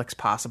most clicks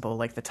possible.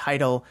 Like, the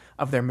title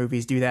of their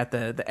movies do that,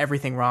 the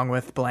everything wrong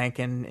with blank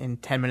in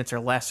 10 minutes or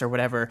less or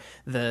whatever.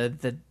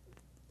 The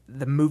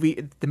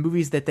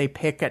movies that they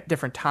pick at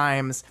different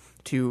times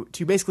to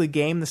basically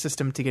game the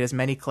system to get as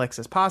many clicks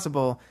as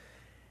possible.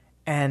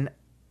 And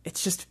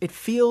it's just, it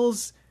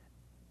feels,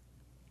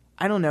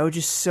 I don't know,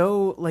 just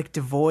so, like,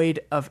 devoid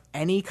of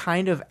any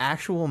kind of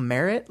actual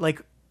merit.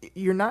 Like,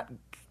 you're not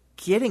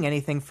getting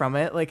anything from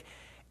it. Like,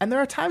 and there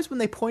are times when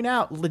they point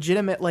out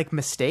legitimate, like,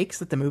 mistakes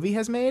that the movie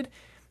has made,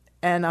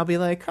 and I'll be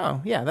like,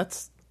 oh yeah,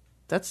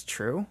 that's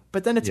true.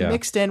 But then it's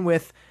mixed in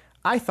with,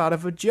 I thought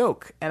of a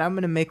joke and I'm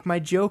going to make my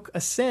joke a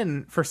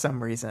sin for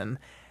some reason.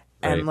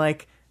 Right. And,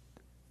 like,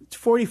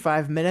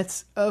 45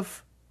 minutes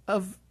of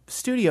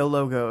studio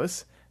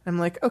logos. I'm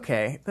like,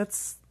 okay,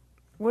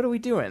 what are we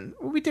doing?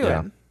 What are we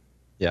doing?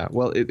 Yeah.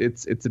 Well,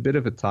 it's a bit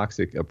of a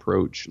toxic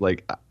approach.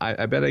 Like,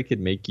 I bet I could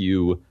make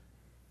you,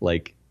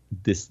 like,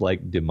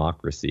 dislike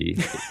democracy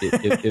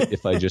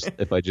if I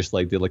just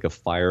like did, like, a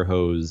fire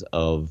hose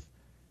of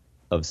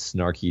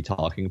snarky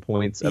talking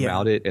points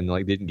about it, and,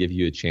 like, didn't give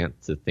you a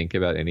chance to think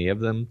about any of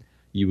them.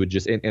 You would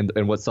just,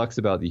 and what sucks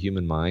about the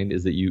human mind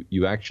is that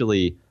you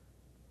actually,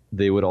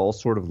 they would all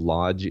sort of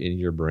lodge in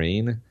your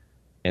brain,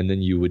 and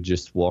then you would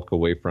just walk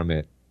away from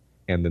it,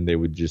 and then they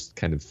would just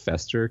kind of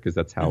fester, because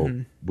that's how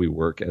we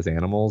work as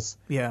animals.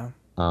 Yeah.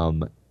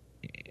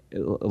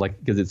 Like,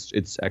 because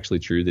it's actually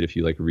true that if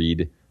you, like,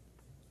 read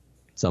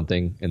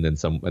something and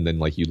then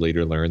like, you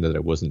later learn that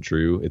it wasn't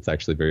true, it's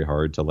actually very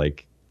hard to,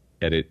 like,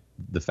 edit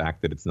the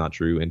fact that it's not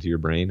true into your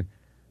brain.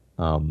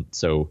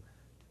 So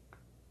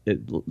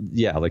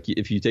like,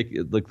 if you take,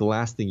 like, the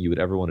last thing you would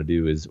ever want to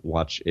do is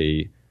watch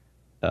a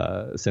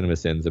Cinema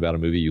Sins about a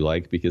movie you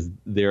like, because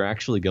they're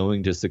actually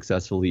going to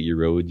successfully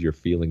erode your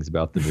feelings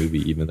about the movie,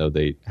 even though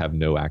they have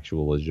no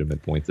actual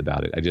legitimate points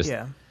about it.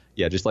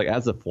 Just like,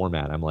 as a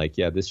format, I'm like,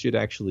 this should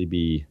actually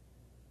be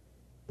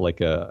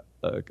like a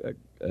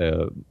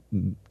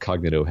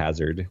cognitive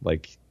hazard.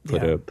 Like,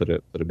 put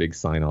a big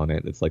sign on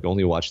it. It's like,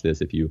 only watch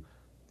this if you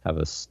have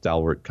a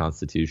stalwart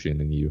constitution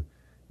and you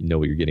know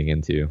what you're getting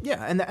into.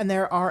 Yeah, and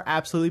there are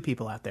absolutely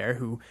people out there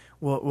who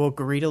will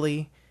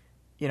greedily,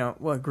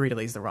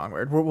 greedily is the wrong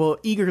word, will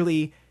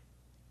eagerly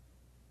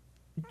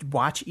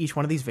watch each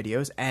one of these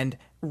videos and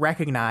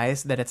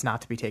recognize that it's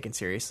not to be taken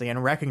seriously,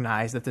 and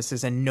recognize that this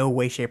is in no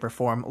way, shape, or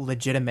form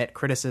legitimate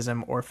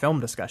criticism or film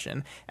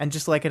discussion, and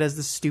just like it as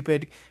this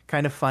stupid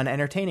kind of fun,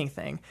 entertaining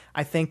thing.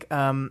 I think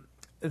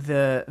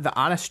the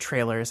Honest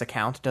Trailers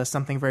account does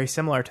something very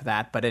similar to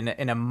that, but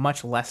in a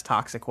much less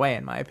toxic way,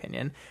 in my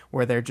opinion,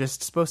 where they're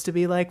just supposed to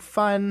be, like,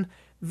 fun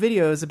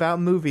videos about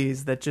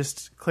movies that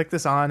just click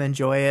this on,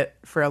 enjoy it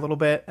for a little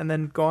bit, and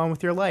then go on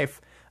with your life.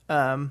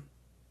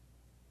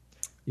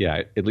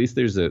 Yeah, at least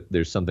there's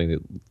something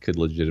that could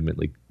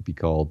legitimately be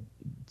called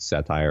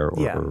satire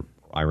or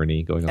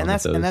irony going on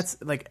with those. And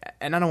that's, like,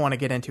 and I don't want to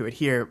get into it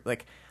here.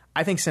 Like,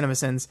 I think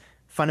CinemaSins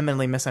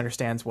fundamentally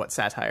misunderstands what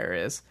satire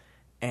is,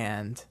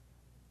 and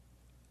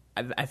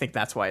I think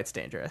that's why it's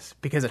dangerous,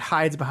 because it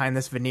hides behind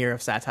this veneer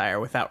of satire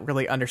without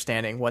really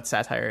understanding what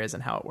satire is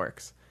and how it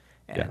works.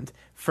 And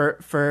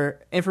for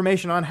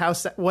information on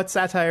what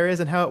satire is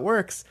and how it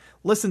works,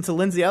 listen to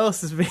Lindsay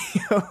Ellis's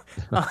video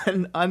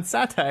on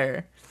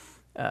satire,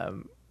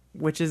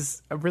 which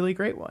is a really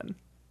great one.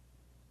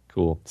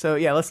 Cool. So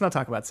yeah, let's not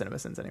talk about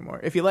CinemaSins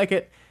anymore. If you like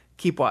it,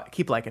 keep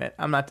liking it.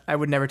 I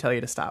would never tell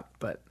you to stop,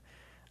 but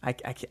I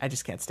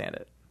just can't stand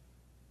it.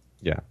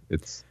 Yeah,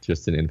 it's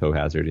just an info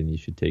hazard, and you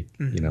should take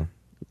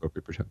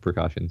appropriate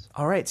precautions.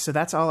 All right, so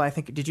that's all I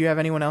think. Did you have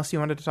anyone else you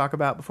wanted to talk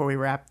about before we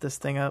wrap this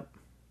thing up?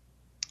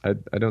 I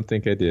don't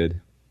think I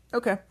did.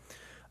 Okay.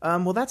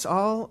 Well, that's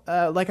all.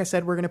 Like I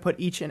said, we're going to put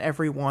each and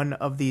every one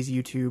of these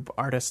YouTube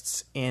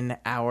artists in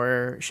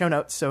our show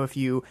notes. So if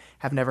you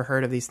have never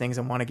heard of these things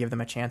and want to give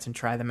them a chance and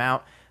try them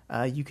out,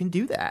 you can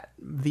do that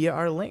via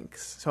our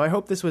links. So I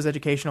hope this was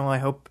educational. I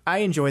hope I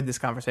enjoyed this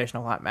conversation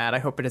a lot, Matt. I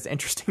hope it is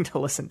interesting to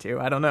listen to.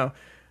 I don't know.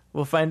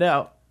 We'll find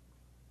out.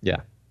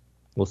 Yeah,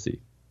 we'll see.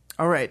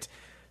 All right.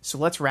 So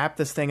let's wrap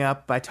this thing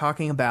up by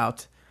talking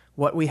about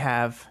what we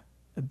have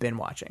been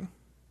watching.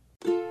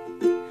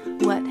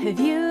 What have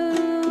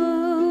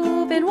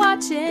you been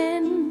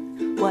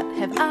watching? What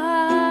have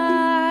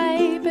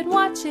I been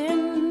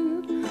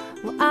watching?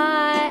 Well,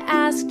 I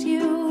asked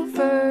you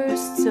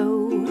first,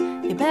 so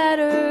you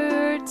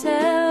better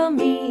tell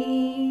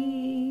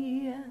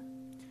me.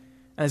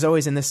 As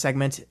always in this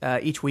segment,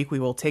 each week we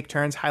will take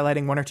turns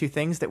highlighting one or two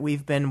things that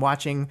we've been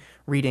watching,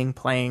 reading,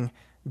 playing,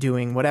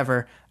 doing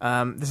whatever.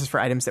 This is for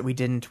items that we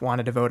didn't want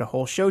to devote a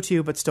whole show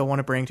to, but still want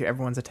to bring to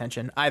everyone's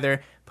attention,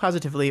 either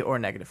positively or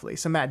negatively.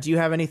 So, Matt, do you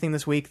have anything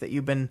this week that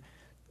you've been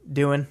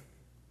doing?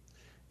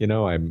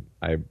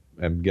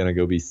 I'm gonna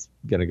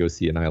go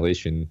see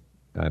Annihilation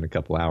in a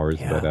couple hours,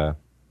 but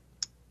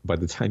by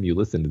the time you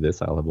listen to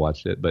this, I'll have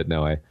watched it. But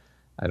no,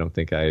 I don't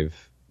think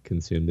I've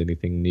consumed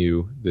anything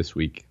new this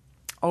week.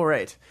 All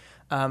right.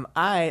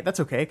 That's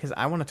okay, because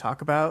I want to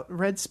talk about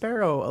Red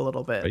Sparrow a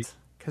little bit.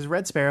 Because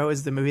Red Sparrow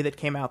is the movie that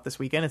came out this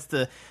weekend. It's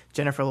the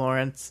Jennifer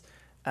Lawrence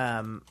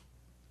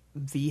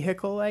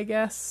vehicle, I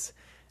guess.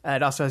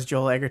 It also has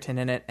Joel Egerton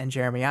in it and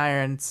Jeremy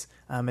Irons.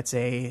 It's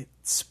a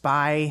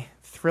spy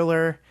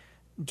thriller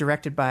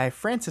directed by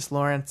Francis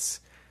Lawrence.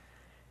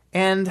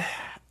 And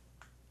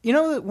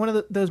one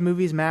of those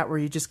movies, Matt, where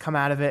you just come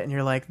out of it and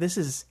you're like, this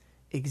is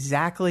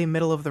exactly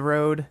middle of the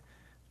road.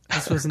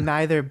 This was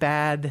neither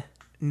bad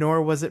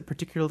nor was it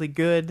particularly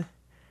good.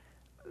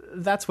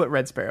 That's what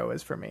Red Sparrow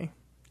is for me.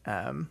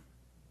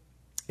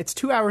 It's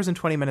 2 hours and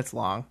 20 minutes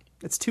long.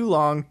 It's too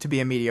long to be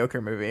a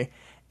mediocre movie.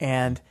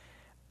 And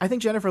I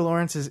think Jennifer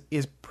Lawrence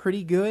is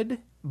pretty good,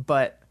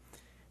 but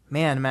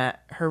man,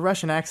 Matt, her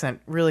Russian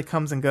accent really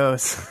comes and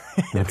goes.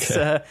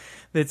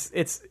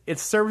 It's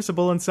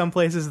serviceable in some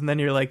places, and then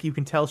you're like, you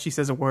can tell she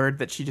says a word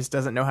that she just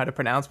doesn't know how to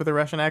pronounce with a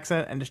Russian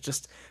accent, and it's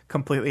just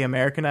completely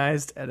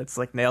Americanized, and it's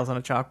like nails on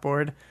a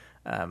chalkboard.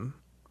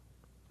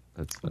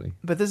 That's funny.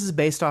 But this is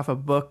based off a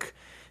book.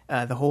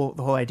 The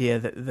whole idea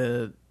that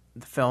the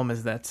film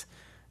is that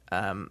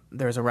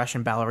there's a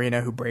Russian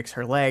ballerina who breaks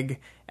her leg,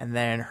 and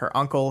then her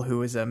uncle,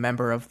 who is a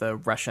member of the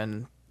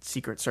Russian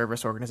Secret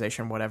Service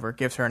organization, whatever,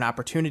 gives her an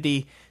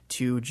opportunity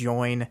to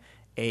join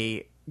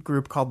a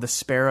group called the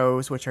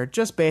Sparrows, which are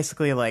just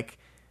basically like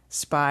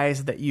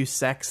spies that use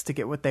sex to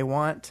get what they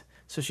want.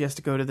 So she has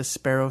to go to the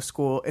Sparrow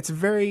school. It's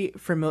very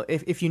familiar.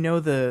 If you know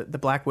the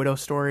Black Widow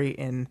story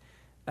in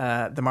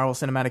the Marvel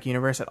Cinematic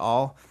Universe at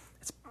all,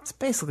 it's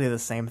basically the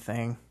same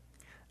thing.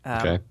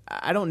 Okay.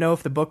 I don't know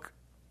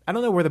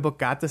where the book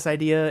got this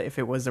idea, if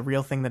it was a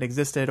real thing that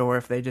existed or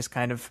if they just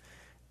kind of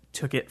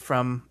took it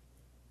from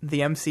the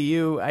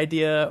MCU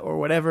idea or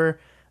whatever.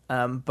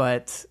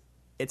 But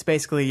it's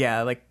basically,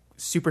 like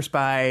super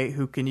spy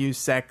who can use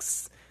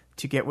sex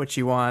to get what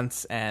she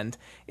wants. And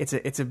it's a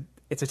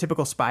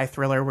typical spy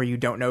thriller where you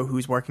don't know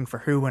who's working for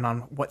who and on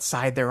what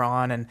side they're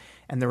on. And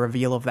the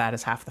reveal of that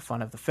is half the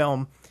fun of the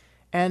film.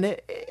 And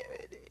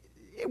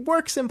it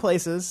works in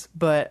places,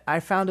 but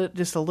I found it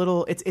just a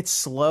little... It's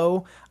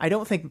slow. I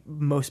don't think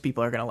most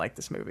people are going to like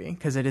this movie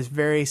because it is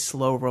very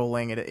slow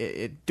rolling.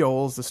 It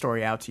doles the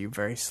story out to you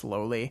very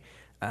slowly.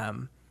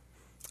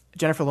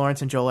 Jennifer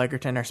Lawrence and Joel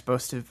Egerton are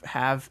supposed to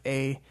have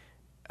a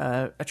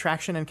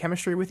attraction and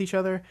chemistry with each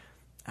other.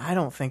 I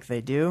don't think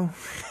they do.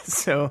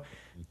 So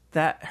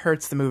that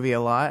hurts the movie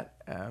a lot.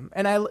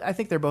 And I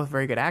think they're both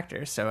very good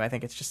actors. So I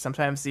think it's just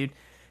sometimes you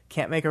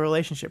can't make a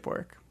relationship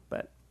work.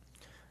 But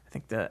I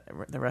think the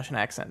Russian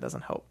accent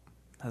doesn't help.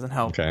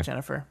 Okay.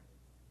 Jennifer.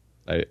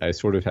 I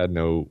sort of had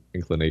no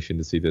inclination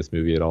to see this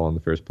movie at all in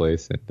the first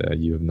place,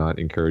 and you have not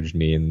encouraged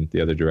me in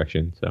the other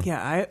direction. So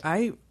yeah,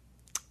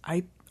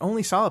 I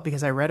only saw it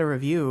because I read a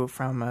review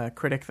from a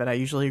critic that I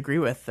usually agree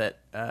with that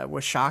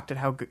was shocked at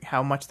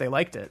how much they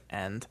liked it,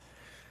 and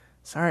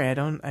sorry, I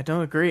don't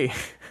agree.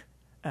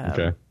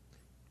 Okay.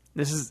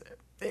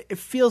 It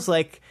feels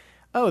like,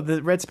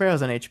 the Red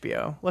Sparrow's on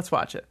HBO. Let's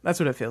watch it. That's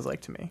what it feels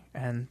like to me,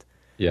 and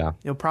yeah,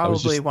 you'll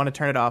probably want to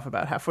turn it off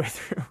about halfway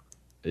through.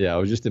 Yeah, I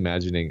was just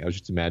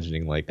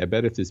imagining like, I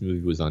bet if this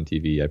movie was on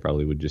TV, I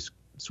probably would just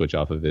switch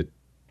off of it.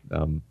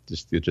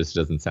 It just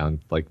doesn't sound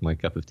like my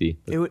cup of tea.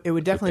 It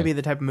would definitely be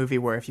the type of movie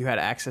where if you had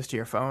access to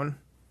your phone,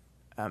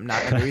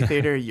 not in a movie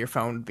theater, your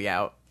phone would be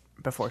out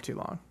before too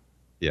long.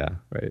 Yeah,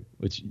 right.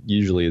 Which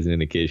usually is an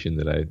indication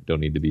that I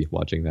don't need to be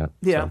watching that.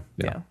 Yeah, so,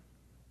 yeah.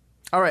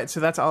 All right, so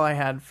that's all I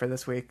had for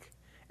this week.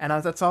 And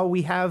that's all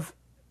we have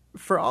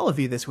for all of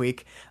you this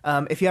week.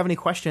 If you have any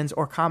questions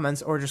or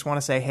comments or just want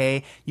to say,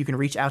 hey, you can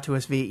reach out to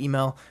us via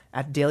email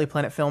at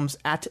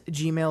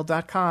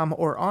dailyplanetfilms@gmail.com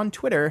or on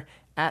Twitter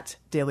at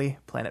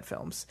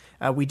dailyplanetfilms.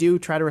 We do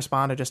try to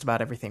respond to just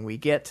about everything we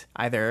get,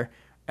 either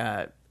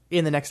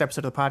in the next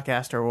episode of the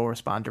podcast or we'll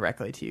respond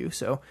directly to you.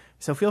 So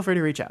feel free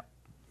to reach out.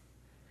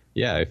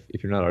 Yeah,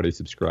 if you're not already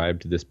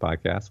subscribed to this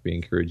podcast, we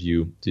encourage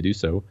you to do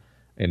so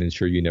and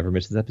ensure you never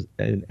miss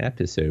an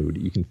episode.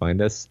 You can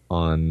find us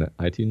on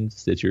iTunes,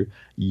 Stitcher,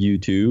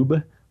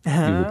 YouTube,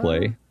 Google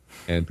Play,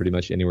 and pretty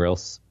much anywhere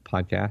else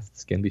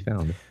podcasts can be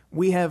found.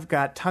 We have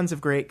got tons of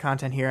great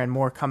content here and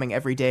more coming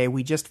every day.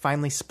 We just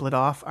finally split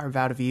off our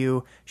Vow to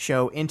View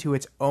show into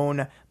its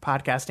own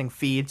podcasting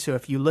feed. So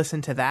if you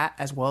listen to that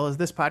as well as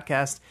this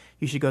podcast,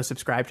 you should go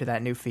subscribe to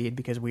that new feed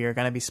because we are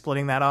going to be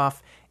splitting that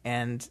off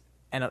and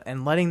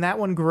letting that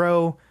one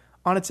grow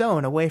on its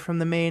own away from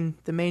the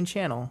main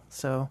channel.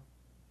 So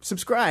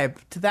subscribe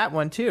to that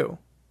one too.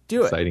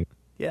 Do it. Exciting.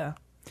 Yeah.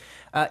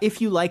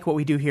 If you like what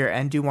we do here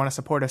and do want to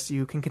support us,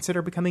 you can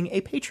consider becoming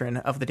a patron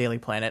of the Daily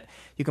Planet.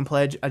 You can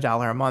pledge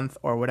 $1 a month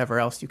or whatever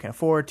else you can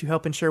afford to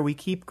help ensure we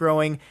keep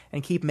growing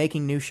and keep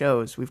making new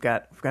shows. We've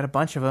got a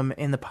bunch of them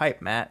in the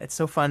pipe, Matt. It's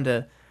so fun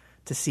to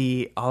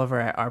see all of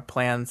our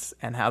plans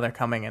and how they're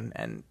coming,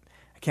 and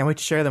I can't wait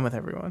to share them with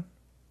everyone.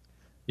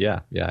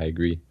 Yeah, I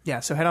agree. Yeah,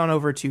 so head on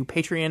over to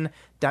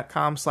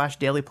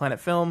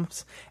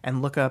patreon.com/dailyplanetfilms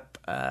and look up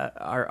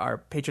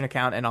our Patreon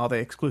account and all the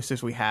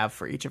exclusives we have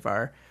for each of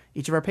our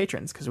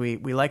patrons, because we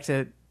like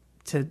to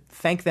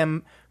thank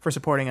them for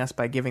supporting us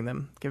by giving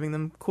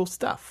them cool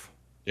stuff.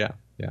 Yeah.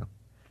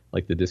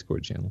 Like the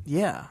Discord channel.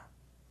 Yeah.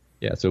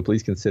 Yeah, so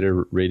please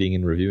consider rating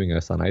and reviewing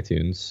us on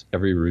iTunes.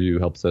 Every review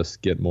helps us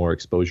get more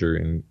exposure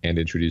and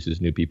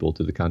introduces new people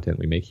to the content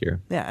we make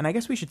here. Yeah, and I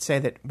guess we should say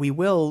that we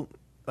will,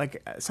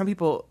 like, some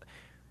people,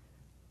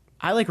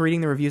 I like reading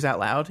the reviews out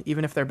loud,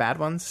 even if they're bad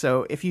ones.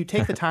 So if you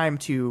take the time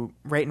to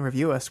rate and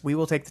review us, we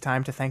will take the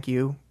time to thank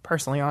you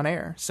personally on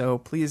air. So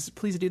please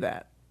do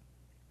that.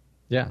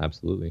 Yeah,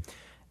 absolutely.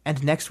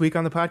 And next week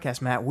on the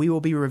podcast, Matt, we will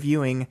be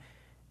reviewing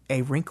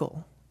A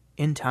Wrinkle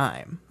in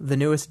Time, the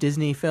newest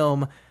Disney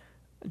film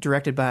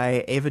directed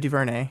by Ava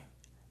DuVernay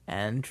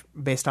and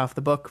based off the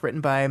book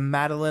written by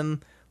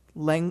Madeline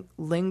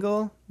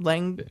L'Engle.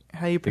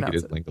 How do you pronounce it? I think it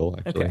is L'Engle,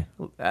 actually.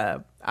 Okay.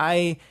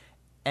 I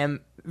am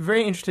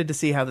very interested to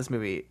see how this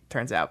movie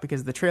turns out,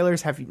 because the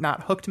trailers have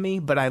not hooked me,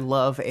 but I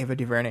love Ava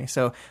DuVernay,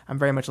 so I'm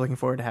very much looking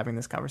forward to having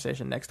this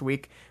conversation next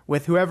week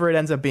with whoever it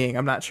ends up being.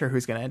 I'm not sure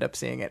who's going to end up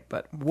seeing it,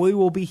 but we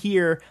will be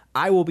here.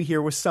 I will be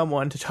here with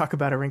someone to talk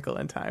about A Wrinkle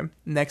in Time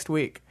next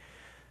week.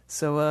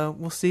 So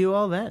we'll see you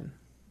all then.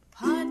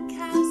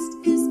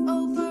 Podcast is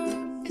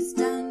over, it's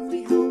done.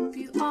 We hope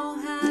you all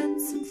had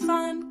some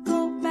fun.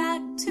 Go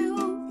back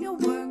to your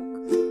work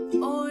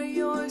or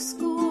your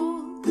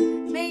school,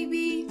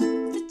 maybe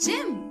the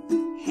gym.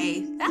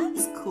 Hey,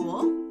 that's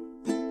cool.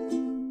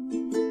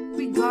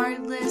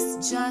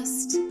 Regardless,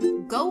 just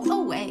go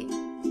away.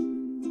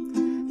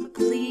 But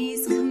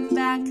please come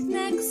back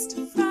next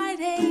Friday.